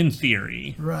 you. in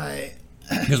theory, Right.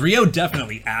 because Ryo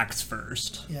definitely acts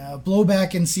first. Yeah,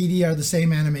 blowback and CD are the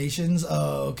same animations.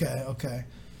 Oh, okay.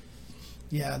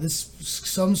 Yeah, this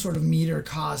some sort of meter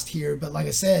cost here, but like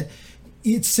I said,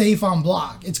 it's safe on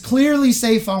block. It's clearly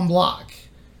safe on block.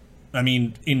 I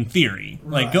mean, in theory,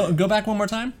 like go back one more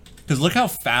time, because look how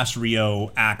fast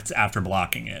Ryo acts after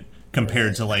blocking it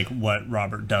compared to like what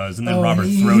Robert does, and then Robert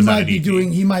throws out a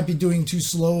DP. He might be doing too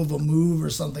slow of a move or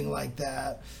something like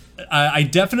that. I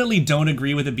definitely don't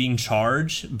agree with it being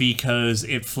charged because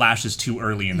it flashes too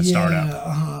early in the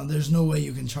startup. There's no way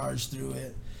you can charge through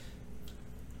it.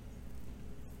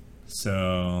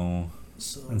 So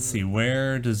let's see,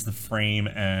 where does the frame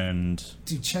end?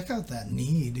 Dude, check out that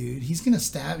knee, dude. He's gonna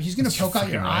stab. He's gonna poke out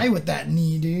your fucking eye right. with that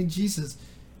knee, dude. Jesus.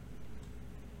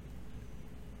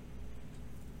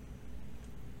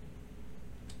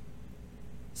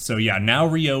 So yeah, now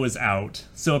Ryo is out.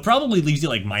 So it probably leaves you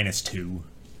like -2.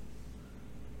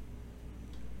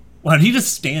 Wow, did he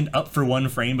just stand up for 1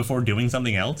 frame before doing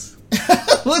something else?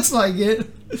 Looks like it.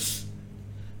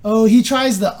 Oh, he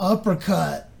tries the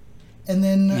uppercut, and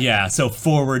then. Yeah, so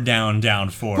forward, down, down,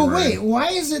 forward. But wait, why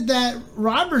is it that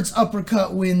Robert's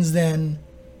uppercut wins then?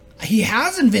 He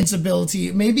has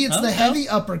invincibility. Maybe it's the heavy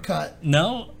uppercut.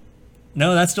 No,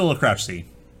 that's still a crouch C.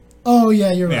 Oh,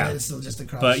 yeah, you're Yeah. right. It's still just a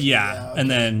crouch. But yeah, okay. and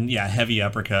then heavy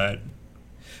uppercut.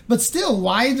 But still,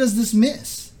 why does this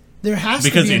miss? There has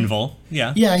Because to be... invul,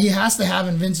 yeah. Yeah, he has to have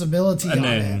invincibility And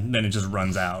on it. then it just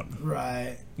runs out.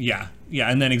 Right. Yeah,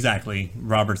 and then exactly,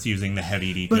 Robert's using the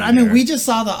heavy DP. But I mean, we just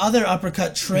saw the other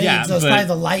uppercut trades. Yeah, that's probably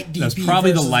the light DP. That's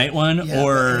probably the light one,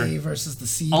 or the A versus the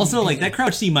C. Also, DP. like that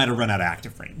crouch C might have run out of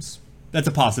active frames. That's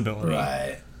a possibility.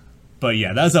 Right. But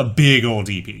yeah, that's a big old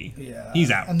DP. Yeah.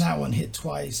 He's out. And that one hit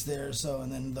twice there. So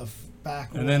and then the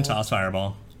back. And then toss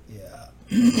fireball. Yeah.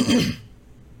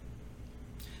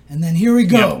 And then here we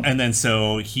go. Yep. And then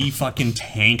so he fucking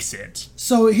tanks it.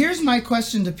 So here's my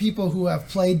question to people who have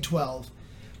played 12.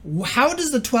 How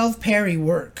does the 12 parry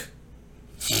work?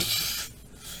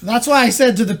 That's why I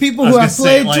said to the people who have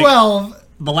played 12.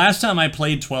 The last time I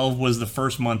played 12 was the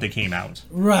first month it came out.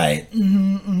 Right.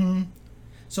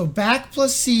 So back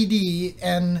plus CD,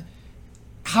 and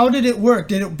how did it work?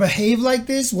 Did it behave like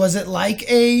this? Was it like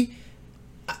a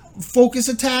focus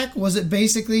attack? Was it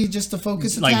basically just a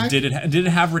focus attack? Like, did it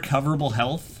have recoverable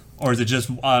health, or is it just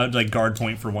like guard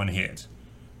point for one hit?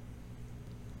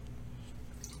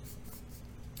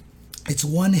 It's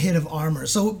one hit of armor.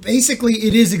 So basically,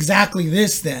 it is exactly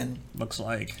this. Then looks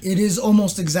like it is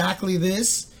almost exactly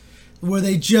this, where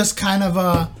they just kind of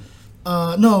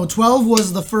no, 12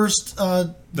 was the first.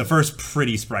 The first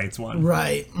pretty sprites one.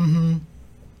 Right.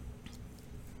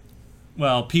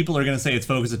 Well, people are going to say it's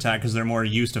focus attack because they're more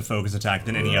used to focus attack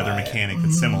than any other mechanic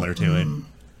that's similar to it.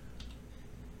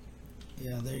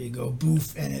 Yeah, there you go.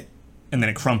 Boof, and then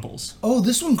it crumples. Oh,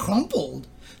 this one crumpled.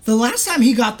 The last time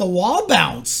he got the wall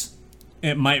bounce.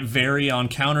 It might vary on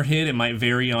counter hit. It might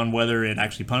vary on whether it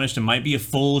actually punished. It might be a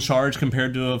full charge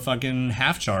compared to a fucking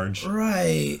half charge.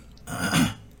 Right.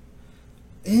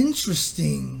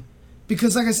 Interesting.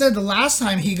 Because, like I said, the last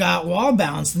time he got wall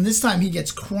bounced, and this time he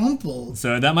gets crumpled.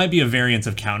 So that might be a variance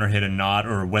of counter hit and not,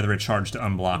 or whether it charged to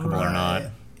unblockable or not.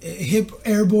 Hip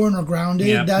airborne or grounded,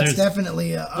 yeah, that's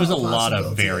definitely there's a lot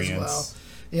of variance. Well.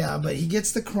 Yeah, but he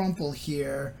gets the crumple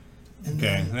here. And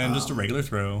then just a regular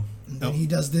throw. And then he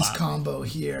does this combo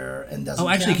here and doesn't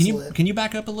actually, cancel can you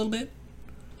back up a little bit?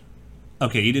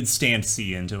 Okay, you did stand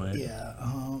C into it. Yeah,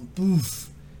 boof.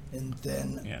 And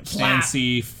then stand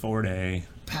C, forward A.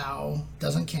 Pow.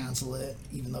 Doesn't cancel it,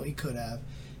 even though he could have.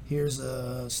 Here's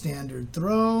a standard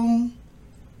throw.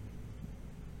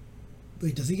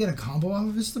 Wait, does he get a combo off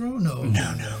of his throw? No.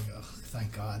 No.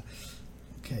 Thank God.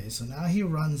 Okay, so now he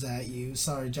runs at you.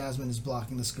 Sorry, Jasmine is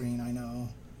blocking the screen, I know.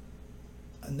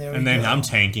 And then I'm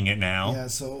tanking it now. Yeah,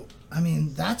 so, I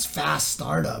mean, that's fast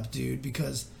startup, dude,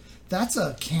 because that's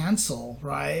a cancel,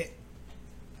 right?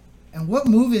 And what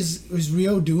move is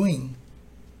Ryo doing?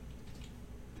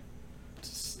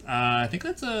 I think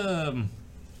that's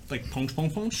like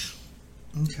punch.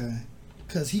 Okay,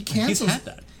 because he cancels. He's had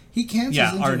that. He cancels.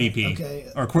 Yeah, RDP.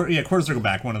 Okay. Or quarter circle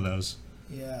back. One of those.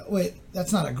 Yeah. Wait,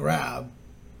 that's not a grab.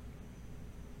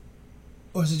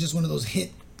 Or is it just one of those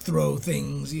hit throw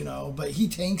things? But he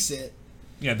tanks it.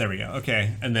 Yeah, there we go.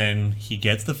 Okay, and then he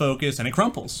gets the focus and it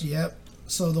crumples. Yep.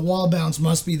 So the wall bounce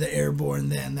must be the airborne.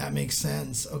 Then that makes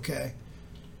sense. Okay.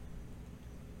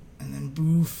 And then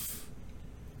boof.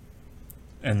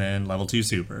 And then level 2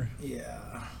 super.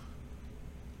 Yeah.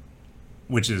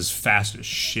 Which is fast as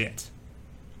shit.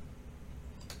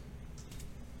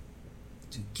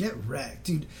 Dude, get wrecked.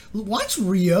 Dude, watch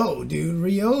Ryo, dude.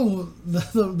 Ryo,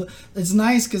 it's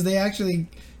nice because they actually,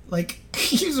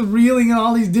 he's reeling in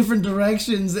all these different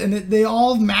directions and they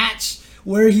all match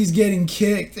where he's getting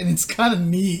kicked, and it's kind of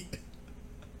neat.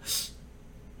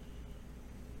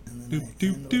 Doop,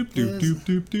 doop, doop, doop, doop,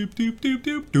 doop, doop, doop, doop,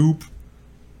 doop, doop.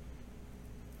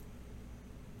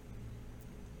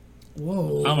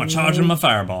 Whoa. I'm gonna charge him a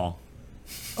fireball.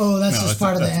 Oh, that's just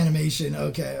part of the animation.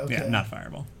 Okay. Yeah, not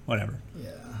fireball. Whatever.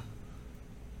 Yeah.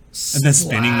 And then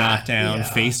spinning knockdown,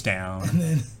 face down. And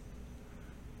then...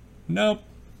 Nope.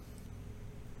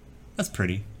 That's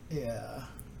pretty. Yeah.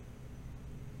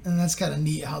 And that's kind of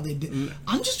neat how they did...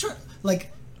 I'm just trying...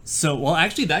 So,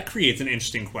 actually, that creates an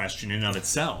interesting question in and of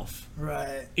itself.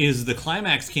 Right. Is the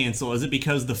climax cancel, is it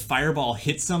because the fireball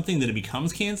hits something that it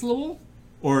becomes cancelable?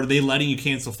 Or are they letting you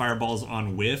cancel fireballs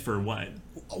on whiff, or what?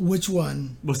 Which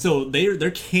one? Well, so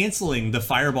they're canceling the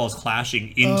fireballs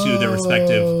clashing into their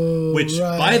respective... Which,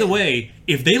 by the way,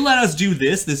 if they let us do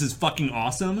this is fucking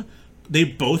awesome. They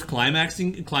both climax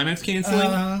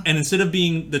canceling, and instead of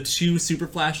being the 2 super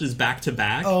flashes back to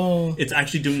back, it's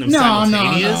actually doing them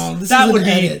simultaneous. No. That would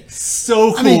be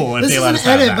so cool if they let us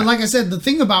have that. But like I said, the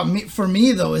thing about for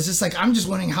me though is just I'm just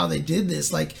wondering how they did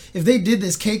this. If they did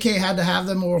this, KK had to have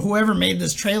them, or whoever made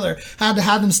this trailer had to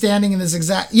have them standing in this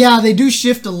exact. Yeah, they do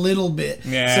shift a little bit.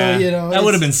 Yeah, so that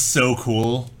would have been so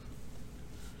cool.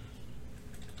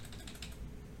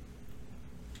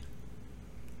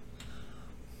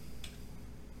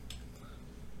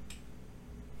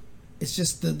 It's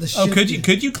just the ship. Oh,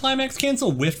 could you climax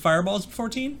cancel with fireballs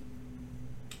 14?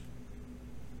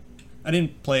 I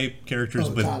didn't play characters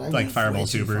with like fireball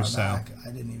supers, so I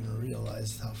didn't even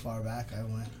realize how far back I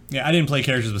went. Yeah, I didn't play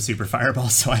characters with super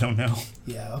fireballs, so I don't know.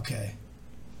 Yeah, okay.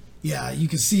 Yeah, you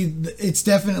can see it's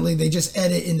definitely they just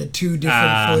edit into 2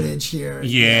 different footage here.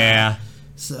 Yeah.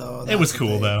 So it was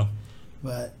cool though.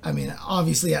 But I mean,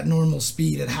 obviously at normal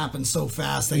speed, it happens so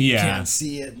fast that you can't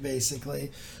see it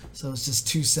basically. So it's just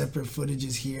 2 separate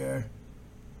footages here.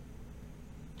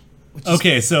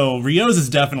 Okay, so Ryo's is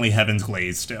definitely Heaven's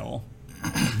Glaze still.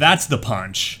 That's the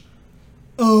punch.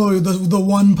 Oh, the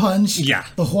one punch? Yeah.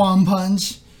 The Huan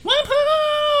punch?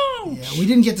 Woohoo! Yeah, we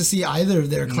didn't get to see either of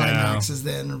their climaxes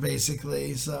then,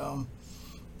 basically, so...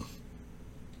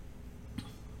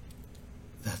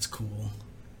 That's cool.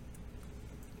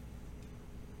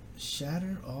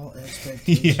 Shatter all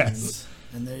expectations. Yes.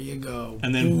 And there you go.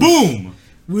 And then boom!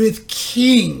 With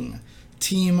King.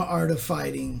 Team Art of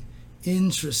Fighting.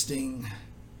 Interesting.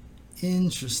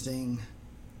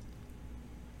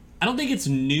 I don't think it's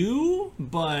new,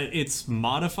 but it's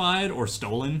modified or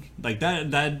stolen. Like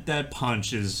that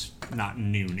punch is not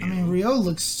new. I mean, Ryo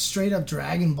looks straight up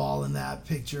Dragon Ball in that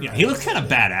picture. Yeah, he looks kind of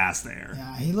badass there.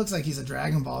 Yeah, he looks like he's a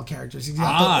Dragon Ball character. He's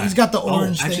got the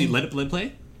orange thing. Actually, let it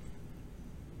play.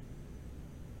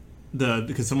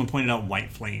 Because someone pointed out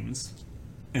white flames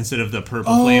instead of the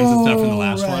purple flames and stuff from the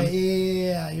last one.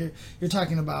 Yeah, you're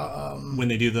talking about when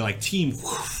they do the like team.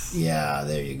 Yeah,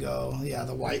 there you go. Yeah,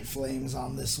 the white flames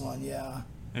on this one. Yeah,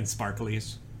 and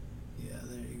sparklies. Yeah,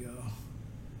 there you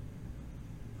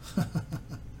go.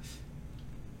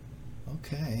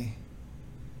 Okay.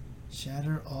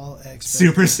 Shatter all expectations.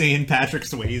 Super Saiyan Patrick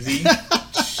Swayze.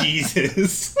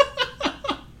 Jesus.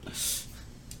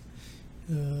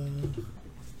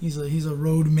 He's a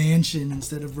road mansion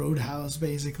instead of roadhouse,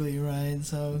 basically, right?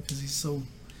 So because he's so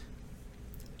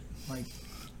like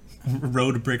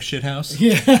road brick shithouse.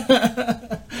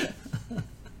 Yeah.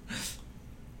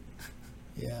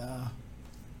 Yeah.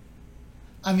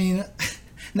 I mean,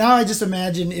 now I just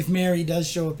imagine if Mary does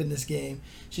show up in this game,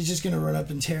 she's just gonna run up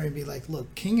and Terry and be like,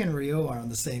 "Look, King and Ryo are on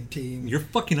the same team. You're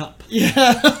fucking up."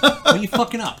 Yeah. What are you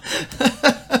fucking up?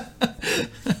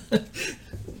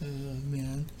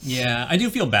 Yeah, I do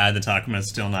feel bad that Takuma's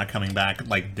still not coming back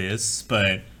like this,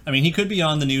 but I mean, he could be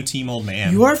on the new Team Old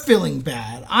Man. You are feeling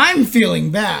bad. I'm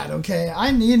feeling bad, okay?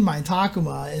 I need my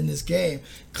Takuma in this game.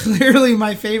 Clearly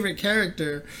my favorite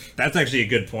character. That's actually a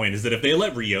good point, is that if they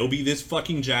let Ryo be this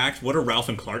fucking jacked, what are Ralph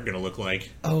and Clark gonna look like?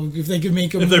 Oh, if they could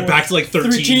make him if they're back to like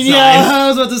 13 size. Yeah, I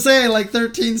was about to say, like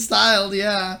 13 styled,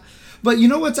 yeah. But you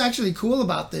know what's actually cool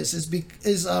about this is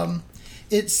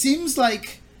it seems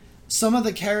like some of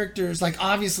the characters, like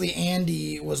obviously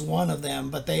Andy was one of them,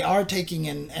 but they are taking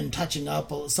and touching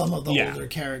up some of the older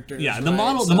characters. Yeah, the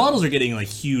models are getting like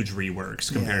huge reworks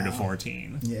compared to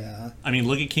 14. Yeah. I mean,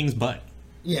 look at King's butt.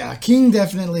 Yeah, King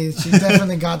she's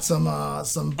definitely got some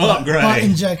butt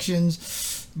injections.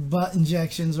 Butt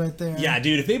injections right there. Yeah,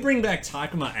 dude, if they bring back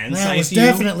Takuma and that Saisyu... was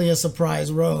definitely a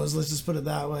surprise rose, let's just put it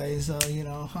that way, so, you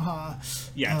know, haha.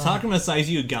 Yeah, Takuma,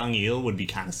 Saisyu, Gang Il would be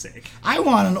kind of sick. I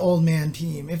want an old man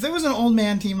team. If there was an old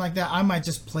man team like that, I might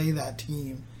just play that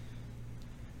team.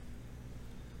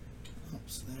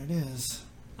 Oops, there it is.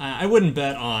 I wouldn't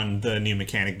bet on the new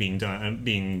mechanic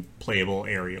being playable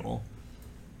aerial.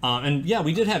 And yeah,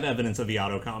 we did have evidence of the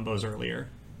auto combos earlier.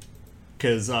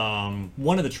 Because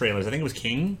one of the trailers, I think it was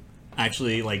King,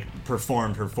 actually like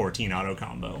performed her 14 auto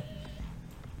combo.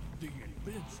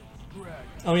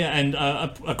 Oh yeah, and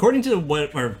according to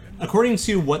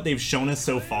what they've shown us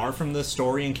so far from the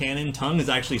story and canon, Tung is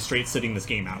actually straight sitting this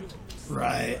game out.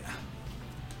 Right.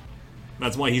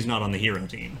 That's why he's not on the hero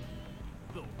team.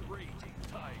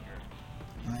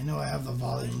 I know I have the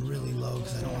volume really low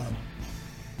because I don't want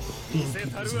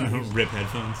to rip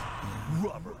headphones.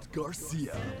 Robert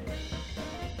Garcia.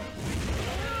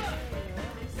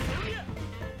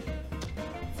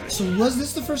 So was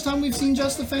this the first time we've seen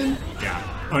Just Defend?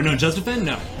 Yeah. Oh no, Just Defend?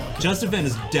 No. Just Defend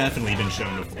has definitely been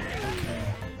shown before.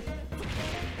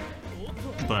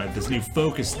 But this new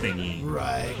focus thingy...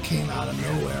 Right, came out of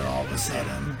nowhere all of a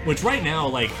sudden. Which right now,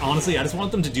 like, honestly, I just want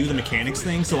them to do the mechanics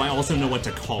thing so I also know what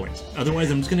to call it.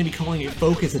 Otherwise, I'm just going to be calling it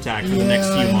focus attack for the next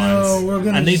few months.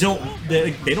 And they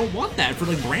don't want that for,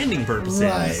 like, branding purposes.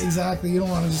 Right, exactly. You don't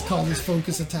want to just call this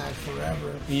focus attack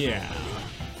forever. Yeah.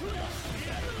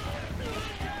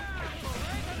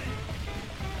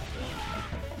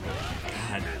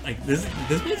 Like this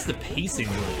makes the pacing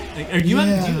look. Like, do you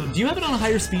have it on a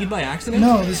higher speed by accident?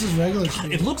 No, this is regular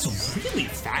speed. It looks really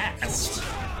fast.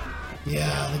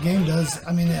 Yeah, the game does.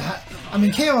 I mean,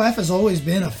 KOF has always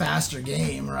been a faster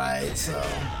game, right? So.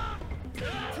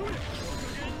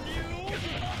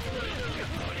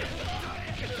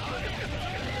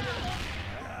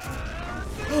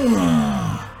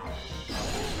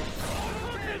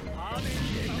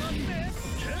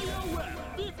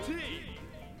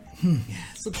 Yeah,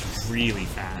 this looks really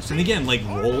fast. And again, like,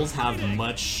 rolls have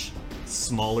much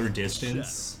smaller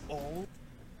distance.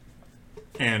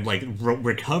 And, like,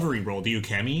 recovery roll, the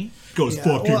Ukemi, goes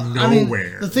fucking nowhere. I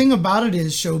mean, the thing about it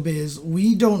is, Showbiz,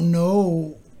 we don't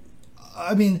know.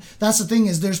 I mean, that's the thing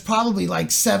is there's probably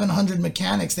like 700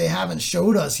 mechanics they haven't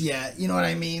showed us yet. You know what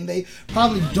I mean? They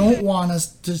probably don't want us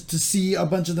to see a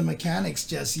bunch of the mechanics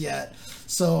just yet.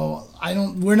 So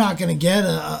we're not going to get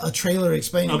a trailer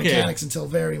explaining mechanics until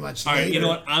very much later. All right, you know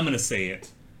what? I'm going to say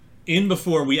it. In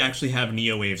before we actually have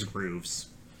Neowave's grooves.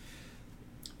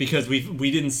 Because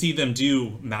we didn't see them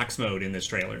do max mode in this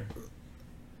trailer.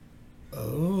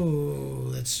 Oh,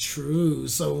 that's true.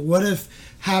 So what if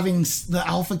having the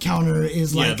alpha counter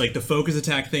is like... Yeah, like the focus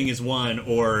attack thing is one,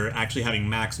 or actually having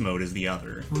max mode is the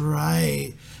other.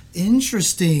 Right.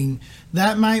 Interesting.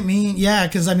 That might mean... Yeah,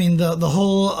 because I mean the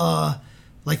whole...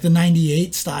 like the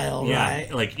 98 style, right?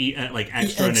 Yeah, like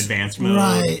extra and advanced mode.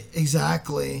 Right,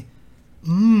 exactly.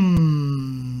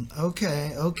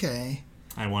 Okay.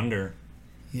 I wonder.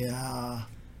 Yeah.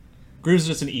 Grooves is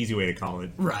just an easy way to call it.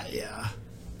 Right, yeah.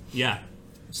 Yeah.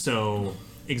 So,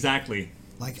 exactly.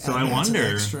 Like, so I wonder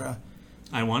if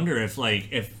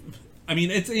I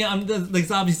mean,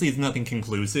 it's obviously it's nothing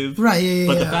conclusive. Right, yeah.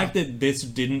 But the fact that this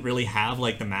didn't really have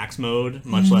like the max mode,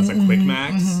 much less a quick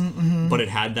max, but it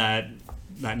had that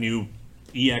new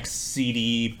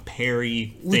EXCD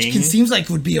parry thing. Which seems like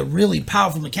would be a really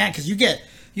powerful mechanic, because you get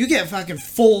fucking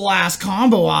full ass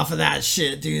combo off of that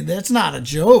shit, dude. That's not a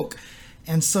joke.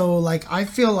 And so, like, I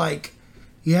feel like,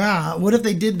 yeah, what if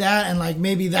they did that and, like,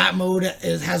 maybe that mode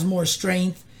has more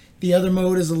strength, the other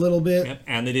mode is a little bit... Yep,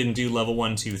 and they didn't do level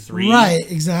 1, 2, 3.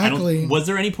 Right, exactly. Was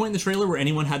there any point in the trailer where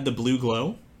anyone had the blue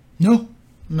glow? No,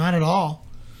 not at all.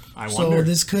 I wonder. So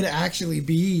this could actually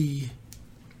be...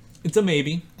 It's a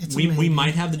maybe. We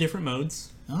might have the different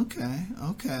modes. Okay.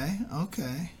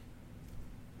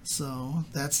 So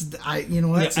you know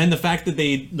what? Yeah, and the fact that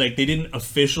they didn't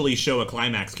officially show a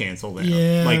climax cancel there.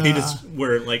 Yeah. Like they just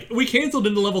were like, we canceled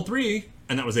into level 3,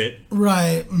 and that was it.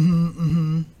 Right.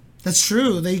 That's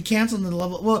true. They canceled the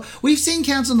level. Well, we've seen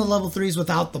cancel the level 3s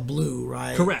without the blue,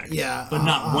 right? Correct. Yeah. But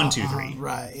not 1, 2, 3.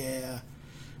 Right. Yeah.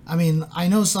 I mean, I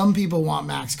know some people want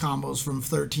max combos from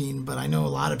 13, but I know a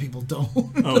lot of people don't.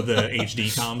 Oh, the HD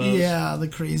combos? Yeah, the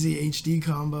crazy HD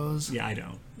combos. Yeah, I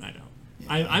don't.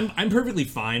 Yeah. I'm perfectly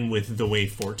fine with the way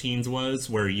 14's was,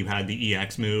 where you had the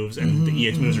EX moves, and the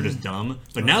EX moves are just dumb.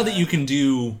 But now that you can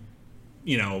do,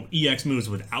 EX moves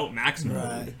without max mode.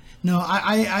 Right. No,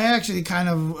 I actually kind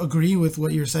of agree with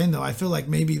what you're saying, though. I feel like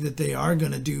maybe that they are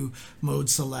going to do mode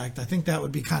select. I think that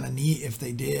would be kind of neat if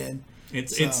they did.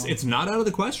 It's not out of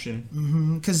the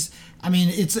question. Because I mean,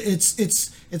 it's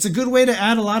a good way to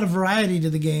add a lot of variety to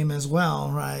the game as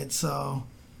well, right? So,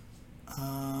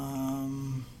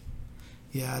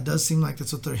 yeah, it does seem like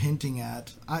that's what they're hinting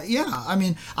at. Yeah, I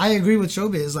mean, I agree with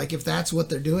Showbiz. Like, if that's what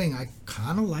they're doing, I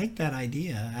kind of like that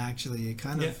idea. Actually, it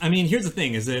kind of. Yeah, I mean, here's the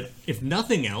thing: is that if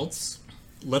nothing else,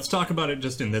 let's talk about it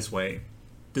just in this way.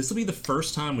 This will be the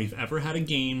first time we've ever had a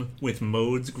game with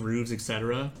modes, grooves,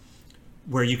 etc.,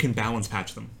 where you can balance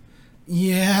patch them.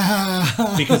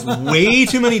 Yeah. Because way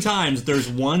too many times there's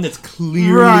one that's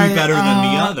clearly better than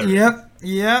the other.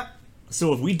 Yep.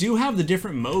 So if we do have the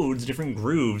different modes, different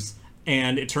grooves,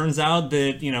 and it turns out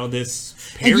that,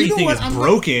 this parry thing is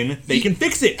broken, they can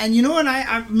fix it. And you know what?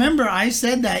 I remember I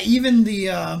said that even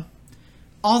the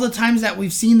all the times that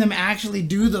we've seen them actually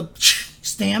do the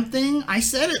stamp thing, I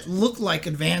said it looked like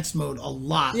advanced mode a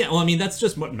lot. Yeah, well, I mean, that's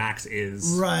just what max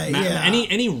is. Right, yeah.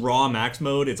 Any raw max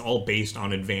mode, it's all based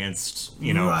on advanced,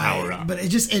 power up. But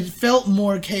it felt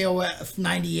more KOF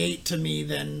 98 to me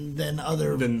than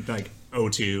other... Than, like,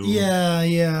 O2.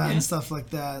 Yeah, and stuff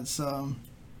like that, so...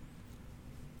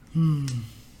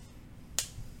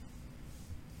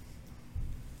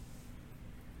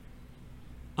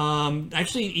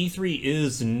 Actually, E3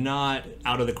 is not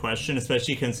out of the question,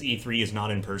 especially since E3 is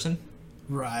not in person.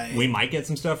 Right. We might get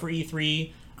some stuff for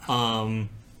E3.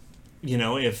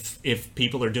 If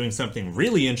people are doing something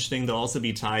really interesting, they'll also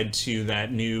be tied to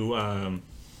that new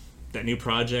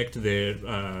project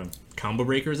that Combo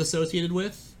Breaker is associated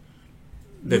with.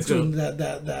 That's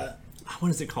that. What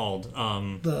is it called?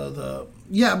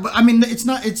 Yeah, but I mean, it's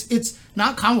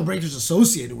not Combo Breakers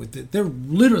associated with it. They're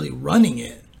literally running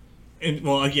it. And,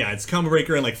 it's Combo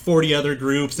Breaker and like 40 other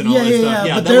groups and all this stuff.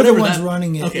 Yeah, but they're the ones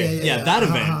running it. Okay, that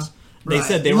event. They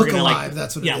said they were going to Alive,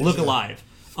 that's what it is, Look Alive.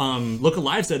 Look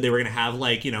Alive said they were going to have,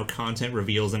 like, you know, content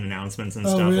reveals and announcements and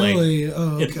stuff. Really? Like,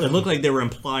 okay. it looked like they were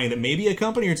implying that maybe a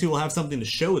company or two will have something to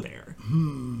show there.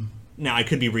 Now, I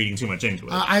could be reading too much into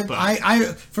it.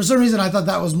 I for some reason, I thought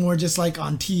that was more just like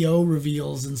on TO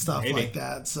reveals and stuff maybe. like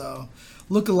that. So,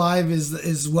 Look Alive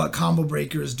is what Combo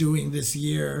Breaker is doing this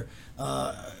year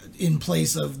in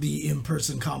place of the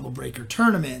in-person Combo Breaker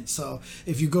tournament. So,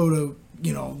 if you go to,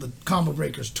 you know, the Combo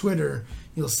Breaker's Twitter,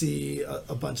 you'll see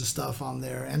a bunch of stuff on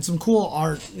there and some cool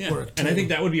artwork too. And I think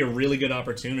that would be a really good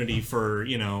opportunity for,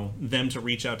 you know, them to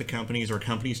reach out to companies or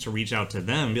companies to reach out to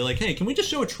them and be like, hey, can we just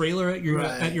show a trailer at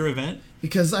your event?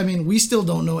 Because, I mean, we still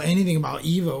don't know anything about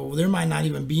EVO. There might not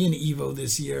even be an EVO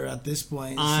this year at this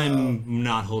point. I'm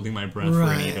not holding my breath for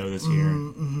an EVO this year.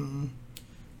 Mm-hmm.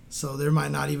 So there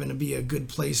might not even be a good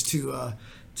place to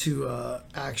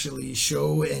actually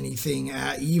show anything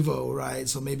at EVO, right?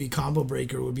 So maybe Combo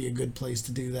Breaker would be a good place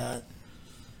to do that.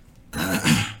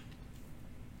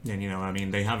 And, you know, I mean,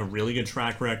 they have a really good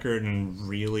track record and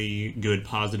really good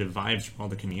positive vibes from all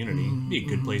the community. It'd be a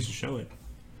good place to show it.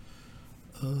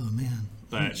 Oh, man.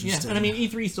 But, yeah, and I mean,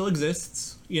 E3 still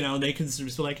exists. You know, they could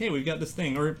just be like, hey, we've got this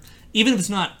thing. Or even if it's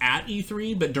not at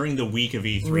E3, but during the week of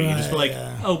E3, right, just be like,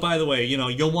 oh, by the way, you know,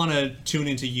 you'll want to tune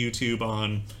into YouTube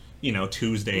on, you know,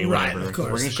 Tuesday or whatever. Right, of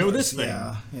course, we're going to show this thing.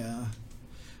 Yeah.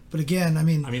 But again, I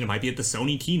mean, it might be at the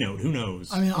Sony keynote. Who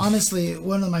knows? I mean, honestly,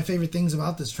 one of my favorite things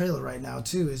about this trailer right now,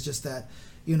 too, is just that,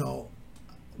 you know,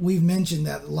 we've mentioned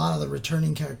that a lot of the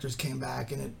returning characters came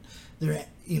back, and they're,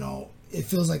 you know, it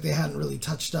feels like they hadn't really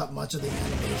touched up much of the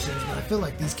animations, but I feel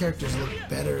like these characters look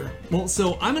better. Well,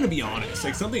 so I'm going to be honest.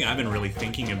 Like, something I've been really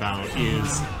thinking about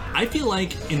is I feel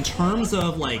like in terms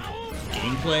of, like,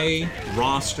 gameplay,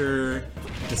 roster,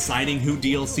 deciding who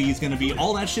DLC is going to be,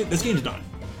 all that shit, this game's done.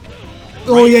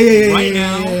 Oh, yeah. Right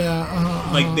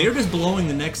now, like, they're just blowing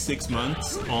the next 6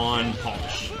 months on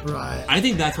polish. Right. I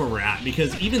think that's where we're at,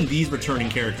 because even these returning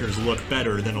characters look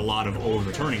better than a lot of old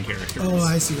returning characters. Oh,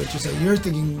 I see what you're saying. You're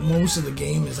thinking most of the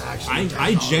game is actually done.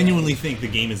 I genuinely think the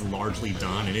game is largely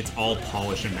done, and it's all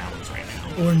polish and balance right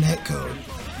now. Or netcode.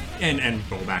 And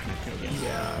rollback netcode, yes.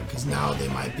 Yeah, because now they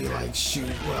might be like, shoot,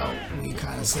 well, we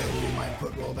kind of said we might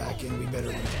put rollback in. We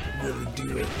better really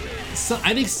do it. So,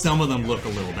 I think some of them look a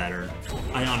little better.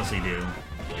 I honestly do.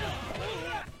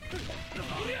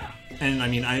 And I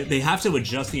mean, they have to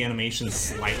adjust the animations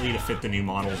slightly to fit the new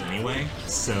models anyway.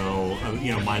 So,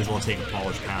 you know, might as well take a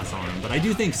polished pass on them. But I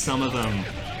do think some of them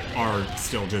are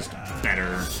still just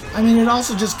better. I mean, it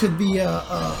also just could be a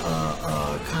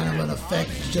kind of an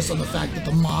effect just on the fact that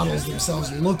the models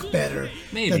themselves look better.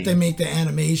 Maybe. That they make the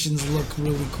animations look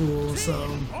really cool.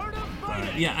 So.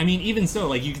 Yeah, I mean, even so,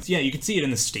 like, you could see it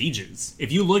in the stages.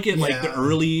 If you look at, like, the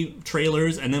early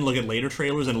trailers and then look at later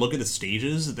trailers and look at the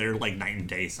stages, they're, like, night and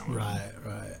day somewhere.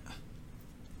 Right.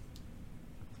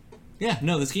 Yeah,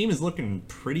 no, this game is looking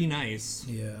pretty nice.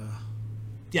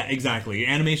 Yeah, exactly.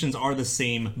 Animations are the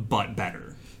same, but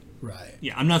better. Right.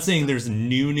 Yeah, I'm not saying there's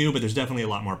new, but there's definitely a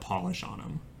lot more polish on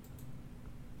them.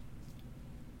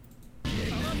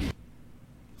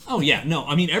 Oh, yeah, no,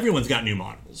 I mean, everyone's got new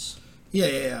models.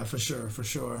 Yeah, for sure.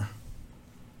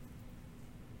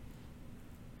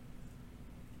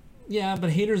 Yeah,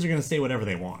 but haters are going to say whatever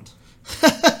they want.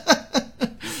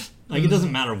 Like, it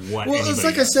doesn't matter what. Well, it's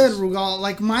like does. I said, Rugal,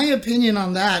 like, my opinion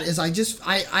on that is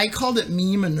I called it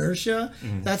meme inertia.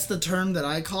 That's the term that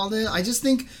I called it. I just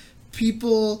think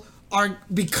people are,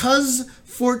 because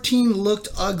 14 looked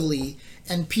ugly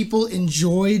and people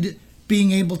enjoyed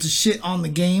being able to shit on the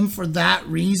game for that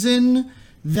reason,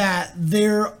 that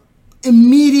they're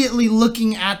immediately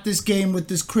looking at this game with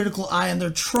this critical eye, and they're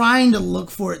trying to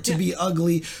look for it to be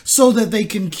ugly so that they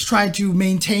can try to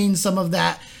maintain some of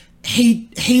that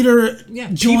hater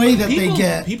joy that they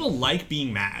get. People like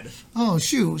being mad. Oh,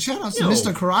 shoot. Shout out to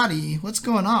Mr. Karate. What's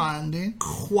going on, dude?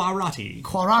 Quarati.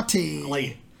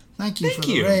 Like, Thank you for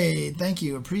the raid. Thank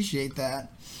you. Appreciate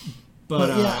that.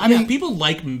 But yeah, I mean, people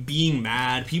like being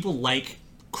mad. People like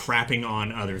crapping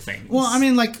on other things. Well, I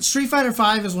mean, like, Street Fighter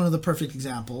V is one of the perfect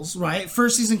examples, right?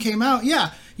 First season came out, you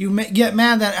get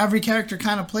mad that every character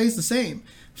kind of plays the same.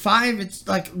 5, it's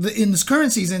like, in this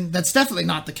current season, that's definitely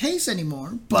not the case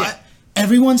anymore, but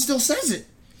everyone still says it.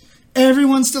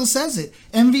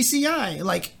 MVCI,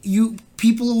 like,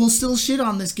 people will still shit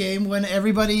on this game when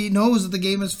everybody knows that the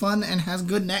game is fun and has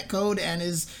good netcode and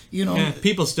is, you know... Yeah,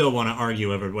 people still want to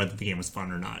argue over whether the game was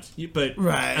fun or not. But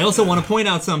right. I also want to point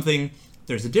out something.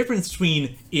 There's a difference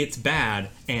between it's bad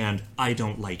and I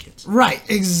don't like it. Right,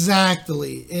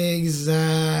 exactly.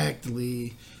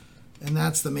 And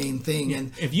that's the main thing.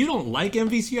 And if you don't like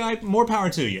MVCI, more power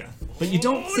to you. But you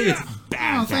don't say it's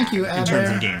bad, thank you, in terms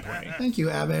of gameplay. Thank you,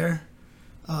 Aber.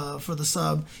 for the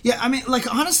sub. Yeah, I mean,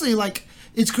 like, honestly, like,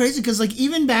 it's crazy because, like,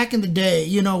 even back in the day,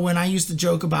 you know, when I used to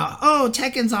joke about, oh,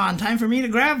 Tekken's on, time for me to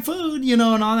grab food, you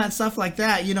know, and all that stuff like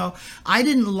that, you know, I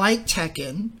didn't like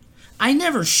Tekken. I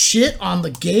never shit on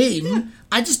the game. Yeah.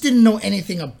 I just didn't know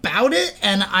anything about it,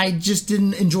 and I just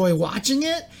didn't enjoy watching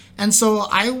it. And so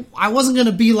I wasn't going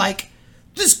to be like,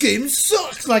 this game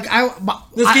sucks. Like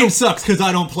this game sucks because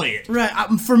I don't play it. Right.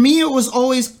 For me, it was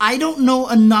always, I don't know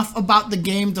enough about the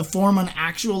game to form an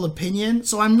actual opinion,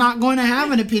 so I'm not going to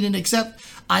have an opinion except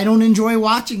I don't enjoy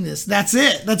watching this. That's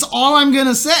it. That's all I'm going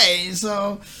to say.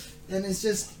 So, and it's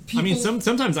just people... I mean,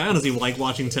 sometimes I honestly like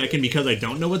watching Tekken because I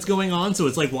don't know what's going on, so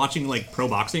it's like watching, like, pro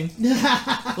boxing.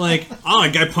 Like, oh, a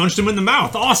guy punched him in the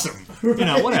mouth. Awesome. Right. You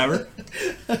know, whatever.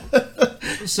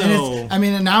 So I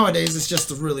mean, and nowadays it's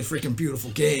just a really freaking beautiful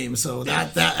game. So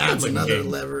that adds another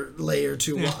layer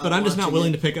to. Yeah, but I'm just not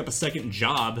willing to pick up a second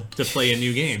job to play a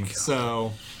new game.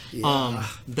 So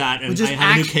that and I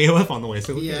have a new KOF on the way.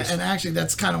 So and actually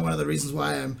that's kind of one of the reasons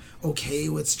why I'm okay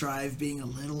with Strive being a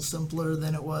little simpler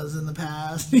than it was in the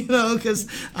past. You know, because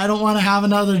I don't want to have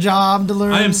another job to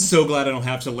learn. I am so glad I don't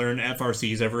have to learn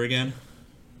FRCs ever again.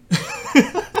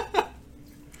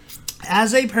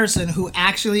 As a person who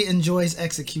actually enjoys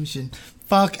execution,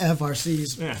 fuck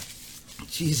FRCs. Yeah.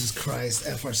 Jesus Christ,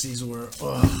 FRCs were.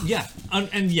 Ugh. Yeah,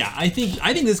 and yeah, I think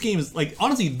this game is, like,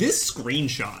 honestly, this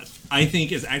screenshot I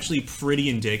think is actually pretty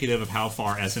indicative of how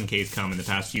far SNK's come in the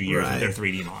past few years with their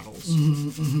 3D models. Mm-hmm,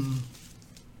 mm-hmm.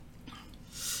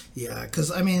 Yeah, because,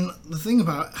 I mean, the thing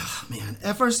about,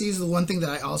 FRCs, the one thing that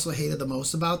I also hated the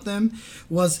most about them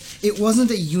was it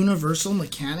wasn't a universal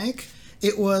mechanic.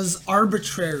 It was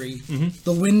arbitrary,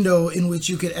 the window in which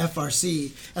you could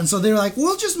FRC. And so they were like,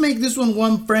 we'll just make this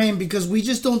one frame because we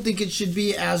just don't think it should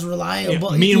be as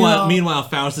reliable. Yeah. Meanwhile,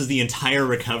 Faust is the entire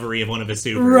recovery of one of his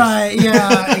supers. Right,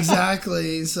 yeah,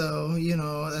 exactly. So, you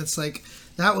know, that's like,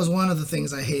 that was one of the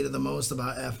things I hated the most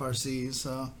about FRC.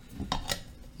 So,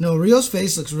 no, Rio's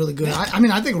face looks really good. I mean,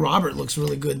 I think Robert looks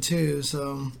really good too,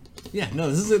 so. Yeah,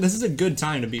 no, this is a good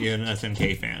time to be an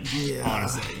SNK fan,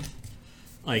 honestly.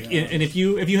 Like, and if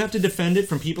you have to defend it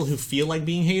from people who feel like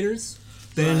being haters,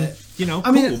 then you know,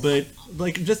 cool. But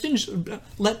like, just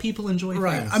let people enjoy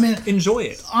things. I mean, enjoy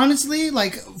it. Honestly,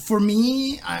 like for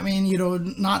me, I mean, you know,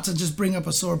 not to just bring up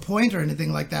a sore point or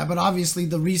anything like that, but obviously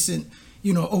the recent,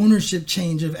 you know, ownership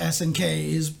change of SNK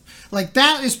is like,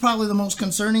 that is probably the most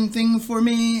concerning thing for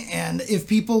me. And if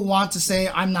people want to say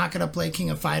I'm not going to play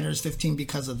King of Fighters 15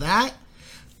 because of that,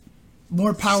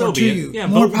 more power to you. Yeah,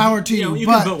 more power to you. You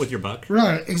can vote with your buck.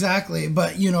 Right, exactly.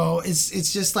 But, you know,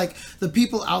 it's just like the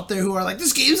people out there who are like,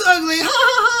 this game's ugly, ha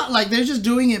ha ha. Like, they're just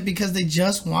doing it because they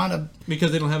just want to.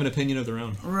 Because they don't have an opinion of their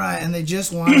own. Right, and they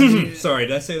just want to. Sorry,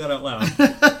 did I say that out loud?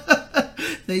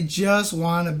 They just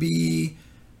want to be.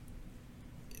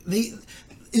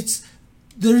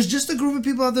 There's just a group of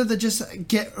people out there that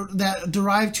that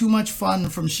derive too much fun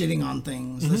from shitting on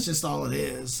things. That's just all it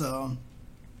is, so.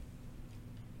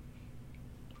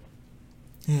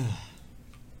 Yeah.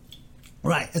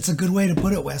 Right, it's a good way to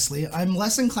put it, Wesley. I'm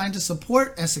less inclined to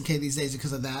support SNK these days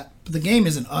because of that, but the game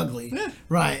isn't ugly. Yeah.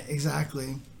 Right,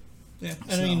 exactly. Yeah,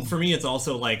 and I mean, for me, it's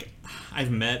also like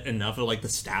I've met enough of like the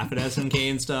staff at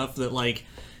SNK and stuff that like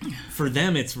for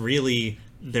them, it's really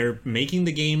they're making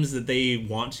the games that they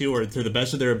want to or to the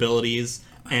best of their abilities,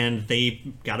 and they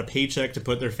got a paycheck to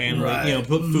put their family, you know,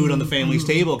 put food on the family's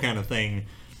table, kind of thing.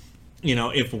 You know,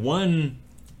 if one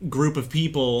group of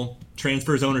people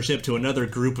transfers ownership to another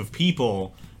group of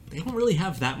people, they don't really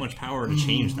have that much power to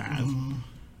change that.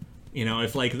 You know,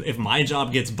 if my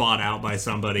job gets bought out by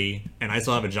somebody and I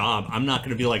still have a job, I'm not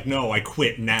going to be like, no, I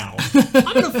quit now.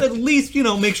 I'm going to at least, you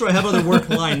know, make sure I have other work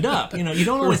lined up. You know, you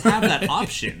don't always have that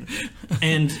option.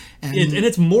 And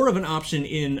it's more of an option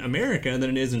in America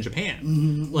than it is in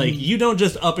Japan. Like, you don't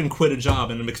just up and quit a job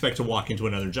and expect to walk into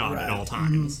another job at all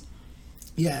times.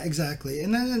 Yeah, exactly.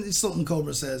 And then Sultan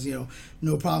Cobra says, you know,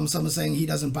 no problem. Someone's saying he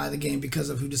doesn't buy the game because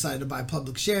of who decided to buy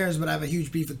public shares, but I have a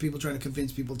huge beef with people trying to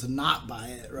convince people to not buy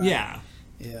it, right? Yeah.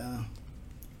 Yeah.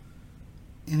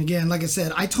 And again, like I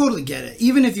said, I totally get it.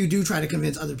 Even if you do try to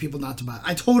convince other people not to buy it,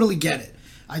 I totally get it.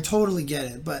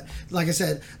 But like I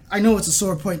said, I know it's a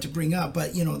sore point to bring up,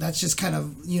 but, you know, that's just kind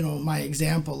of, you know, my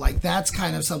example. Like, that's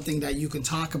kind of something that you can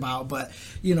talk about, but,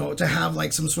 you know, to have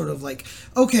like some sort of like,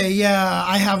 okay, yeah,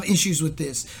 I have issues with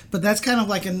this, but that's kind of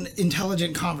like an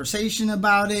intelligent conversation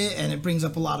about it, and it brings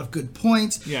up a lot of good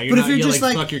points. Yeah, you're just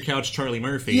like fuck your couch, Charlie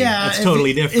Murphy. Yeah, that's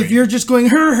totally different. If you're just going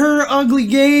her ugly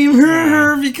game,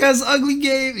 her because ugly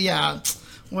game, yeah.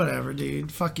 Whatever,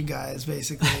 dude. Fuck you guys,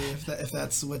 basically, if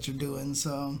that's what you're doing.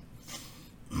 So,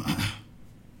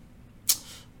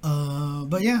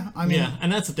 But yeah, I mean... Yeah,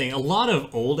 and that's the thing. A lot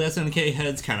of old SNK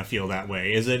heads kind of feel that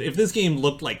way, is that if this game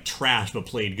looked like trash but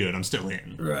played good, I'm still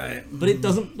in. Right. But it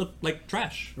doesn't look like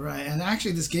trash. Right, and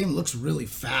actually this game looks really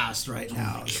fast right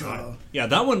now, so... Yeah,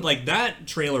 that one, like, that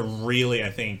trailer really, I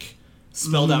think,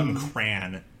 spelled out in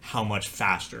crayon how much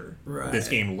faster this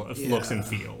game looks and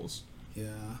feels. Yeah.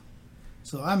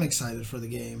 So I'm excited for the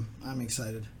game. I'm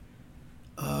excited.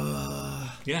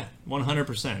 Yeah,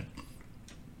 100%.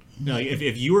 Like,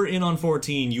 if you were in on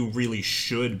 14, you really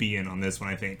should be in on this one,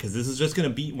 I think, because this is just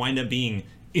going to wind up being,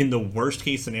 in the worst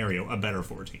case scenario, a better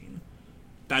 14.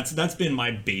 That's been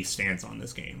my base stance on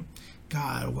this game.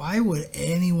 God, why would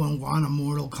anyone want a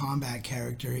Mortal Kombat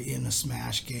character in a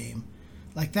Smash game?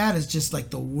 Like, that is just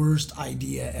like the worst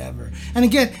idea ever. And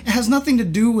again, it has nothing to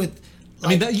do with...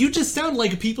 Like, I mean, you just sound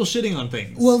like people shitting on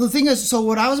things. Well, the thing is, so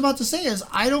what I was about to say is,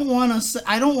 I don't want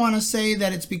to say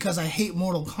that it's because I hate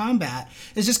Mortal Kombat.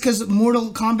 It's just because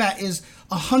Mortal Kombat is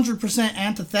 100%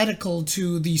 antithetical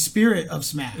to the spirit of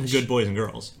Smash. Good boys and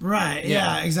girls. Right.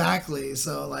 Yeah. Exactly.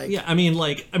 So like. Yeah. I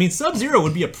mean, Sub-Zero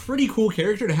would be a pretty cool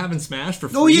character to have in Smash for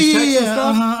freeze text and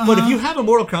stuff. But if you have a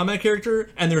Mortal Kombat character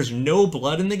and there's no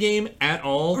blood in the game at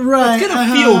all, right, it's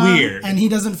gonna feel weird. And he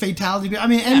doesn't fatality. I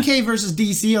mean, MK versus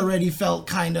DC already felt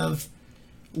kind of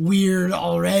weird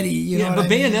already. You know but what I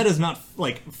mean? Bayonetta's not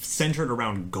like centered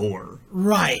around gore.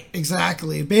 Right.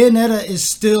 Exactly. Bayonetta is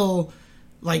still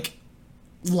like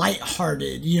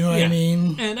lighthearted, you know what I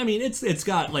mean? And I mean, it's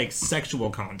got like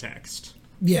sexual context.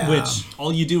 Yeah. Which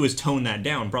all you do is tone that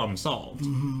down, problem solved.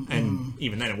 And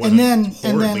even then it wasn't.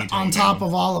 And then on top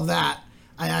of all of that,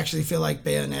 I actually feel like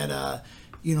Bayonetta,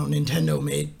 you know,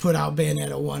 Nintendo put out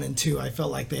Bayonetta 1 and 2. I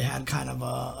felt like they had kind of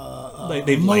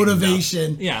a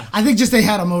motivation. Yeah. I think just they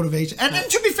had a motivation. And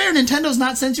to be fair, Nintendo's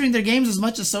not censoring their games as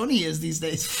much as Sony is these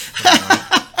days.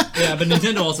 Yeah, but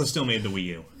Nintendo also still made the Wii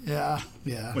U. Yeah.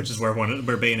 Which is where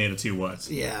Bayonetta 2 was.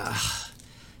 Yeah.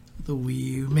 The Wii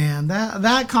U, man,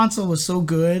 that console was so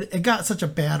good. It got such a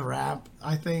bad rap,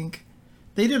 I think.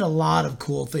 They did a lot of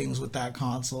cool things with that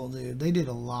console, dude. They did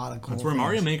a lot of cool things. That's where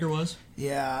Mario Maker was.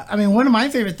 Yeah. I mean, one of my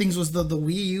favorite things was the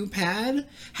Wii U pad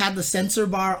had the sensor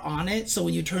bar on it, so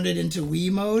when you turned it into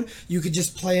Wii mode, you could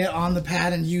just play it on the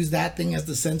pad and use that thing as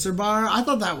the sensor bar. I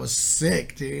thought that was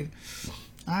sick, dude.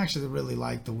 I actually really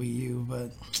liked the Wii U,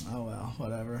 but oh well,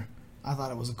 whatever. I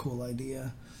thought it was a cool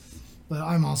idea. But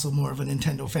I'm also more of a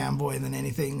Nintendo fanboy than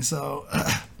anything, so...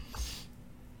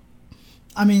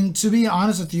 I mean, to be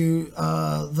honest with you,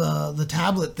 the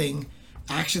tablet thing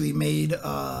actually made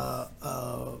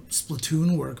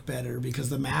Splatoon work better because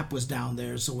the map was down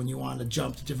there, so when you wanted to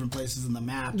jump to different places in the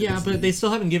map... Yeah, but they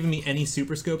still haven't given me any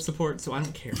Super Scope support, so I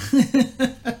don't care.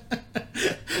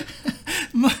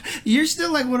 You're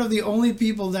still like one of the only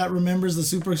people that remembers the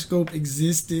Super Scope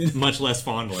existed. Much less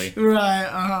fondly.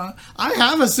 Right, I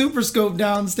have a Super Scope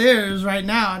downstairs right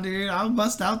now, dude. I'll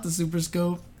bust out the Super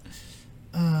Scope.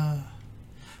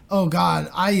 Oh God,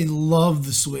 I love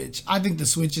the Switch. I think the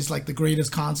Switch is like the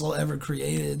greatest console ever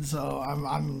created. So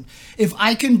I'm if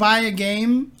I can buy a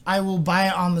game, I will buy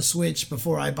it on the Switch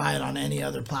before I buy it on any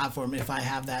other platform if I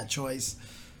have that choice.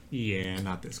 Yeah,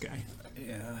 not this guy.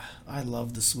 Yeah, I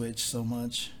love the Switch so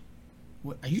much.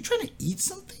 What, are you trying to eat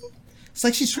something? It's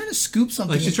like she's trying to scoop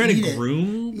something. Like she's trying to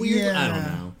groom weird? Yeah. I don't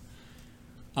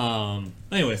know.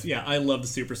 Anyways, yeah, I love the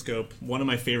Super Scope. One of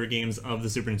my favorite games of the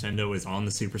Super Nintendo is on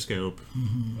the Super Scope.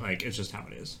 Like, it's just how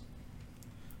it is.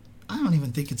 I don't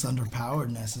even think it's underpowered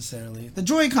necessarily. The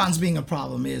Joy-Cons being a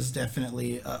problem is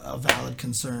definitely a valid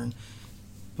concern.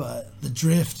 But the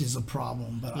drift is a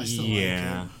problem, but I still like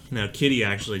it. Now, Kitty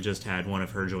actually just had one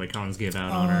of her Joy-Cons give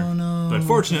out on her. Oh, no. But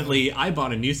fortunately, I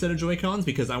bought a new set of Joy-Cons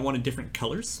because I wanted different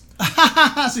colors.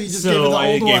 So you just gave her the old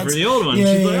I ones. gave her the old one.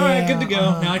 Yeah, She's like, all right, yeah, good to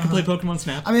go. Now I can play Pokemon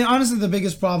Snap. I mean, honestly, the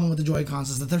biggest problem with the Joy-Cons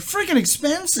is that they're freaking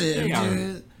expensive, They are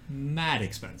dude. mad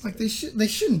expensive. Like, they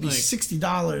shouldn't be Like,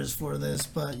 $60 for this,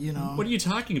 but, you know. What are you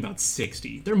talking about,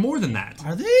 60? They're more than that.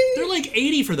 Are they? They're like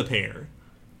 80 for the pair.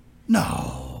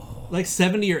 No. Like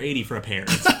 70 or 80 for a pair.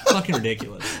 It's fucking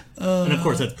ridiculous. And of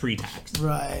course, that's pre-tax.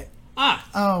 Right.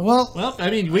 Oh, well. Well, I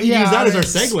mean, we can use that as our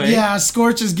segue. Yeah,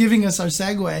 Scorch is giving us our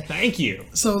segue. Thank you.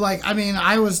 So, like, I mean,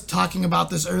 I was talking about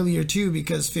this earlier, too,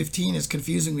 because 15 is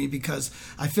confusing me because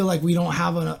I feel like we don't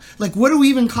have a... Like, what do we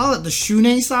even call it? The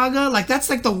Shune Saga? Like, that's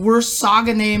like the worst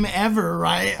saga name ever,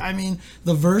 right? I mean,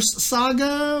 the Verse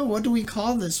Saga? What do we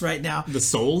call this right now? The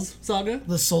Souls Saga?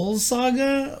 The Souls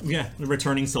Saga? Yeah, the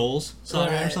Returning Souls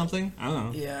Saga or Right. something? I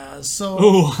don't know. Yeah, so...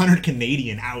 Oh, 100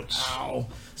 Canadian. Ouch. Ow.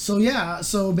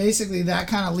 So basically that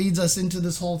kind of leads us into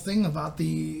this whole thing about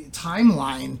the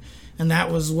timeline and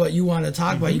that was what you want to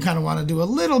talk about. You kind of want to do a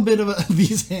little bit of a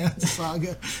These Hands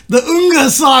saga, the Unga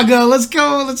saga. Let's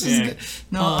go. Let's just get,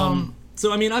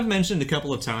 So, I mean, I've mentioned a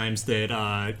couple of times that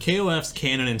KOF's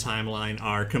canon and timeline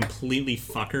are completely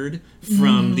fuckered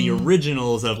from the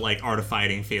originals of, like, Art of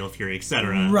Fighting, Fatal Fury,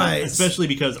 etc. Right. Especially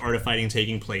because Art of Fighting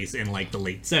taking place in, like, the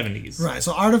late 70s. Right,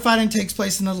 so Art of Fighting takes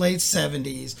place in the late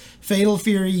 70s. Fatal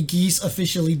Fury, Geese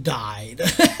officially died.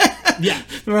 Yeah.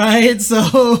 Right, so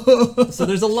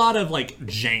there's a lot of, like,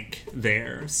 jank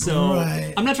there. So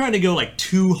right. I'm not trying to go, like,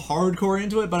 too hardcore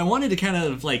into it, but I wanted to kind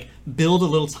of, like, build a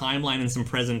little timeline and some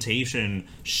presentation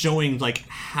showing, like,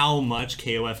 how much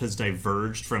KOF has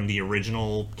diverged from the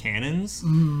original canons.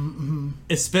 Mm-hmm.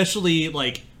 Especially,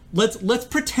 like, let's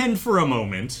pretend for a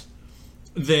moment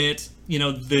that, you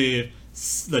know, the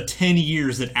 10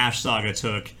 years that Ash Saga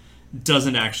took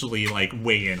doesn't actually, like,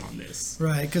 weigh in on this.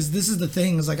 Right, because this is the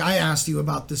thing, is like, I asked you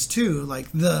about this too,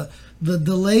 like, the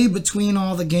delay between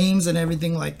all the games and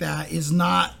everything like that is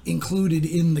not included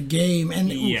in the game, and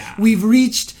we've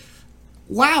reached,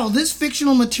 wow, this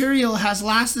fictional material has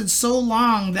lasted so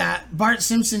long that Bart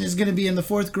Simpson is going to be in the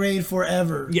 4th grade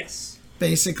forever. Yes.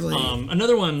 Basically.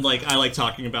 Another one, like, I like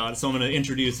talking about, so I'm going to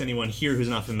introduce anyone here who's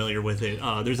not familiar with it.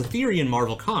 There's a theory in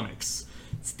Marvel Comics.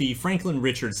 It's the Franklin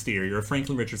Richards theory, or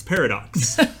Franklin Richards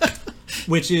paradox,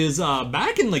 which is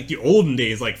back in, like, the olden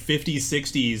days, like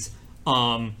 50s,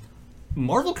 60s,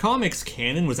 Marvel Comics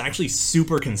canon was actually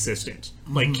super consistent.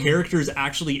 Like, characters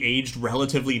actually aged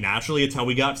relatively naturally. It's how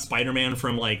we got Spider-Man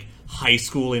from, like, high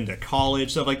school into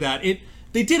college, stuff like that.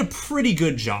 They did a pretty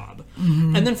good job.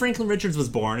 And then Franklin Richards was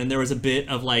born, and there was a bit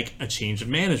of, like, a change of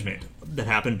management that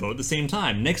happened both at the same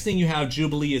time. Next thing you have,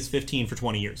 Jubilee is 15 for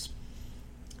 20 years.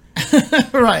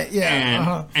 Right,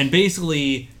 yeah. And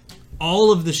basically,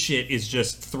 all of the shit is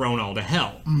just thrown all to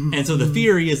hell. And so the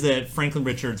theory is that Franklin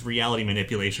Richards' reality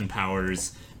manipulation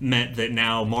powers meant that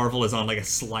now Marvel is on, like, a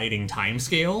sliding time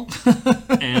scale.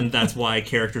 And that's why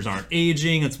characters aren't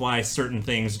aging. It's why certain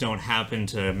things don't happen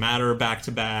to matter back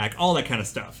to back. All that kind of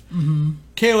stuff.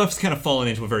 KOF's kind of fallen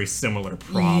into a very similar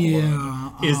problem.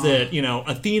 Yeah, is that, you know,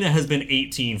 Athena has been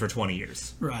 18 for 20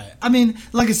 years. Right. I mean,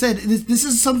 like I said, this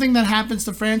is something that happens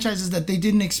to franchises that they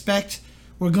didn't expect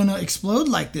were going to explode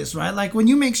like this, right? Like, when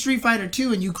you make Street Fighter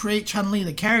 2 and you create Chun-Li,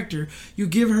 the character, you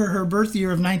give her birth year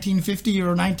of 1950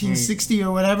 or 1960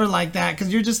 or whatever like that,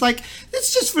 because you're just like,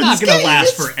 it's just for not this gonna game.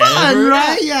 last it's forever, fun,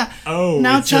 right? Yeah. Oh,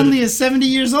 now Chun-Li is 70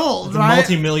 years old, right?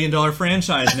 Multi-million-dollar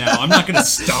franchise now. I'm not going to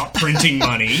stop printing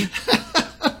money.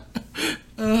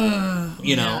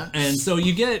 You know, and so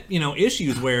you get, you know,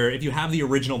 issues where if you have the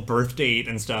original birth date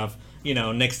and stuff, you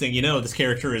know, next thing you know, this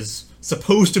character is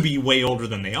supposed to be way older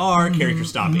than they are. Characters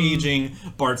stop aging.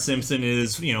 Bart Simpson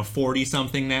is, you know,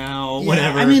 40-something now,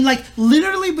 whatever. I mean, like,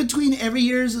 literally between every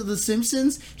years of The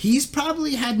Simpsons, he's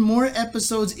probably had more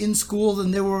episodes in school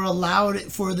than they were allowed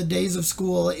for the days of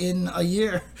school in a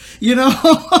year. You know?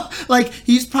 Like,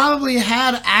 he's probably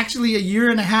had actually a year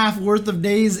and a half worth of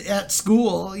days at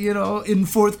school, you know, in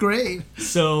 4th grade.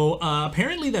 So,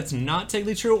 apparently that's not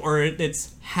technically true, or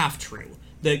it's half true.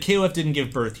 That KOF didn't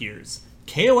give birth years.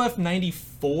 KOF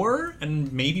 94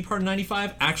 and maybe part of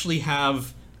 95 actually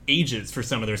have ages for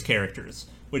some of those characters,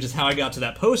 which is how I got to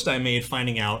that post I made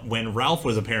finding out when Ralph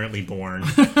was apparently born,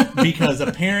 because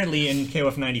apparently in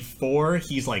KOF 94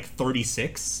 he's like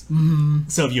 36.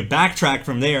 So if you backtrack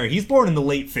from there, he's born in the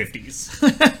late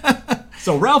 50s.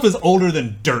 So Ralph is older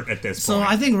than dirt at this point. So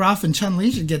I think Ralph and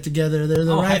Chun-Li should get together. They're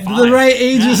the right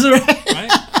ages, right?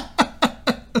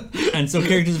 And so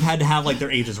characters have had to have, like, their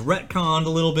ages retconned a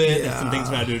little bit, and some things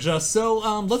have had to adjust.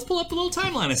 So let's pull up the little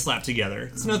timeline I slapped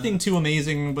together. It's nothing too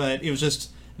amazing, but it was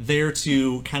just there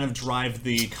to kind of drive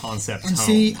the concept home.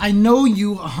 See, I know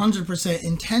you 100%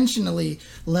 intentionally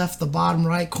left the bottom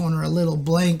right corner a little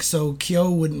blank so Kyo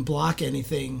wouldn't block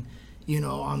anything, you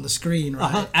know, on the screen,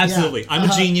 right? Absolutely. I'm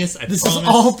a genius, I This promise. is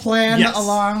all planned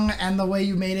along, and the way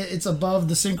you made it, it's above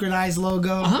the synchronized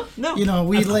logo. No, you know,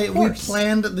 we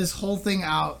planned this whole thing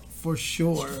out. For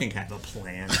sure. I think I have a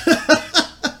plan.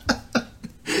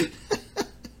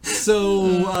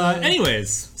 So,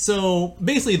 anyways, so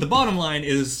basically the bottom line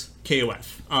is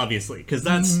KOF, obviously, because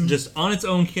that's just on its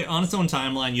own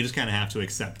timeline. You just kind of have to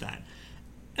accept that.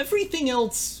 Everything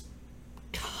else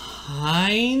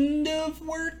kind of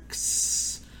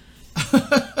works.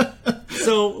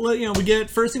 So, you know, we get,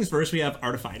 first things first, we have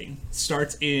Art of Fighting.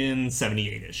 Starts in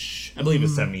 78-ish. I believe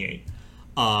it's 78.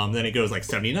 Then it goes like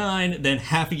 79. Then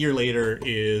half a year later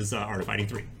is Art of Fighting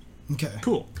 3. Okay.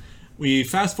 Cool. We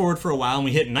fast forward for a while and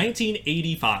we hit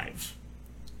 1985.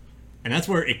 And that's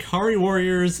where Ikari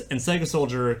Warriors and Sega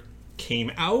Soldier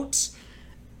came out.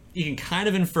 you can kind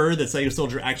of infer that Cyber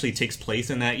Soldier actually takes place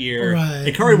in that year. Right.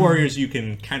 Ikari Warriors, you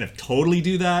can kind of totally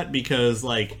do that because,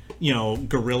 like, you know,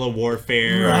 guerrilla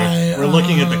warfare. Right. We're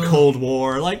looking at the Cold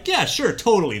War. Like, yeah, sure,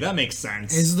 totally, that makes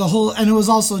sense. It's the whole, and it was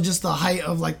also just the height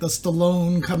of like the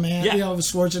Stallone command, Yeah. you know,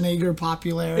 Schwarzenegger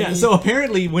popularity. Yeah, so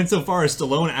apparently went so far as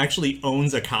Stallone actually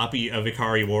owns a copy of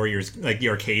Ikari Warriors, like the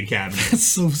arcade cabinet. That's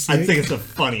so sick. I think it's the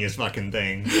funniest fucking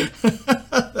thing.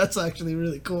 That's actually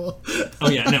really cool. Oh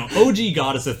yeah, no, OG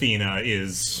Goddess Athena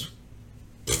is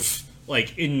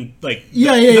like in like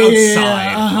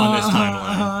outside on this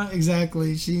timeline.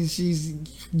 Exactly. She's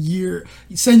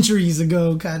centuries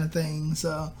ago kind of thing.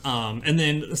 So and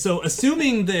then so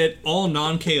assuming that all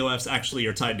non-KOFs actually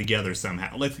are tied together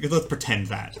somehow, let's pretend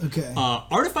that. Okay.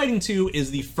 Art of Fighting 2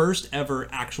 is the first ever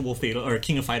actual Fatal or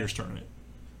King of Fighters tournament.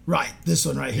 right, this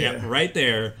one right here. Yeah, right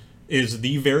there is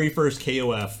the very first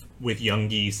KOF with Young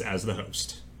Geese as the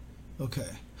host. Okay.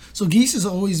 So Geese has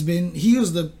always been, he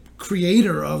was the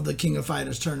creator of the King of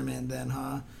Fighters tournament then,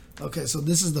 huh? Okay, so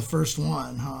this is the first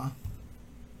one, huh?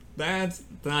 That's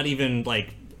not even,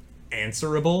 like,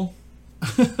 answerable.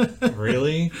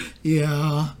 Really?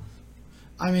 Yeah.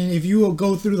 I mean, if you will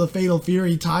go through the Fatal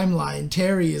Fury timeline,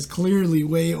 Terry is clearly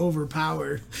way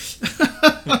overpowered.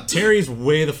 Terry's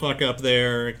way the fuck up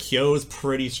there. Kyo's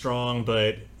pretty strong,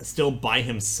 but still by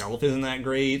himself isn't that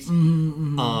great.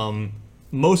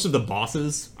 Most of the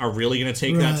bosses are really going to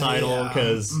take that title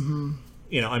because,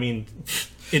 you know, I mean,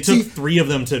 it took 3 of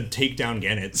them to take down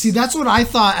Genitz. See, that's what I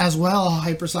thought as well,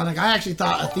 Hypersonic. I actually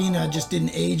thought Athena just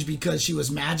didn't age because she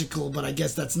was magical, but I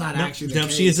guess that's not actually the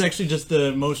case. She is actually just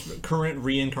the most current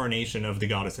reincarnation of the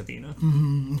goddess Athena.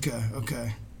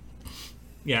 Okay.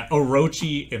 Yeah,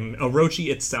 Orochi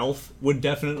itself would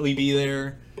definitely be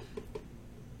there.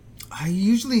 I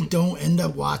usually don't end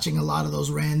up watching a lot of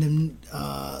those random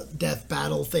death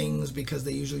battle things because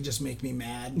they usually just make me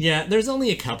mad. Yeah, there's only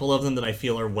a couple of them that I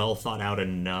feel are well thought out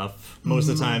enough. Most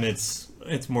of the time it's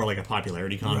more like a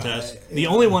popularity contest. Right, The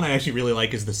only one I actually really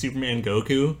like is the Superman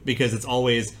Goku because it's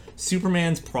always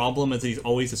Superman's problem is he's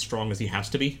always as strong as he has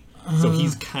to be. So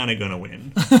he's kind of going to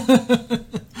win.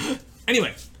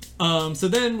 Anyway, so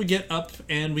then we get up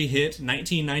and we hit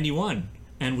 1991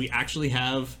 and we actually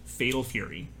have Fatal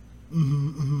Fury.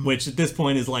 Which at this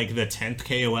point is like the 10th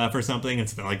KOF or something.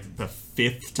 It's like the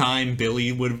 5th time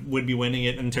Billy would be winning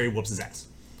it, and Terry whoops his ass.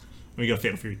 We go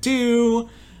Fatal Fury 2,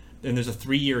 then there's a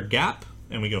 3-year gap,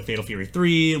 and we go Fatal Fury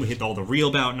 3, we hit all the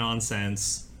real bout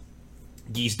nonsense.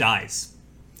 Geese dies.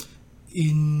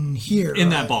 In here. In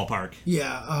that ballpark.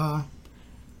 Yeah,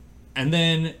 And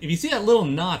then, if you see that little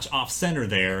notch off center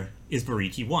there, is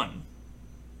Bariki 1.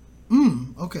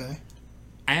 okay.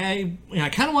 I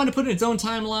kind of wanted to put it in its own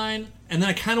timeline, and then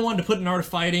I kind of wanted to put it in Art of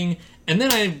Fighting, and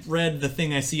then I read the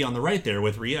thing I see on the right there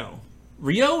with Ryo.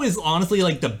 Ryo is honestly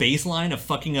like the baseline of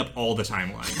fucking up all the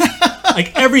timelines.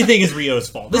 Like, everything is Ryo's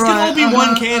fault. This could all be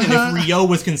one canon if Ryo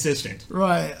was consistent.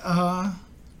 Right,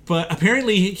 But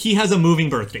apparently, he has a moving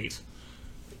birth date.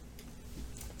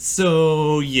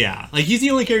 So, yeah. Like, he's the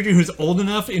only character who's old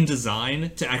enough in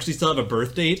design to actually still have a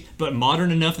birth date, but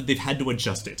modern enough that they've had to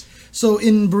adjust it. So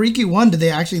in Bariki 1, did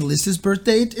they actually list his birth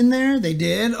date in there? They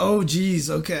did? Oh, geez.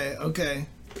 Okay.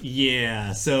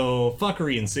 Yeah, so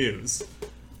fuckery ensues.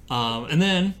 And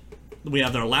then we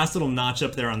have our last little notch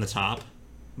up there on the top,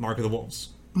 Mark of the Wolves.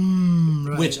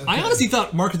 Right, Which I honestly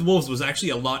thought Mark of the Wolves was actually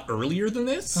a lot earlier than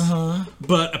this.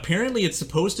 But apparently it's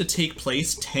supposed to take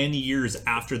place 10 years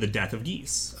after the death of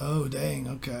Geese. Oh, dang,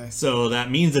 okay. So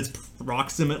that means it's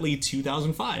approximately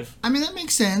 2005. I mean, that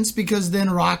makes sense because then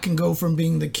Rock can go from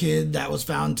being the kid that was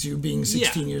found to being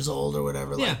 16 years old or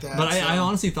whatever like that. But I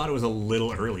honestly thought it was a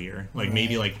little earlier. Like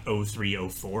maybe like 03,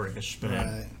 04-ish. But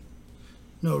Right.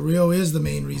 No, Ryo is the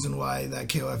main reason why that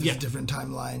KOF is a different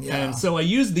timeline. Yeah. And so I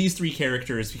use these 3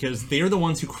 characters because they're the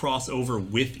ones who cross over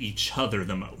with each other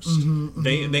the most.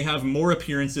 They have more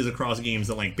appearances across games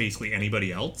than like basically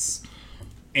anybody else.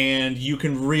 And you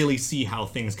can really see how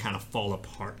things kind of fall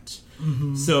apart.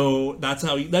 So that's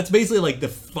basically like the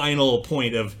final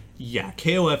point of, yeah,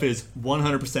 KOF is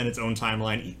 100% its own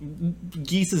timeline,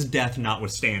 Geese's death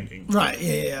notwithstanding. Right,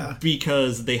 yeah.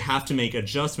 Because they have to make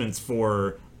adjustments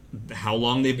for how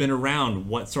long they've been around,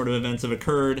 what sort of events have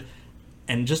occurred,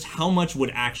 and just how much would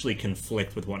actually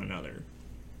conflict with one another.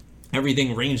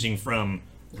 Everything ranging from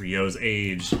Ryo's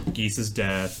age, Geese's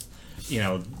death,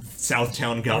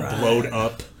 Southtown got blowed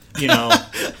up,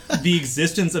 the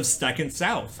existence of Second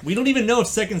South. We don't even know if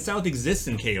Second South exists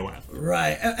in KOF.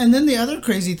 Right. And then the other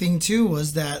crazy thing, too,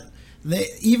 was that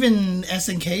even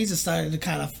SNKs decided to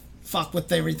kind of fuck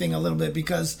with everything a little bit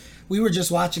because we were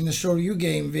just watching the Shoryu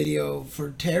game video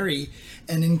for Terry,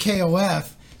 and in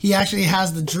KOF, he actually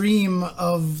has the dream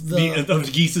of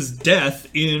of Geese's death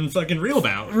in fucking Real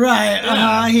Bout. Right.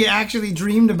 Yeah. He actually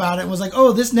dreamed about it and was like,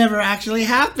 oh, this never actually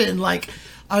happened. Like,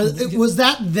 was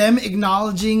that them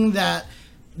acknowledging that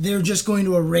they're just going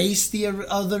to erase the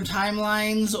other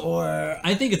timelines, or?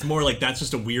 I think it's more like that's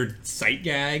just a weird sight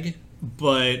gag,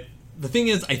 but the thing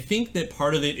is, I think that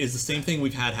part of it is the same thing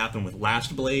we've had happen with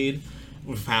Last Blade,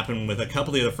 we've happened with a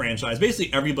couple of the other franchises,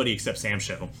 basically everybody except Sam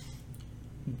Show.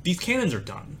 These canons are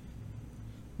done.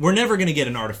 We're never going to get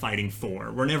an Art of Fighting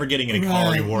 4. We're never getting an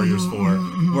Ikari Warriors 4.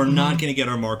 We're not going to get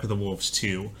our Mark of the Wolves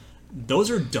 2.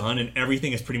 Those are done, and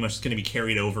everything is pretty much going to be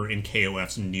carried over in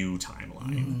KOF's new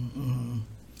timeline.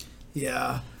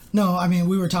 Yeah. No, I mean,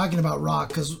 we were talking about Rock,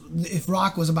 because if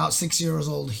Rock was about 6 years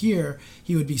old here,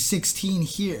 he would be 16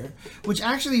 here, which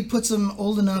actually puts him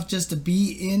old enough just to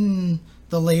be in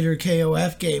the later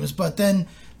KOF games. But then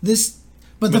this...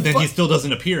 But then he still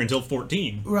doesn't appear until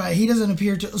 14. Right, he doesn't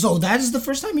appear to... So that is the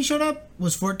first time he showed up?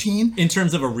 Was 14? In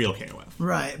terms of a real KOF.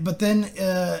 Right, but then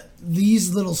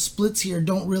these little splits here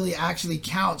don't really actually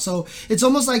count. So it's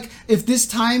almost like if this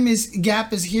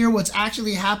gap is here, what's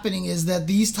actually happening is that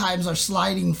these times are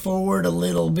sliding forward a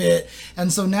little bit.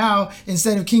 And so now,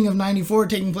 instead of King of 94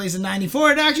 taking place in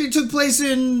 94, it actually took place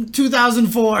in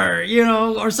 2004,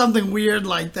 or something weird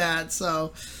like that.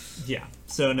 So... Yeah.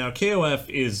 So now KOF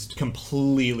is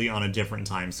completely on a different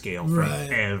time scale from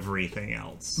everything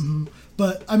else. Mm-hmm.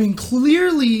 But, I mean,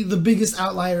 clearly the biggest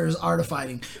outlier is Art of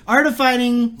Fighting. Art of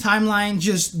Fighting timeline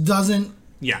just doesn't...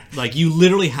 Yeah, like you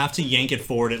literally have to yank it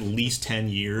forward at least 10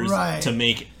 years to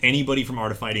make anybody from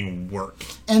Art of Fighting work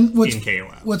in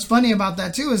KOF. What's funny about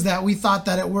that, too, is that we thought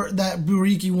that that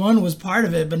Buriki 1 was part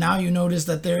of it, but now you notice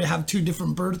that they have 2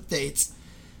 different birth dates.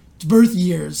 Birth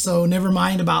years, so never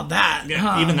mind about that.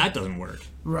 Yeah, even that doesn't work.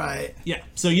 Right. Yeah,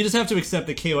 so you just have to accept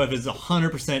that KOF is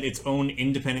 100% its own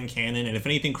independent canon, and if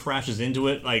anything crashes into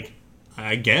it, like,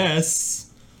 I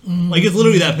guess. Like, it's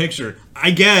literally that picture.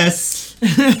 I guess.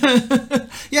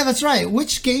 Yeah, that's right.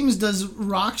 Which games does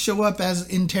Rock show up as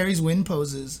in Terry's win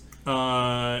poses?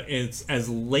 It's as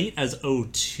late as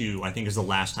 02, I think, is the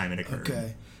last time it occurred.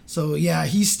 Okay. So, yeah,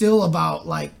 he's still about,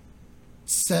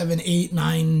 7, 8,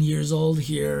 9 years old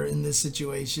here in this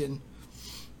situation.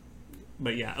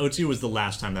 But yeah, 02 was the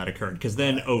last time that occurred, because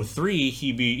then 03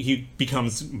 he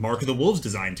becomes Mark of the Wolves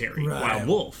design Terry, Wild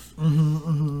Wolf,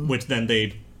 which then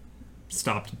they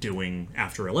stopped doing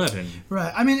after 11.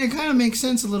 Right. I mean, it kind of makes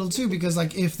sense a little too, because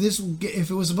if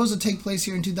it was supposed to take place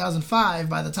here in 2005,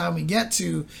 by the time we get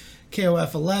to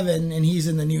KOF 11 and he's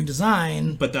in the new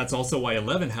design. But that's also why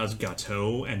 11 has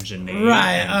Gato and Janae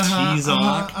and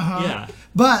Tizok. Yeah.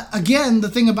 But again, the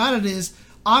thing about it is,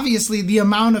 obviously the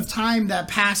amount of time that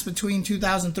passed between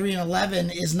 2003 and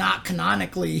 11 is not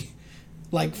canonically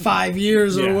 5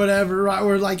 years or whatever, right?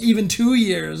 Or even 2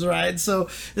 years, right? So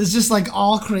it's just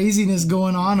all craziness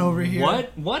going on over here.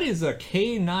 What is a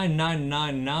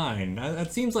K9999?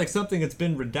 That seems like something that's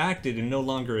been redacted and no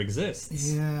longer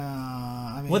exists. Yeah,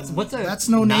 I mean, what's a that's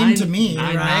no name to me,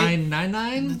 right?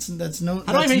 9999? That's no.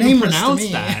 How do I even pronounce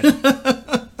that?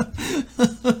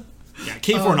 Yeah,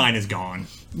 K49 is gone.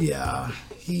 Yeah.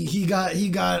 He's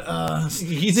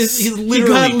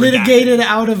literally litigated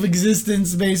out of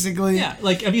existence, basically. Yeah,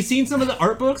 have you seen some of the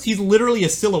art books? He's literally a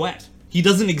silhouette. He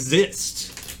doesn't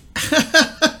exist.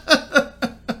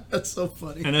 That's so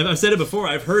funny. And I've said it before.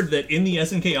 I've heard that in the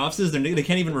SNK offices, they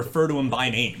can't even refer to him by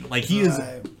name. He is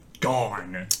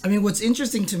gone. I mean, what's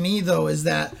interesting to me, though, is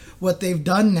that what they've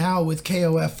done now with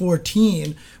KOF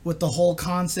 14, with the whole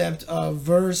concept of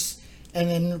verse and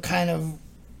then kind of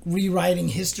rewriting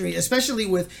history, especially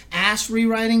with Ash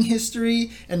rewriting history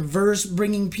and Verse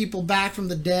bringing people back from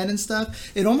the dead and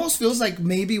stuff, it almost feels like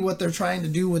maybe what they're trying to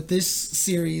do with this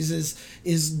series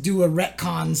is do a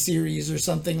retcon series or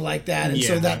something like that, and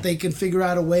so that they can figure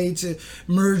out a way to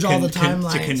merge all the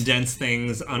timelines, to condense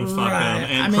things, unfuck them,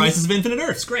 and Crisis of Infinite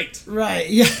Earths. Great. Right.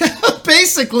 Yeah.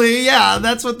 Basically, yeah,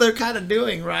 that's what they're kind of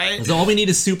doing, right? So all we need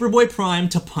is Superboy Prime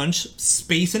to punch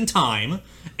space and time,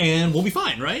 and we'll be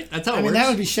fine, right? That's how it works. I mean, that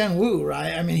would be Shen Wu,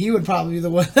 right? I mean, he would probably be the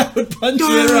one that would punch it,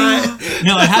 right?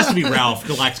 No, it has to be Ralph,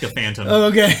 Galactica Phantom. Oh,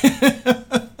 okay.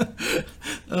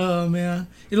 Oh, man.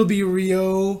 It'll be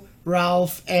Ryo,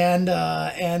 Ralph, and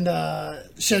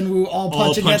Shen Wu all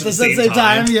punching at the same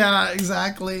time. Yeah,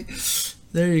 exactly.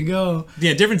 There you go.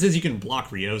 Yeah, difference is you can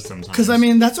block Ryo sometimes. Because, I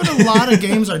mean, that's what a lot of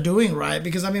games are doing, right?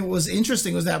 Because, I mean, what was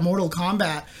interesting was that Mortal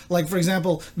Kombat, for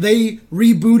example, they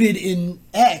rebooted in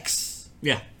X.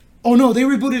 Yeah. Oh, no, they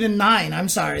rebooted in 9. I'm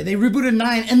sorry. They rebooted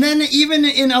 9. And then even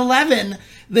in 11,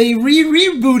 they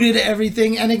rebooted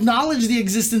everything and acknowledged the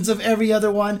existence of every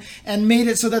other one and made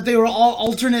it so that they were all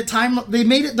alternate time. They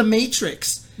made it the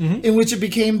Matrix. in which it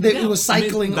became that it was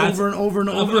cycling over and over and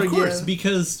over again. Of course,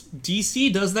 because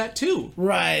DC does that too.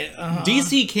 Right.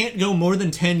 DC can't go more than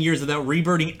 10 years without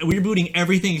rebooting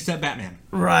everything except Batman.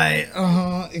 Right.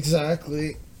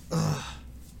 Exactly.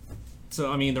 So,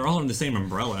 I mean, they're all under the same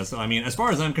umbrella. So, I mean, as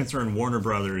far as I'm concerned, Warner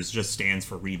Brothers just stands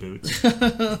for reboots.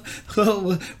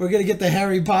 Well, we're going to get the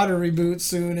Harry Potter reboot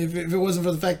soon if it wasn't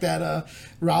for the fact that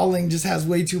Rowling just has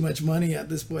way too much money at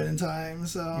this point in time.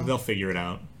 So they'll figure it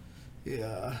out.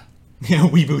 Yeah. Yeah,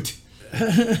 Weeboot.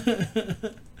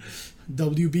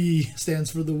 WB stands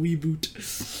for the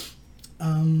Weeboot.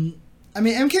 I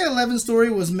mean, MK11's story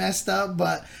was messed up,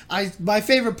 but my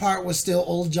favorite part was still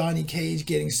old Johnny Cage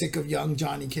getting sick of young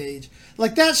Johnny Cage.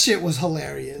 Like, that shit was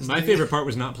hilarious. My favorite part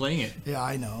was not playing it. Yeah,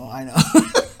 I know. I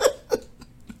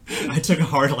took a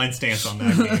hardline stance on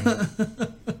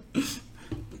that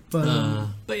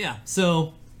game. But yeah,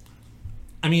 so...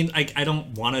 I mean, I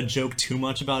don't want to joke too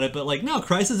much about it, but, like, no,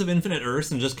 Crisis of Infinite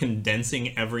Earths and just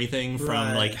condensing everything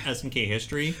from, like, SNK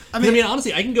history. I mean,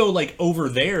 honestly, I can go, like, over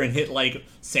there and hit, like,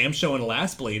 Sam Show and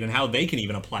Last Blade and how they can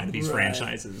even apply to these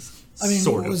franchises. I mean,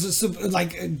 was it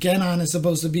like, Genon is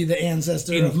supposed to be the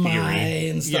ancestor of Mai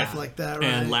and stuff like that, right?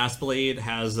 And Last Blade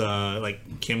has,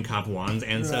 like, Kim Kop-Wan's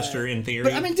ancestor in theory.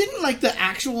 But, I mean, didn't, like, the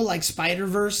actual, like,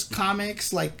 Spider-Verse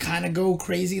comics, like, kind of go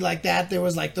crazy like that? There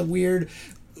was, like, the weird...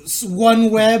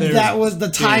 one web that was the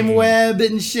time web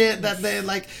and shit that they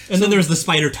like, and then there's the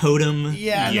spider totem. And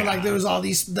then, like, there was all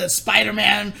these, the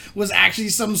Spider-Man was actually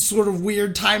some sort of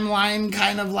weird timeline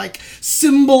kind of like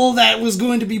symbol that was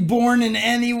going to be born in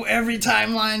every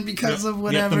timeline because of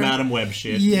whatever. The Madam Web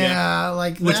shit.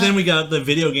 Like which then we got the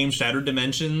video game Shattered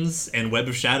Dimensions and Web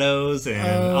of Shadows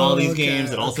and all these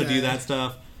games that also do that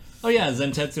stuff. Oh yeah,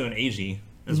 Zentetsu and Eiji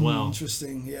as well.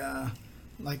 Interesting, yeah.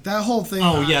 Like, that whole thing...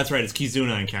 Oh, yeah, that's right. It's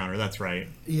Kizuna Encounter. That's right.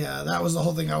 Yeah, that was the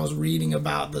whole thing I was reading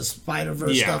about the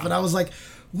Spider-Verse stuff. And I was like,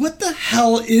 what the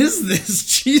hell is this?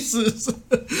 Jesus.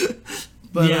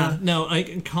 But, no,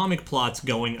 like, comic plots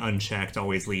going unchecked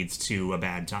always leads to a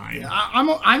bad time. Yeah,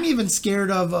 I'm even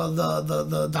scared of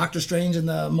the Doctor Strange and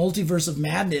the Multiverse of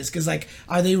Madness, because, like,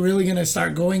 are they really going to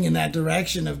start going in that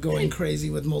direction of going crazy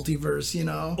with multiverse, you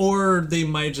know? Or they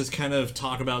might just kind of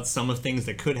talk about some of things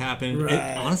that could happen.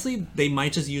 Right. Honestly, they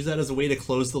might just use that as a way to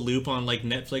close the loop on, like,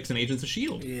 Netflix and Agents of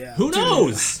S.H.I.E.L.D. Yeah. Who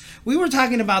knows? We were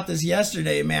talking about this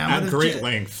yesterday, man. At great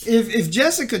length. If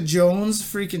Jessica Jones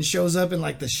freaking shows up in,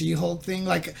 like, the She-Hulk thing,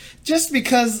 like, just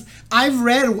because I've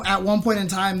read at one point in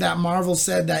time that Marvel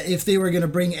said that if they were going to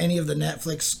bring any of the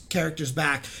Netflix characters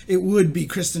back, it would be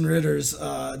Kristen Ritter's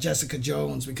Jessica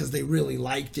Jones, because they really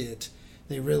liked it.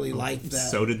 They really liked that.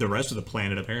 So did the rest of the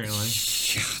planet, apparently.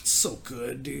 Yeah, it's so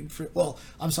good, dude. Well,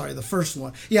 I'm sorry, the first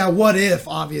one. Yeah, What If,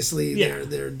 obviously,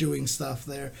 they're doing stuff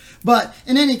there. But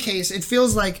in any case, it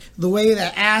feels like the way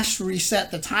that Ash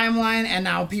reset the timeline and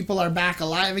now people are back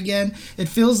alive again, it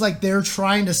feels like they're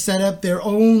trying to set up their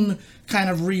own kind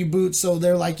of reboot. So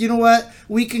they're like, you know what?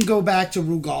 We can go back to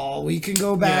Rugal. We can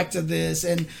go back to this.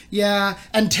 And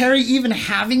and Terry even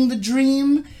having the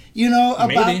dream... You know,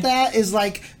 about that is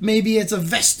like, maybe it's a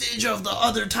vestige of the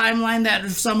other timeline that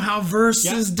somehow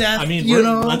versus death. I mean,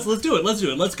 let's do it.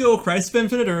 Let's go Crisis of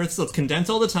Infinite Earths. Let's condense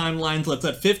all the timelines. Let's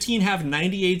let 15 have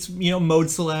 98's, mode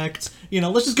select.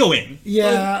 Let's just go in.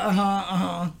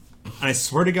 Yeah, And I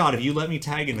swear to God, if you let me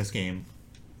tag in this game,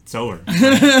 it's over.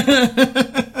 If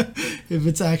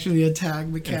it's actually a tag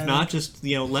mechanic. If not, just,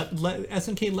 let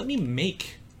SNK, let me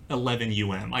make 11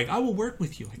 Like, I will work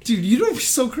with you. Dude, you know what'd be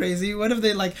so crazy? What if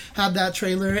they, like, had that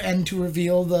trailer and to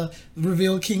reveal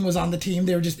King was on the team,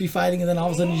 they would just be fighting, and then all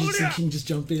of a sudden you just see King just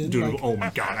jump in. Dude, like, oh my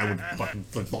God, I would fucking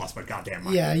lost my goddamn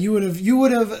mind. Yeah, you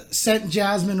would have sent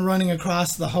Jasmine running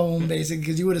across the home, basically,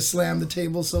 because you would have slammed the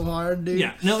table so hard, dude.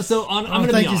 Yeah, no, so I'm going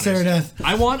to be honest. Thank you, Sarah.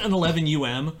 I want an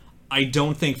 11 I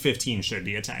don't think 15 should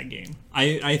be a tag game.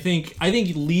 I think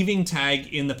leaving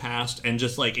tag in the past and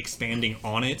just, like, expanding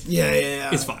on it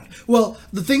is fine. Well,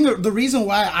 the reason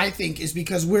why I think is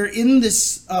because we're in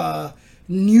this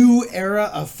new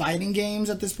era of fighting games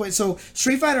at this point. So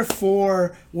Street Fighter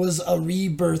 4 was a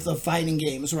rebirth of fighting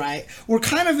games, right? We're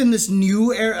kind of in this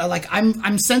new era. Like,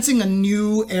 I'm sensing a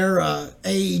new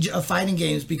age of fighting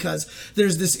games, because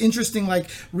there's this interesting, like,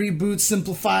 reboot,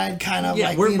 simplified kind of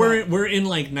like, we're in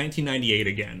like 1998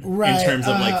 again, right, in terms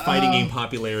of like fighting game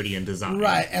popularity and design,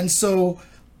 right? And so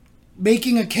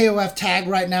making a KOF tag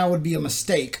right now would be a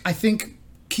mistake. I think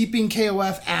keeping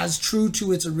KOF as true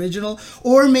to its original,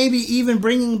 or maybe even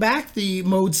bringing back the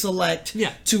mode select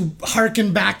to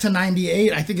harken back to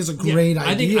 98, I think is a great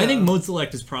idea. I think mode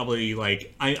select is probably,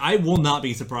 like, I will not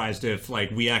be surprised if,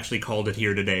 like, we actually called it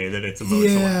here today that it's a mode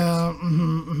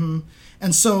select. Yeah,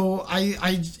 And so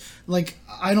I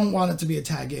don't want it to be a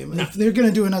tag game. No. If they're going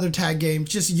to do another tag game,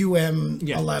 just 11.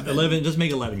 11, just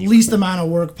make 11. Least amount of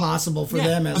work possible for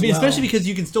them as well. Especially because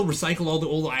you can still recycle all the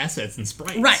old assets and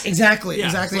sprites. Right, exactly.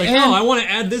 It's like, I want to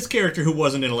add this character who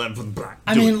wasn't in 11 from the back.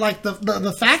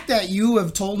 The fact that you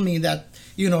have told me that,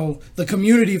 the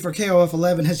community for KOF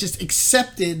 11 has just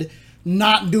accepted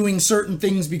not doing certain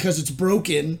things because it's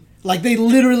broken. Like, they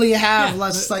literally have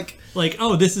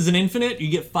this is an infinite,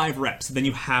 you get 5 reps, then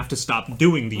you have to stop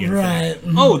doing the infinite. Right.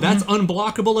 Mm-hmm. Oh, that's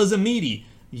unblockable as a meaty.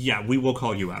 Yeah, we will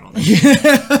call you out on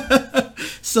that.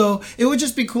 So it would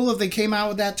just be cool if they came out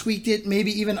with that, tweaked it,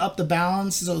 maybe even up the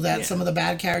balance so that some of the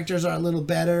bad characters are a little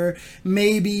better.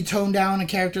 Maybe tone down a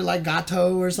character like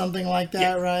Gato or something like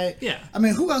that, right? Yeah. I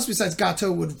mean, who else besides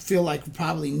Gato would feel like would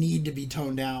probably need to be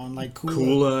toned down? Like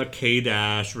Kula,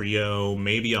 K-Dash, Rio,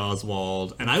 maybe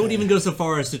Oswald. And I would even go so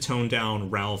far as to tone down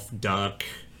Ralph, Duck,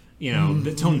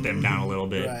 tone them down a little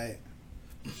bit. Right.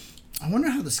 I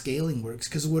wonder how the scaling works,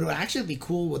 because it would actually be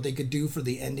cool what they could do for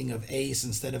the ending of Ace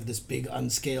instead of this big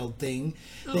unscaled thing.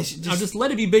 They should just let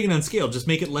it be big and unscaled. Just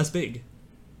make it less big.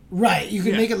 Right, you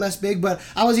can make it less big, but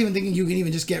I was even thinking you can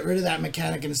even just get rid of that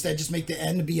mechanic and instead just make the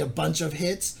end be a bunch of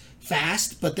hits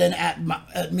fast, but then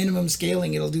at minimum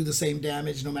scaling it'll do the same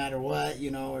damage no matter what,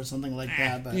 or something like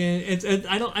that. But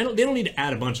they don't need to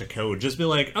add a bunch of code. Just be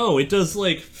like, oh, it does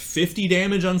 50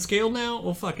 damage unscaled now.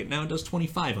 Well, fuck it, now it does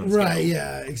 25 unscaled. Right,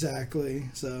 yeah, exactly.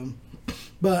 So,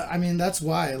 but I mean that's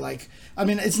why.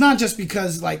 It's not just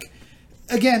because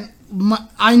again.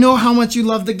 I know how much you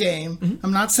love the game. Mm-hmm.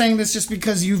 I'm not saying this just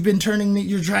because you're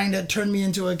trying to turn me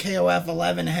into a KOF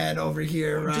 11 head over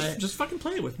here, right? Just fucking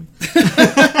play it with me.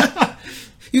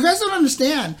 You guys don't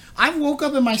understand. I woke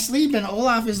up in my sleep and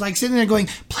Olaf is sitting there going,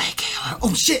 play KOF.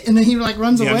 Oh shit. And then he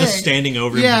runs away. I'm just standing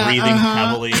over him, breathing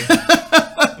heavily.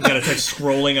 I've got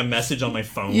scrolling a message on my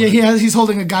phone. Yeah, he's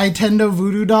holding a Gaitendo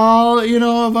voodoo doll,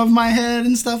 above my head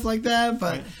and stuff like that.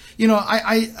 But,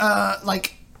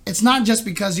 it's not just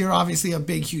because you're obviously a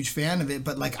big, huge fan of it,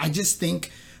 but I just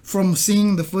think from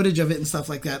seeing the footage of it and stuff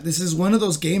like that, this is one of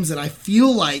those games that I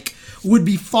feel like would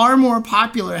be far more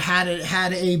popular had it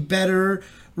had a better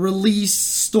release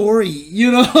story,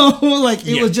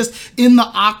 it was just in the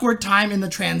awkward time in the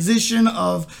transition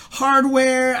of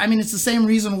hardware. I mean, it's the same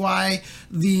reason why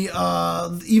the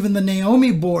even the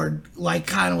Naomi board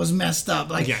kind of was messed up.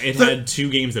 It had 2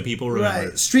 games that people remember.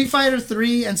 Right, Street Fighter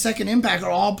 3 and Second Impact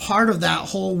are all part of that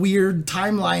whole weird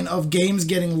timeline of games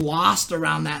getting lost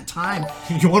around that time.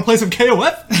 You want to play some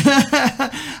KOF?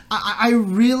 I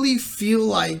really feel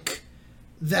like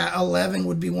that 11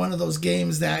 would be one of those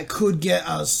games that could get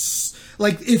us,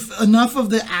 if enough of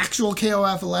the actual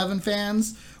KOF 11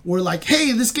 fans were like,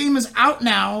 hey, this game is out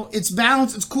now, it's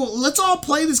balanced, it's cool, let's all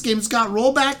play this game, it's got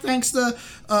rollback thanks to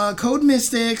Code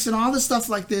Mystics and all this stuff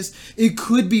like this, it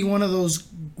could be one of those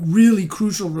really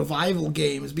crucial revival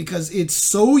games because it's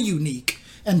so unique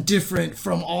and different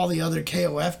from all the other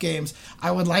KOF games.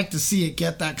 I would like to see it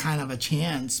get that kind of a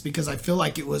chance because I feel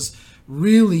like it was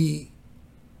really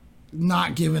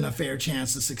not given a fair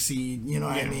chance to succeed, what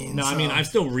I mean? No, I mean, I'm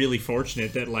still really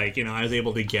fortunate that, I was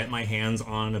able to get my hands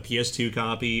on a PS2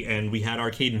 copy, and we had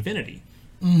Arcade Infinity,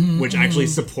 which actually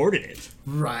supported it.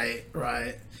 Right.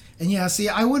 And yeah, see,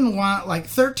 I wouldn't want,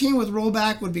 13 with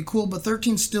rollback would be cool, but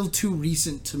 13's still too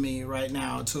recent to me right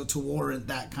now to warrant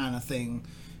that kind of thing,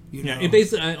 Yeah, it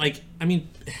basically, I'm going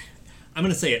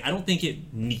to say it, I don't think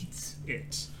it needs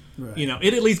it. Right.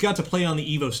 It at least got to play on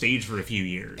the EVO stage for a few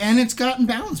years. And it's gotten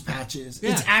balance patches.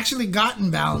 Yeah. It's actually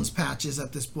gotten balance patches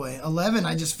at this point. 11,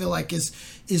 I just feel like is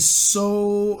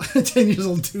so 10 years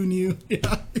old, too new.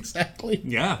 Yeah, exactly.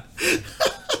 Yeah.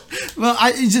 Well,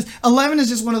 11 is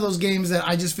just one of those games that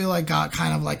I just feel like got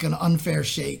kind of an unfair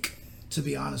shake, to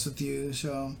be honest with you.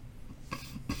 So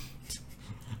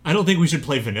I don't think we should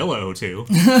play Vanilla 02.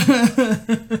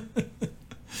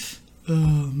 Oh,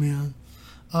 man.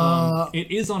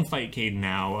 It is on Fightcade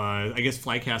now. I guess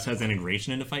Flycast has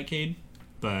integration into Fightcade,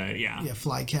 but yeah. Yeah,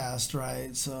 Flycast,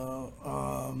 right? So,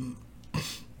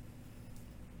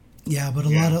 yeah, but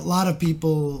a lot of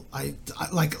people, I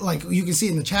like you can see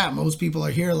in the chat, most people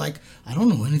are here I don't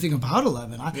know anything about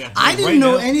 11. I didn't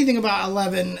know anything about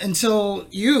 11 until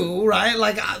you, right?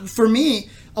 For me,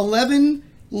 11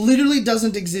 literally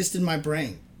doesn't exist in my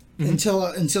brain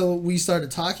until we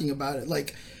started talking about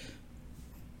it.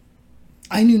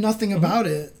 I knew nothing about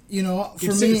it,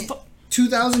 For me,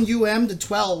 2000 UM to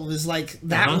 12 is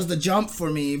that was the jump for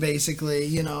me,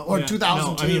 basically, or 2002.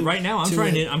 No, I mean, right now I'm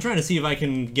trying to see if I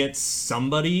can get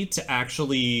somebody to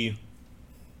actually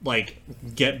like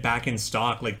get back in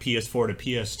stock like PS4 to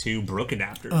PS2 Brook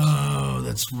adapters. Oh,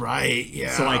 that's right.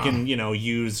 Yeah. So I can,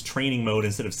 use training mode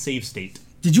instead of save state.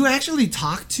 Did you actually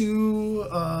talk to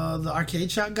the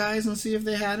Arcade Shop guys and see if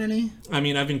they had any? I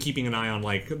mean, I've been keeping an eye on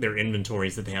like their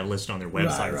inventories that they have listed on their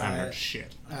website. I haven't heard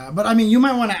shit. But I mean, you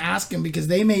might want to ask them because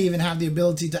they may even have the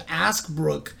ability to ask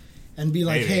Brook and be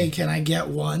like, "Hey, can I get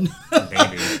one?"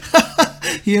 Maybe.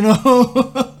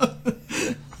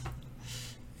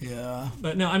 Yeah.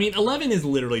 But no, I mean, 11 is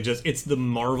literally it's the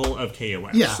Marvel of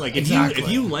KOF. Yeah, like exactly. if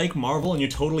you like Marvel and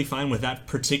you're totally fine with that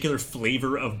particular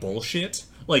flavor of bullshit,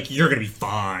 like you're gonna be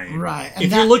fine. Right. And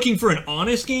if you're looking for an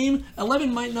honest game,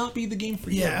 11 might not be the game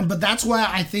for you. Yeah, but that's why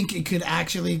I think it could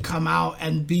actually come out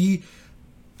and be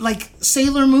like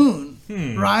Sailor Moon,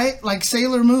 right? Like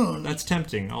Sailor Moon. That's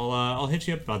tempting. I'll hit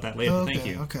you up about that later. Okay, Thank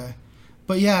you. Okay.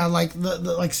 But yeah, like the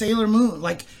like Sailor Moon,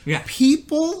 like yeah.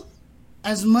 People,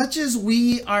 as much as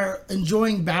we are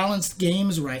enjoying balanced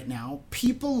games right now,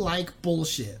 people like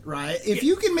bullshit, right? If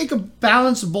you can make a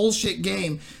balanced bullshit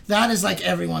game, that is like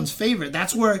everyone's favorite.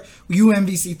 That's where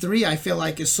UMVC3 I feel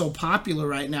like is so popular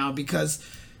right now because,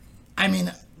 I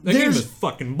mean, that game is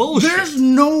fucking bullshit. There's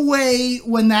no way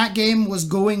when that game was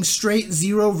going straight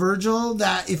zero Virgil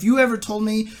that if you ever told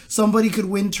me somebody could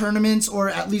win tournaments or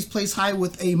at least place high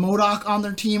with a MODOK on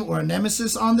their team or a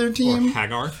Nemesis on their team.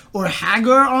 Or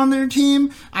Hagar on their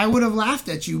team, I would have laughed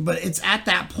at you. But it's at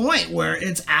that point where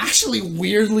it's actually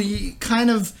weirdly kind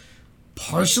of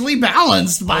partially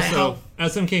balanced by also,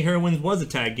 SNK Heroines was a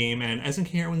tag game and SNK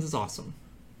Heroines is awesome.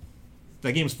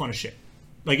 That game's fun as shit.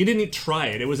 Like, it didn't even try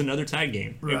it. It was another tag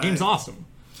game. Right. The game's awesome.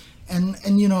 And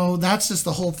that's just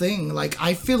the whole thing. Like,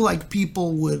 I feel like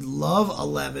people would love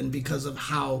 11 because of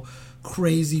how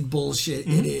crazy bullshit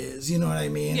it is. You know what I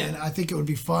mean? Yeah. And I think it would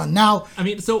be fun. Now... I've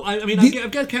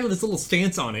got kind of this little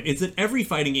stance on it. Is that every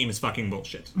fighting game is fucking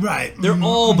bullshit. Right. They're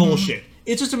all bullshit.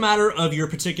 It's just a matter of your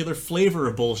particular flavor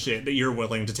of bullshit that you're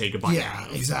willing to take a bite out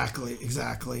of.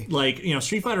 Exactly. Like,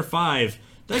 Street Fighter V...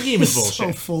 That game is bullshit.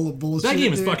 So full of bullshit. That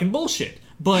game is fucking bullshit.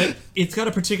 But it's got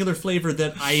a particular flavor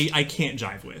that I can't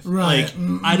jive with. Right.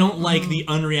 Like, I don't like the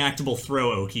unreactable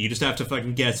throw Oki. You just have to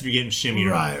fucking guess if you're getting shimmied or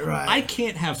not. Right. I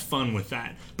can't have fun with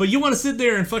that. But you want to sit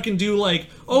there and fucking do like,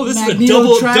 oh, this Magneto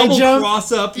is a double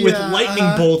cross up with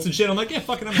lightning bolts and shit. I'm like, yeah,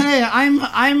 fucking. Hey,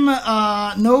 I'm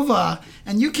Nova,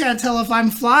 and you can't tell if I'm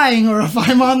flying or if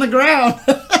I'm on the ground.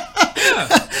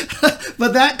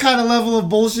 But that kind of level of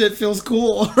bullshit feels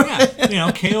cool. Right?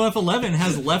 Yeah, KOF 11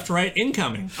 has left-right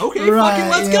incoming. Okay, fucking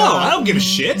let's go. I don't give a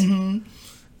shit.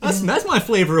 That's my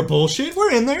flavor of bullshit.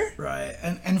 We're in there. Right.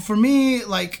 And for me,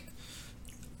 like,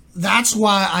 that's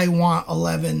why I want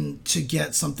 11 to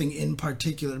get something in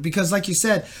particular. Because like you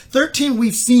said, 13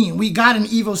 we've seen. We got an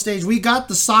Evo stage. We got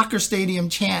the soccer stadium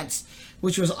chance,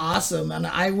 which was awesome. And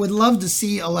I would love to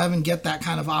see 11 get that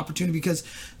kind of opportunity because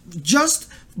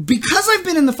because I've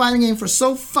been in the fighting game for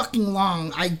so fucking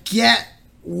long, I get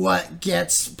what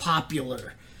gets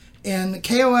popular. And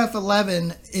KOF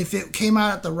 11, if it came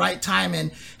out at the right time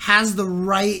and has the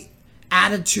right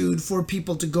attitude for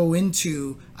people to go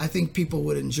into, I think people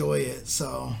would enjoy it.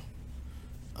 So,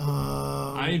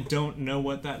 I don't know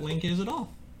what that link is at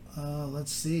all.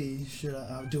 Let's see.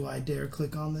 Do I dare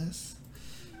click on this?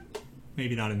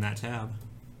 Maybe not in that tab.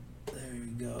 There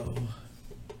you go.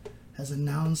 Has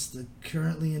announced the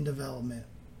currently in development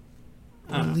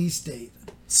release date.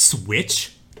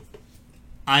 Switch?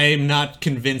 I'm not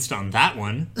convinced on that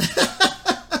one.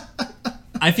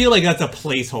 I feel like that's a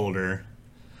placeholder.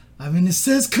 I mean, it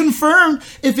says confirmed.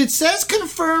 If it says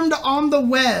confirmed on the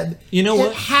web,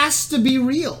 it has to be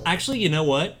real. Actually, you know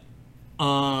what?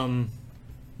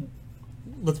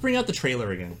 Let's bring out the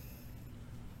trailer again.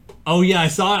 Oh yeah, I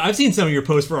saw it. I've seen some of your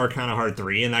posts for Arcana Heart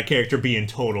 3 and that character being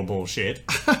total bullshit.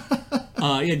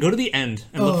 Go to the end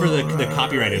and look for the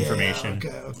copyright information.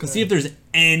 Okay. See if there's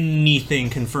anything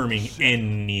confirming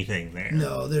anything there.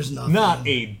 No, there's nothing. Not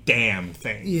a damn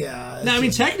thing. Yeah. Now, I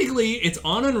mean, technically, it's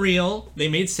on Unreal. They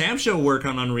made Sam Show work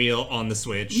on Unreal on the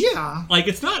Switch. Yeah. Like,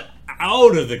 it's not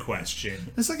out of the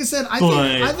question. It's like I said,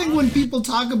 I think when people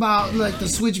talk about like the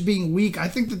Switch being weak, I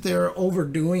think that they're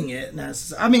overdoing it.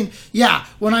 I mean, yeah,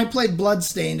 when I played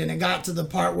Bloodstained and it got to the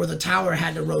part where the tower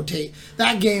had to rotate,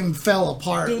 that game fell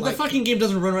apart. Dude, the fucking game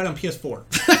doesn't run right on PS4.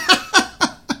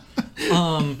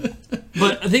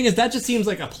 But the thing is, that just seems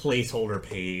like a placeholder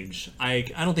page. I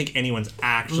don't think anyone's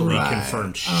actually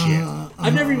confirmed shit.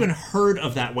 I've never even heard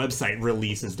of that website,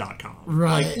 releases.com.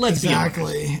 Right. Like, let's be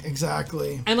honest.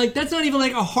 Exactly. And like, that's not even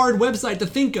like a hard website to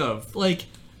think of. Like,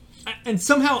 and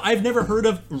somehow I've never heard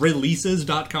of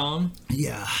releases.com.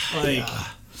 Yeah. Like,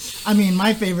 I mean,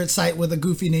 my favorite site with a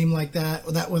goofy name like that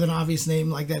with an obvious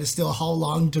name like that is still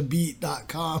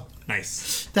howlongtobeat.com.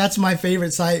 Nice. That's my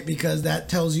favorite site because that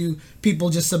tells you people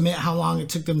just submit how long it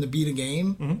took them to beat a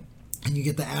game, and you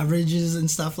get the averages and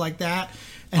stuff like that.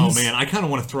 And oh man, I kind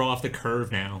of want to throw off the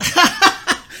curve now.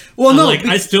 Well, no,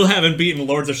 I still haven't beaten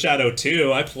Lords of Shadow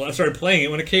 2. I started playing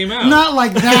it when it came out. Not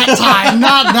like that time.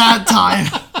 Not that time.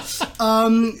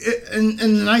 And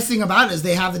the nice thing about it is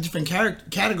they have the different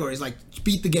categories, like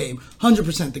beat the game,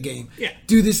 100% the game. Yeah.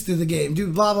 Do this to the game. Do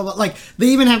blah, blah, blah. Like, they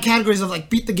even have categories of,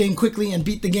 like, beat the game quickly and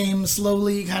beat the game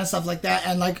slowly, kind of stuff like that.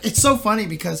 And, like, it's so funny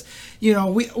because, you know,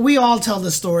 we all tell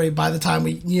this story by the time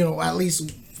we, you know, at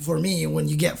least for me, when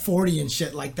you get 40 and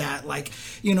shit like that, like,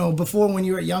 you know, before when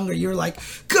you were younger, you're like,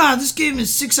 God, this game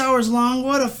is 6 hours long.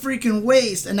 What a freaking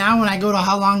waste. And now when I go to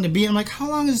How Long to Beat, I'm like, how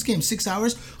long is this game? 6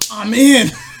 hours? I'm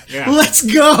in. Yeah. Let's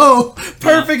go.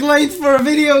 Perfect length for a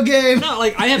video game. No,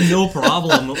 like, I have no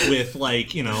problem with,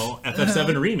 like, you know,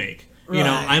 FF7 Remake. You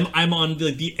know, I'm on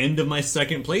the end of my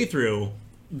second playthrough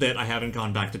that I haven't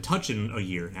gone back to touch in a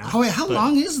year now. Oh, wait, how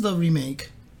long is the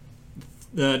remake?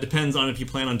 Depends on if you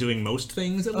plan on doing most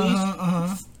things at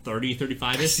least. 30,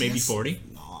 35-ish, maybe 40.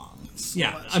 Long.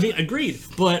 Yeah, I mean, agreed.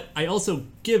 But I also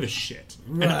give a shit.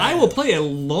 Right. And I will play a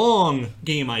long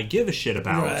game I give a shit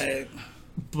about. Right.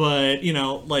 But, you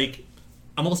know, like,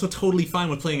 I'm also totally fine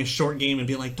with playing a short game and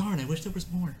being like, darn, I wish there was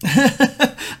more.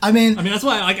 I mean, that's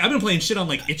why I've been playing shit on,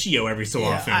 like, Itch.io every so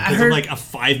often. Because of, like, a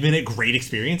 5-minute great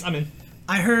experience.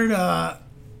 I heard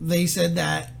they said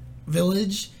that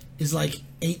Village is, like,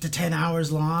 8 to 10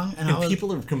 hours long. And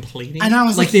people are complaining. And I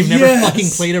was like, they've never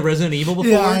fucking played a Resident Evil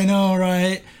before. Yeah, I know,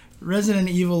 right? Resident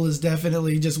Evil is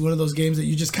definitely just one of those games that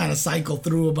you just kind of cycle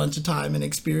through a bunch of time and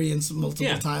experience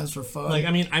multiple times for fun. Like, I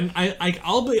mean,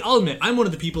 I'll admit, I'm one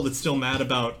of the people that's still mad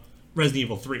about Resident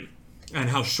Evil 3 and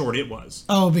how short it was.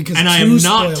 Oh, because I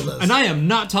am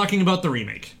not talking about the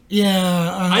remake.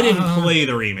 Yeah, I didn't play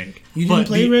the remake. You didn't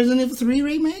play Resident Evil 3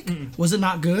 remake? Was it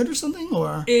not good or something?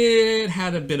 Or it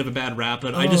had a bit of a bad rap,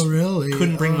 but I just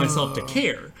couldn't bring myself to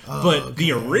care. But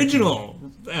the original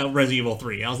Resident Evil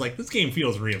 3, I was like, this game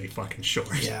feels really fucking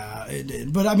short. Yeah, it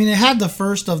did. But I mean, it had the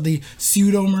first of the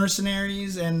pseudo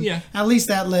mercenaries, and at least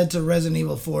that led to Resident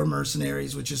Evil 4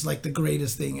 Mercenaries, which is like the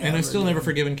greatest thing ever. And I've still never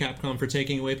forgiven Capcom for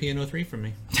taking away Piano 3 from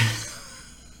me.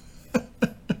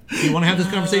 Do you want to have this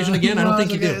conversation again? I don't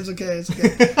think you do. It's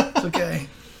okay.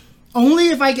 Only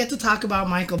if I get to talk about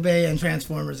Michael Bay and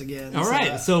Transformers again. All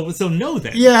right. So no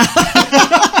then. Yeah.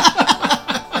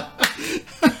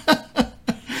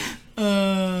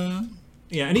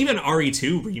 Yeah, and even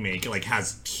RE2 remake like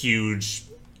has huge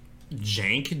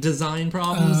jank design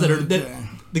problems that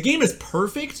the game is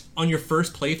perfect on your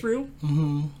first playthrough.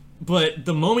 Mm-hmm. But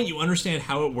the moment you understand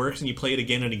how it works and you play it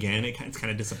again and again, it's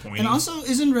kind of disappointing. And also,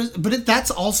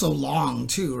 that's also long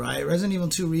too, right? Resident Evil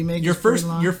 2 remake. Your first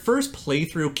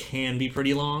playthrough can be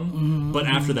pretty long, but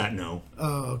after that, no.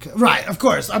 Oh, okay. Right, of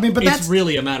course. I mean, but it's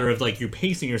really a matter of like you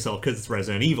pacing yourself because it's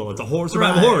Resident Evil. It's a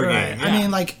survival horror game. Yeah. I mean,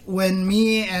 like when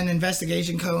me and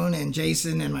Investigation Cone and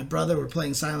Jason and my brother were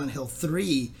playing Silent Hill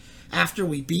 3. After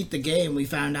we beat the game, we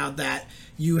found out that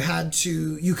you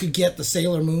could get the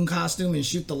Sailor Moon costume and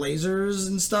shoot the lasers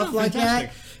and stuff like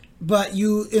that. But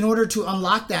in order to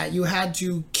unlock that, you had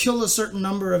to kill a certain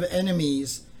number of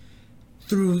enemies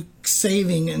through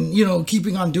saving and,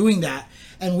 keeping on doing that.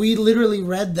 And we literally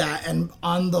read that, and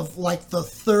on the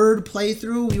third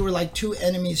playthrough, we were like 2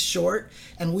 enemies short,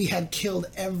 and we had killed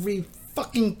every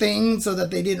fucking thing so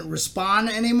that they didn't respawn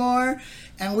anymore.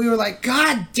 And we were like,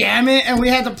 God damn it. And we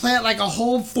had to play it like a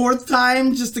whole 4th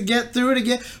time just to get through it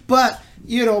again. But,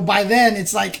 by then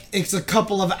it's like, it's a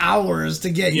couple of hours to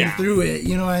get you through it.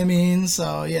 You know what I mean?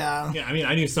 So, yeah. Yeah, I mean,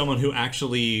 I knew someone who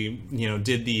actually,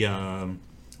 did the,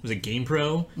 was it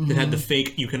GamePro? That had the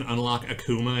fake, you can unlock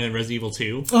Akuma in Resident Evil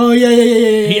 2. Oh, yeah.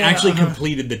 He actually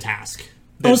completed the task.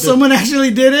 Someone actually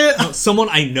did it? Someone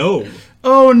I know.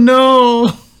 Oh,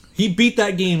 no. He beat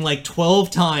that game like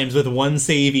 12 times with 1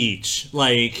 save each.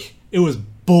 Like, it was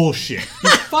bullshit. He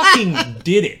fucking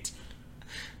did it.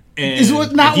 And is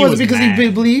what not was because mad.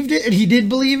 He believed it and he did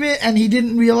believe it and he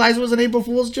didn't realize it was an April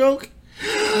Fool's joke?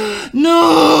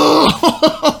 No!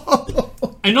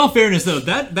 In all fairness, though,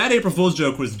 that April Fool's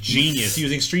joke was genius,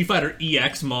 using Street Fighter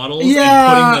EX models and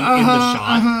putting them in the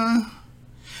shot.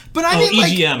 But I mean,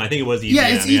 EGM. I think it was EGM. Yeah,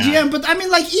 it's EGM. Yeah. But I mean,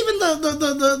 like, even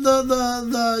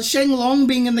the Sheng Long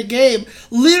being in the game,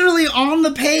 literally on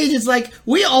the page, it's like,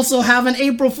 we also have an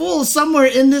April Fool somewhere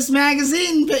in this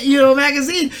magazine.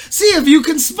 See if you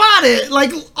can spot it.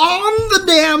 Like, on the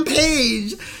damn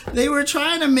page, they were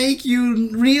trying to make you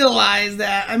realize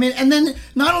that. I mean, and then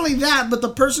not only that, but the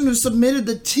person who submitted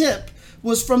the tip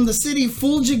was from the city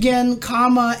Fuljigen,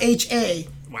 HA.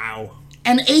 Wow.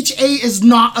 And HA is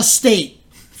not a state.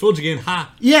 Fuljigen,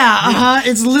 ha. Yeah,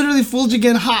 it's literally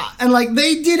Fuljigen, ha. And like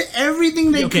they did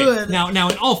everything they could. Now,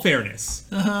 in all fairness,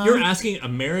 you're asking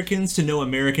Americans to know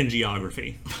American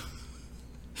geography.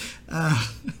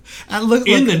 And look,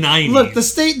 in the 90s. Look, the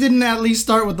state didn't at least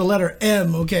start with the letter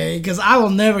M, okay? Because I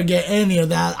will never get any of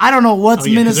that. I don't know what's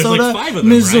Minnesota, like 5 of them,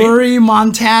 Missouri, right?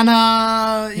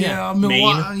 Montana,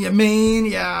 Maine.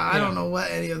 Maine. I don't know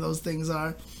what any of those things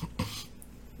are.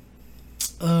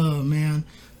 Oh man,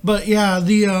 but yeah,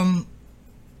 the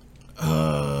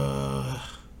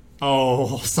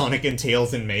Sonic and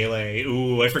Tails in Melee.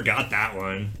 Ooh, I forgot that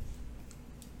one.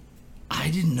 I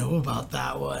didn't know about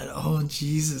that one. Oh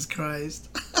Jesus Christ!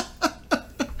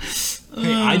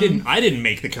 Hey, I didn't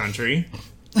make the country.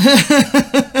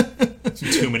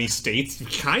 Too many states,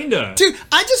 kinda. Dude,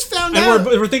 I just found out.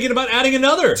 And we're thinking about adding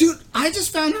another. Dude, I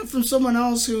just found out from someone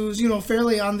else who's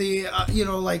fairly on the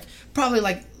probably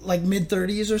mid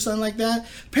 30s or something like that.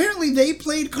 Apparently, they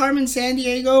played Carmen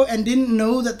Sandiego and didn't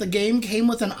know that the game came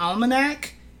with an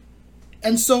almanac.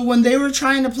 And so when they were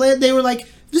trying to play it, they were like,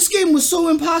 "This game was so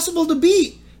impossible to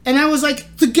beat." And I was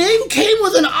like, "The game came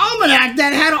with an almanac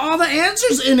that had all the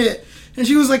answers in it." And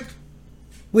she was like,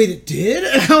 "Wait, it did?"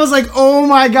 And I was like, "Oh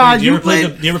my god!" Did you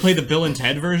ever play the Bill and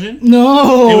Ted version?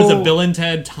 No. It was a Bill and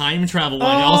Ted time travel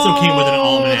one. It also came with an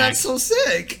almanac. That's so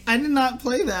sick. I did not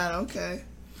play that. Okay.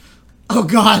 Oh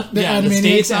god, the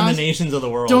states and the nations of the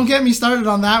world. Don't get me started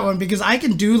on that one because I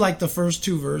can do like the first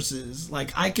 2 verses.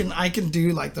 Like I can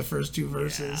do like the first 2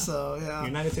 verses. Yeah. So yeah.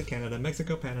 United States, Canada,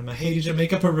 Mexico, Panama, Haiti,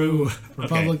 Jamaica, Peru,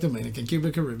 Republic, Dominican,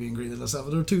 Cuba, Caribbean, Grenada, El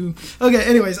Salvador too. Okay.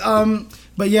 Anyways,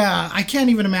 but yeah, I can't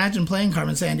even imagine playing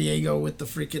Carmen Sandiego with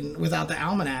without the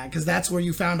almanac because that's where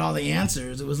you found all the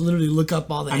answers. It was literally look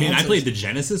up all the answers. I played the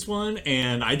Genesis one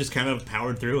and I just kind of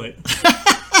powered through it.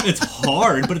 It's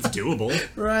hard, but it's doable.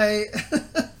 Right.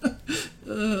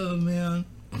 Oh man.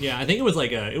 Yeah, I think it was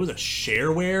like a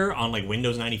shareware on like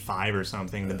Windows 95 or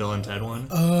something, the Bill and Ted one.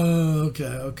 Oh,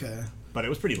 okay. But it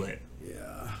was pretty lit.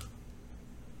 Yeah.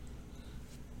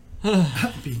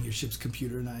 Being your ship's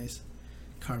computer, nice.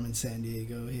 Carmen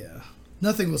Sandiego, yeah.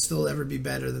 Nothing will still ever be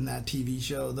better than that TV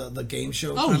show, the game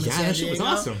show. Oh Carmen yeah, that shit was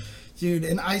awesome. Dude,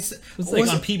 and it's like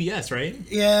on PBS, right?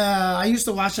 Yeah, I used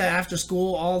to watch that after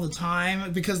school all the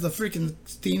time because the freaking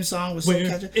theme song was so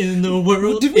catchy. In the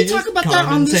world, did we talk about that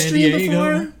on the stream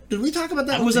before? Did we talk about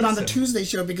that? Or was it on the Tuesday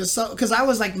show? Because I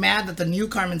was like mad that the new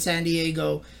Carmen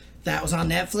Sandiego that was on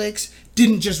Netflix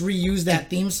didn't just reuse that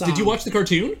theme song. Did you watch the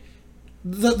cartoon?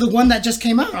 The one that just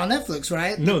came out on Netflix,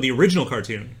 right? No, the original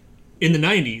cartoon. In the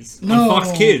 90s on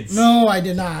Fox Kids. No, I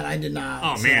did not.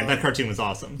 Oh, man, that cartoon was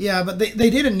awesome. Yeah, but they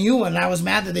did a new one, and I was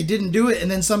mad that they didn't do it, and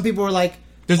then some people were like...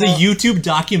 There's a YouTube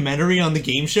documentary on the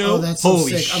game show? Oh, that's so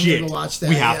Holy sick. shit. I'm going to watch that.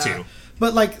 We have to.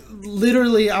 But, like,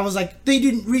 literally, I was like, they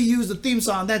didn't reuse the theme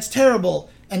song. That's terrible.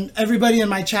 And everybody in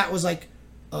my chat was like,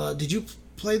 did you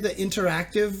play the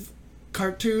interactive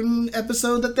cartoon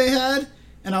episode that they had?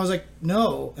 And I was like,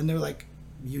 no. And they were like...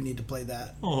 You need to play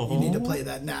that. Oh. You need to play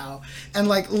that now. And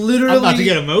like literally, I'm about to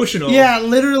get emotional. Yeah,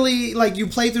 literally, like you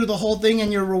play through the whole thing,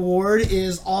 and your reward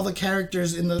is all the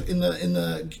characters in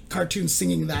the cartoon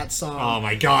singing that song. Oh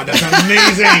my god, that sounds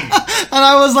amazing! And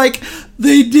I was like,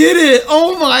 they did it!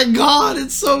 Oh my god,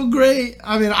 it's so great.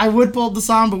 I mean, I would pull up the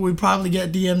song, but we'd probably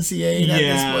get DMCA'd at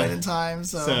this point in time.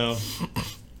 So.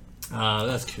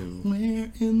 That's cool.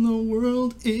 Where in the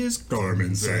world is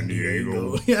Carmen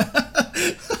Sandiego? Yeah.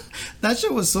 That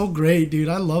shit was so great, dude.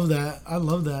 I love that. And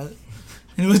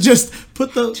it was just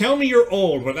put the... Tell me you're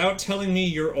old without telling me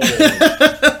you're old. Got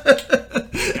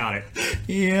it.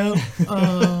 Yeah.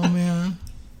 Oh, man.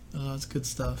 Oh, that's good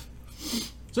stuff.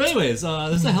 So anyways,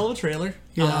 this is a hell of a trailer.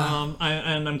 Yeah.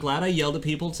 I'm glad I yelled at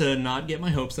people to not get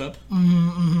my hopes up.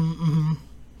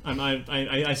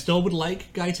 I still would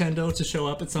like Gaitendo to show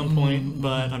up at some point,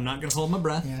 but I'm not going to hold my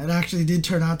breath. Yeah, it actually did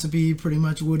turn out to be pretty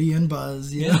much Woody and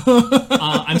Buzz. You know?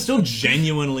 I'm still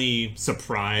genuinely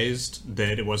surprised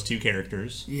that it was 2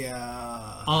 characters.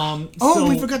 Yeah.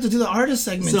 We forgot to do the artist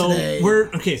segment today.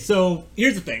 So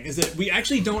here's the thing: is that we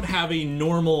actually don't have a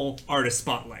normal artist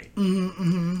spotlight.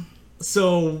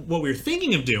 So what we're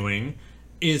thinking of doing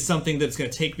is something that's going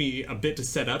to take me a bit to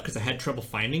set up because I had trouble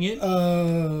finding it.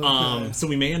 Okay. So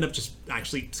we may end up just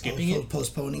actually skipping it.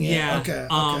 Postponing it? Yeah. Okay.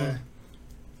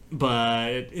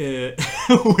 But where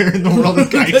in the world is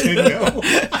Gaitendo?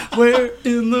 Where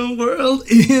in the world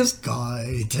is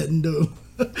Gaitendo?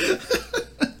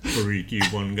 Freaky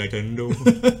one Gaitendo.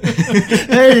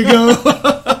 There you go.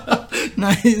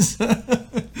 Nice.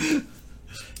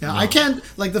 Yeah, I can't,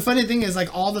 like, the funny thing is,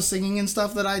 like, all the singing and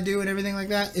stuff that I do and everything like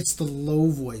that, it's the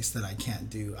low voice that I can't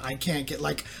do. I can't get,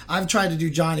 like, I've tried to do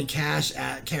Johnny Cash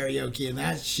at karaoke, and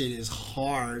that shit is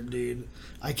hard, dude.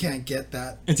 I can't get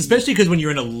that. It's especially because when you're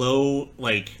in a low,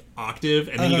 like, octave,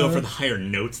 and then you go for the higher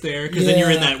notes there, because then you're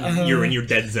in that, you're in your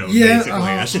dead zone, basically.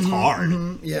 That shit's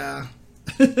hard. Yeah.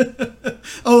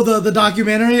 Oh, the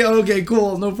documentary? Okay,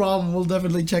 cool. No problem. We'll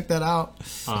definitely check that out.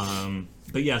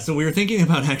 But yeah, so we were thinking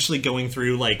about actually going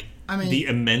through, like, the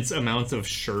immense amounts of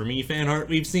Shermie fan art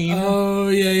we've seen. Oh,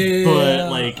 yeah. But,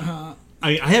 like,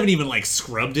 I haven't even, like,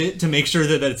 scrubbed it to make sure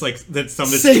that it's, like, that some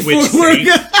of it's Twitch safe.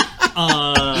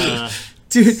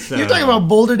 Dude, so. You're talking about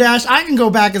Boulder Dash? I can go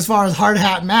back as far as Hard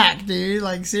Hat Mac, dude.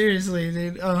 Like, seriously,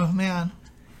 dude. Oh, man.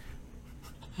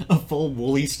 A full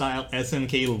Wooly-style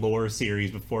SNK lore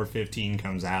series before 15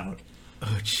 comes out.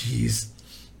 Oh, jeez.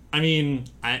 I mean,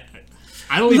 I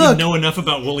don't even know enough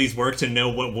about Wooly's work to know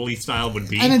what Wooly style would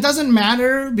be. And it doesn't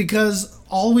matter because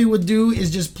all we would do is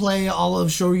just play all of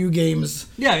Shoryu Games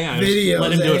videos.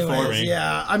 Let him do it for me.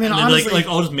 Yeah, I mean, and honestly, like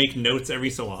I'll just make notes every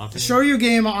so often. Shoryu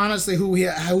Game, honestly, who we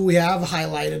have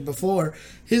highlighted before,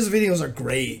 his videos are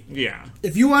great. Yeah.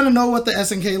 If you want to know what the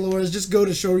SNK lore is, just go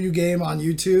to Shoryu Game on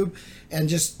YouTube and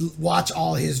just watch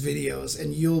all his videos,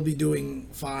 and you'll be doing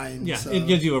fine. Yeah, so. It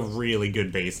gives you a really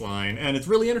good baseline, and it's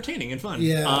really entertaining and fun.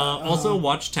 Yeah. Also,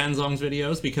 watch Tanzong's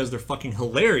videos, because they're fucking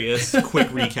hilarious quick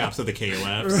recaps of the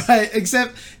KOFs. Right,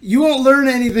 except you won't learn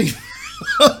anything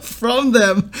from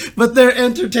them, but they're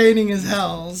entertaining as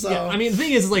hell. So. Yeah, I mean, the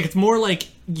thing is, like, it's more like,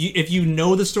 if you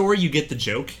know the story, you get the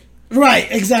joke.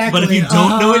 Right, exactly. But if you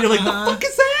don't know it, you're like, the fuck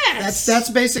is that? That's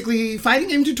basically fighting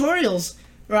game tutorials,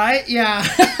 right? Yeah.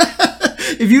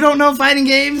 If you don't know fighting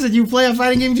games and you play a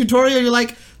fighting game tutorial, you're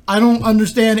like, I don't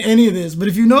understand any of this. But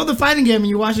if you know the fighting game and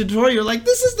you watch a tutorial, you're like,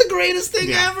 this is the greatest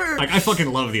thing ever. Like, I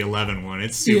fucking love the 11 one.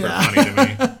 It's super funny to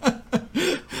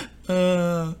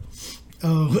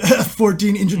me.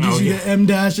 14 introduced you to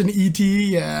M-Dash and E.T.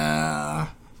 Yeah.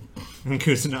 And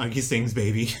Kusanagi sings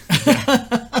Baby.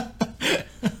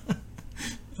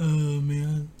 Oh,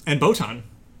 man. And Botan.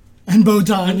 And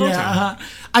Botan, yeah.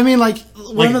 I mean, like,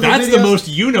 one of the that's videos, the most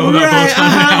you know about Botan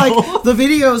now. Like, the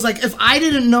videos, like, if I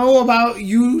didn't know about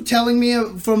you telling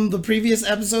me from the previous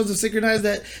episodes of Synchronized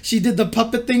that she did the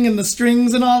puppet thing and the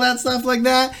strings and all that stuff like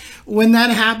that, when that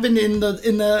happened in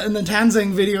the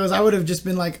Tanzang videos, I would have just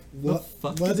been like, what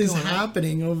is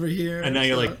happening over here? And now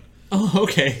you're like, oh,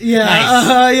 okay. Yeah,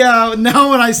 nice. Yeah.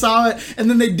 Now when I saw it, and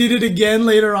then they did it again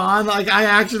later on, like, I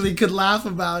actually could laugh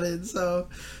about it, so...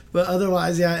 But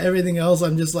otherwise, yeah, everything else,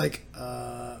 I'm just like,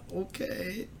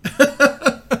 okay.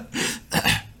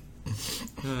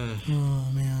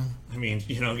 Oh, man. I mean,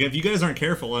 you know, if you guys aren't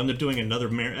careful, I'll end up doing another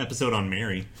episode on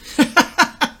Mary.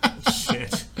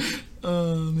 Shit.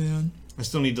 Oh, man. I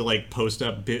still need to, like, post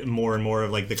up more and more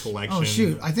of, like, the collection. Oh,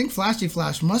 shoot. I think Flashy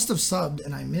Flash must have subbed,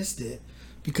 and I missed it.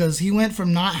 Because he went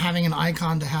from not having an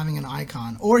icon to having an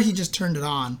icon. Or he just turned it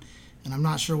on, and I'm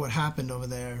not sure what happened over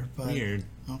there. But, weird.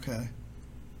 Okay.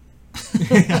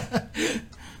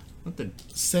 What the?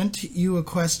 Sent you a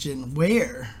question.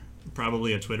 Where?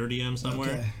 Probably a Twitter DM somewhere.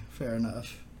 Okay, fair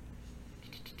enough.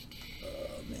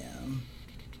 Oh, man.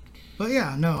 But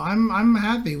yeah, no, I'm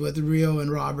happy with Rio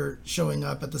and Robert showing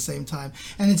up at the same time.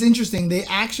 And it's interesting, they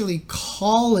actually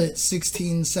call it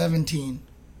 16-17.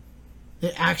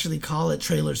 They actually call it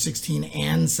trailer 16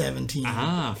 and 17.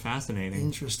 Ah, fascinating.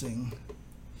 Interesting.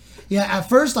 Yeah, at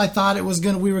first I thought we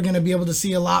were gonna be able to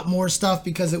see a lot more stuff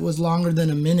because it was longer than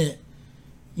a minute,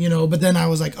 you know. But then I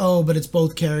was like, oh, but it's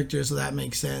both characters, so that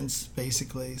makes sense,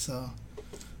 basically. So,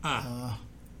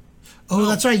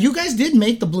 that's right. You guys did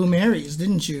make the Blue Marys,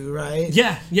 didn't you? Right?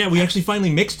 Yeah. We actually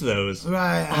finally mixed those.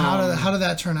 Right. How did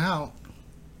that turn out?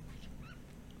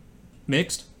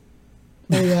 Mixed.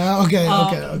 Yeah.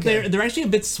 Okay. They're actually a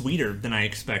bit sweeter than I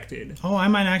expected. Oh, I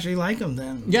might actually like them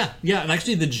then. Yeah. And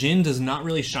actually, the gin does not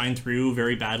really shine through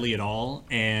very badly at all,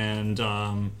 and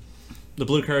the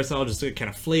blue carousel just kind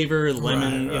of flavor, the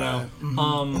lemon, you know.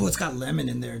 Mm-hmm. It's got lemon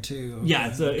in there too. Okay.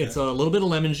 Yeah, it's a little bit of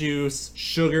lemon juice,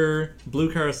 sugar,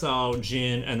 blue carousel,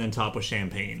 gin, and then topped with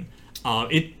champagne.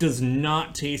 It does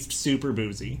not taste super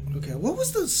boozy. Okay, what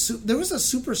was there was a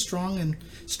super strong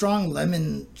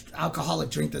lemon alcoholic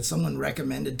drink that someone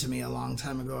recommended to me a long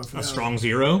time ago. I forgot. A strong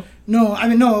zero? No, I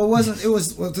mean, no, it wasn't. It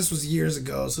was, this was years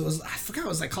ago, so I forgot, it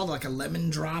was like called like a lemon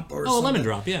drop or something. Oh, a lemon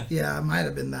drop, yeah. Yeah, it might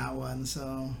have been that one,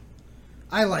 so.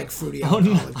 I like fruity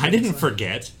alcoholic drinks. I didn't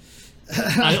forget.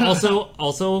 I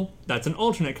also, that's an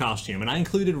alternate costume, and I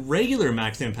included regular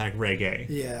Max Impact Reggae.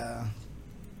 Yeah.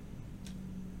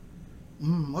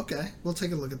 Okay, we'll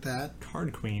take a look at that.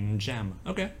 Card Queen Gem.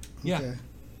 Okay, yeah. Okay.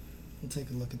 We'll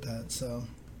take a look at that, so...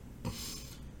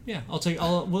 Yeah,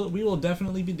 we will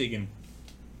definitely be digging.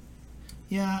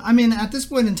 Yeah, I mean, at this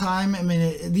point in time, I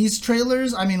mean, these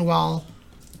trailers, I mean, while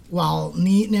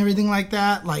neat and everything like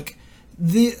that, like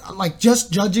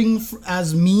just judging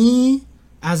as me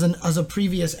as a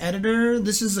previous editor,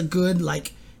 this is a good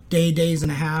like days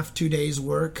and a half, 2 days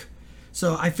work.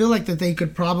 So I feel like that they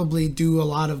could probably do a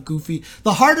lot of goofy.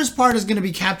 The hardest part is going to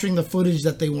be capturing the footage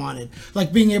that they wanted,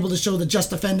 like being able to show the just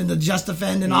defend and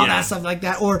all that stuff like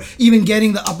that, or even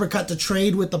getting the uppercut to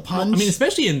trade with the punch. I mean,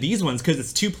 especially in these ones because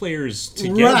it's 2 players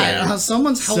together. Right,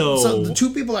 someone's helping. So the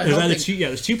 2 people are helping.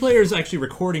 There's 2 players actually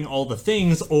recording all the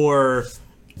things, or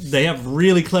they have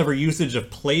really clever usage of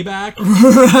playback,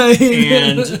 right?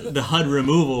 And the HUD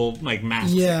removal, like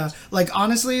masks. Yeah, like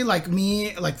honestly, like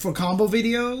me, like for combo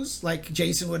videos, like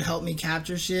Jason would help me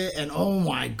capture shit, and oh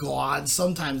my god,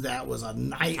 sometimes that was a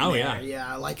nightmare. Oh yeah,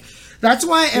 yeah. Like that's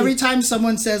why every time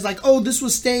someone says like, "Oh, this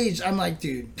was staged," I'm like,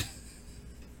 dude.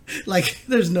 Like,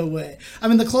 there's no way. I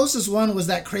mean, the closest one was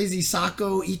that crazy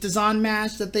Sako Itazan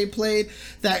match that they played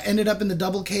that ended up in the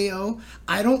double KO.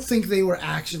 I don't think they were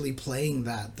actually playing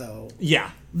that, though.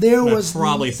 Yeah. There was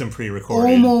probably some pre-recorded.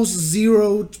 Almost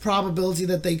zero probability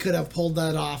that they could have pulled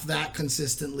that off that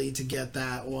consistently to get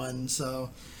that one.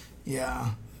 So,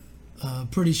 yeah.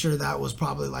 Pretty sure that was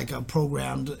probably like a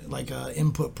programmed, like a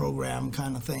input program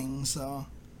kind of thing, so...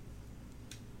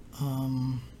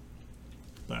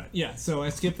 But yeah, so I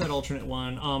skipped that alternate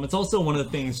one. It's also one of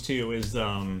the things too is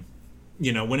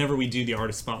you know, whenever we do the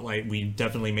artist spotlight, we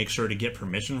definitely make sure to get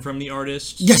permission from the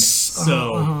artist. Yes.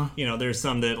 So you know, there's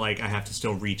some that like I have to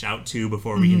still reach out to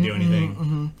before we can do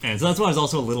anything, and so that's why I was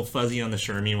also a little fuzzy on the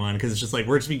Shermie one because it's just like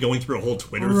we're just be going through a whole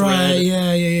Twitter thread. Right.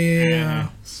 Yeah.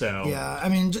 So yeah, I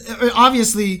mean,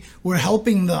 obviously we're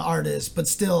helping the artist, but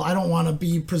still, I don't want to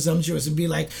be presumptuous and be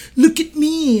like, "Look at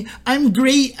me, I'm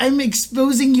great. I'm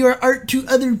exposing your art to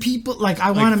other people." Like I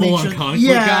want to make sure.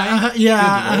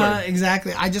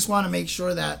 Exactly. I just want to make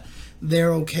sure that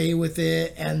they're okay with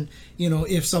it, and you know,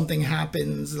 if something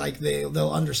happens, like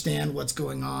they'll understand what's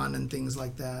going on and things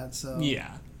like that. So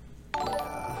yeah,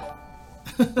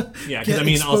 because I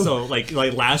mean, also like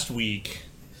last week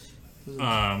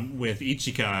with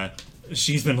Ichika,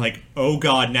 she's been like, "Oh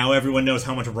God, now everyone knows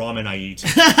how much ramen I eat."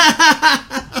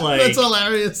 Like, that's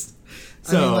hilarious.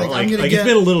 So I mean, it's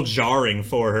been a little jarring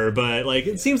for her, but like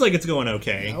it seems like it's going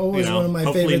okay. Always one of my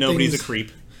hopefully favorite nobody's things a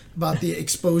creep. About the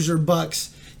exposure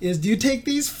bucks is, do you take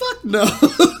these? Fuck no.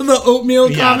 The oatmeal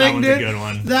comic, that one's dude. A good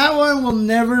one. That one will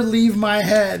never leave my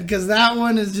head because that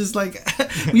one is just like,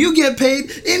 you get paid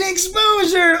in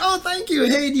exposure. Oh, thank you.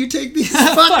 Hey, do you take these?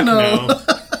 Fuck no.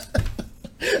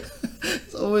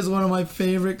 It's always one of my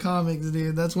favorite comics,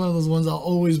 dude. That's one of those ones I'll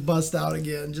always bust out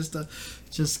again, just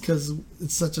because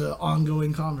it's such an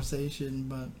ongoing conversation.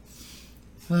 But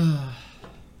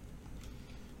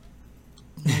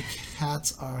my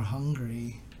cats are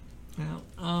hungry. Well,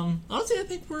 honestly, I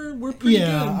think we're pretty good.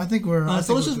 Yeah, I think we're.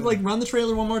 So let's just like run the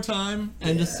trailer one more time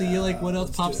and just see like what else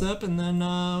pops up, and then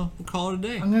we'll call it a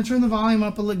day. I'm gonna turn the volume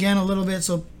up again a little bit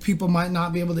so people might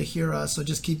not be able to hear us. So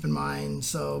just keep in mind.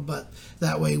 So, but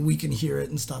that way we can hear it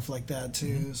and stuff like that too.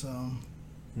 Mm-hmm. So. And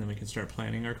then we can start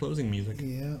planning our closing music.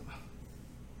 Yeah.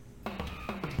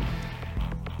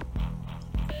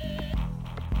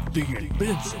 The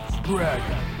invincible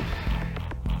dragon.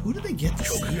 Who do they get to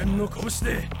see?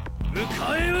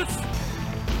 Ryo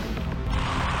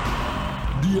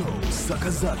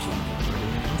Sakazaki.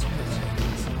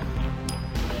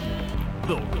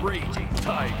 The Raging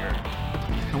Tiger.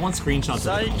 I want screenshots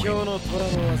of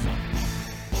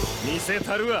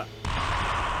it.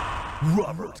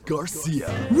 Robert Garcia.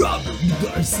 Rob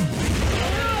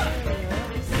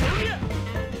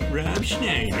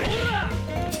Schneider.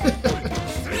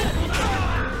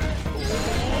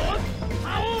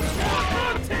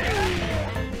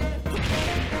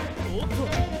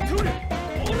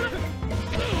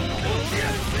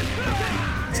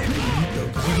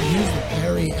 Use the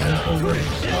parry and over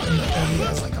button the parry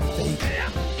as like a fake.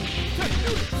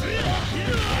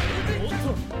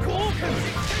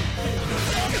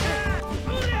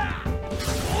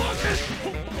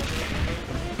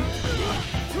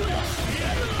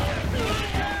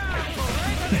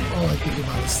 All I think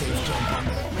about is safe jump on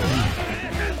that.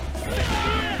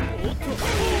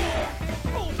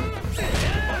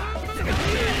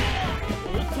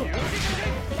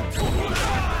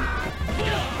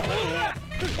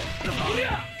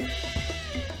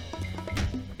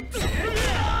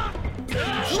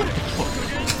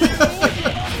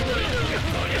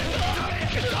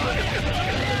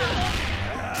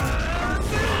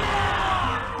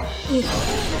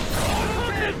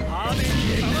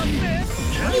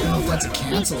 I don't know if that's a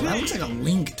cancel. That looks like a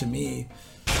Link to me.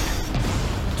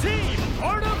 Team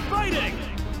Art of Fighting.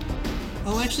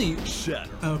 Oh, actually, Shatter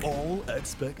all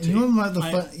expectations. You know what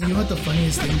the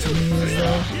funniest thing to me is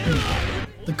though?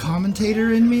 The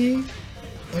commentator in me.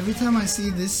 Every time I see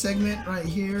this segment right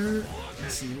here,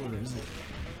 let's see, where is it?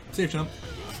 safe jump.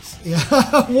 Yeah,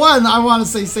 one, I want to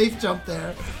say safe jump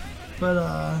there, but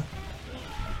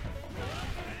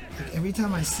like every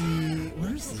time I see,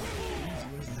 where's it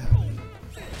happening?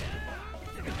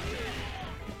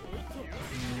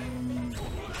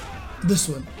 This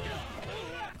one.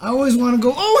 I always want to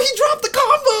go, oh, he dropped the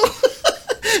combo!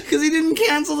 Because he didn't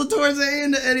cancel the Torze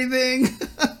into anything.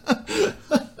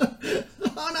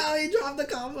 Oh no, he dropped the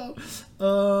combo.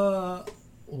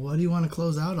 What do you want to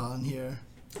close out on here?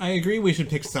 I agree we should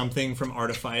pick something from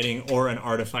Art of Fighting or an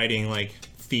Art of Fighting, like,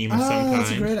 theme of some kind.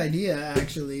 That's a great idea,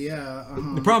 actually, yeah.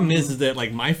 The problem is that,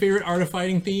 like, my favorite Art of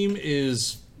Fighting theme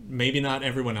is maybe not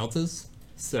everyone else's.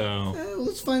 So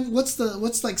let's find what's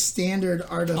like standard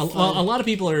Art of Fighting. A lot of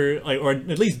people are like, or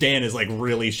at least Dan is like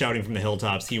really shouting from the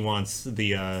hilltops. He wants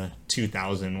the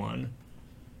 2000 one.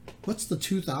 What's the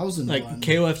 2000 like one?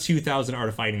 KOF 2000 Art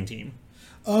of Fighting team.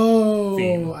 Oh,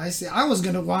 theme. I see. I was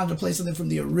gonna want to play something from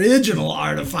the original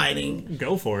Art of Fighting.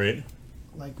 Go for it.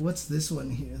 Like what's this one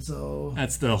here? So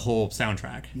that's the whole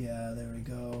soundtrack. Yeah, there we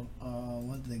go.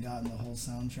 What do they got in the whole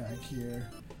soundtrack here?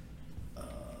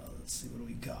 Let's see, what do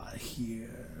we got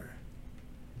here?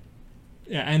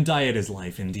 Yeah, and Diet is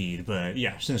life indeed, but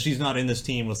yeah, since she's not in this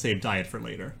team, we'll save Diet for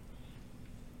later.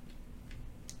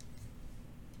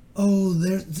 Oh,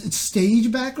 it's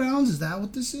stage backgrounds? Is that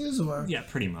what this is? Or yeah,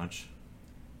 pretty much.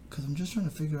 Because I'm just trying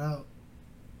to figure out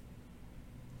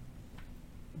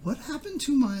what happened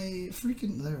to my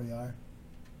freaking... There we are.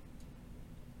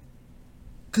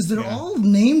 Because they're all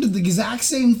named the exact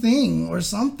same thing or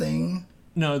something.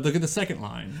 No, look at the second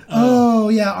line. Oh,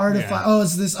 yeah, Artifice. Oh,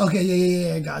 it's this. Okay,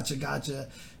 yeah. Gotcha.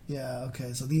 Yeah,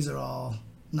 okay. So these are all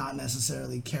not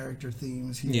necessarily character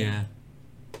themes here. Yeah.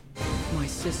 My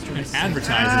sister is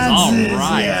advertises. All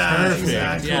right, yeah, perfect.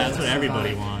 Exactly. Yeah, that's what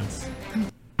everybody wants.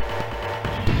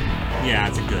 Yeah,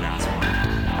 it's a good ass one.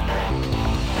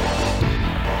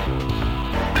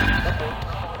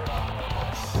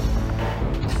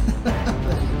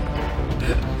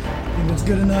 Think it's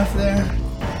good enough there?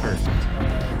 Perfect.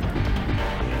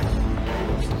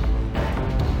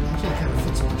 Actually, it kind of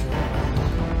fits with the trailer.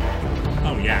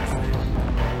 Oh, yeah.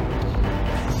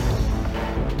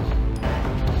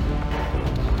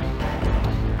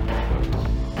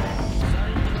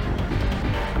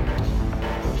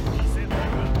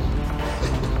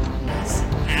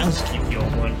 I'll just keep the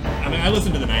old one. I mean, I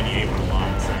listened to the 98 one a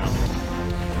lot, so.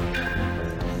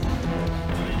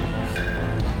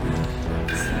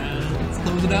 Let's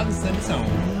close it out and send us home.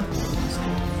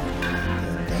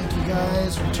 Thank you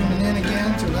guys for tuning in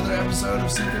again to another episode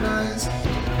of Synchronized.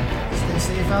 Stay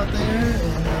safe out there,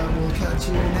 and we'll catch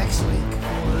you next week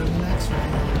for the next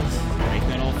reviews. Make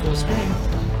that all full screen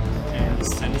and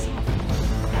send us off.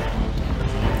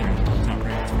 Top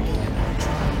right.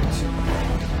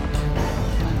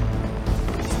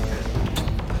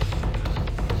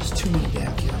 There's too many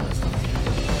damn cameras.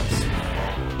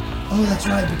 Oh, that's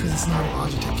right, because it's not a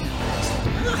Logitech camera.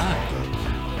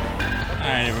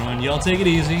 Alright, everyone. Y'all take it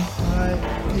easy. Alright,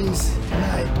 peace. Good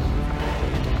night.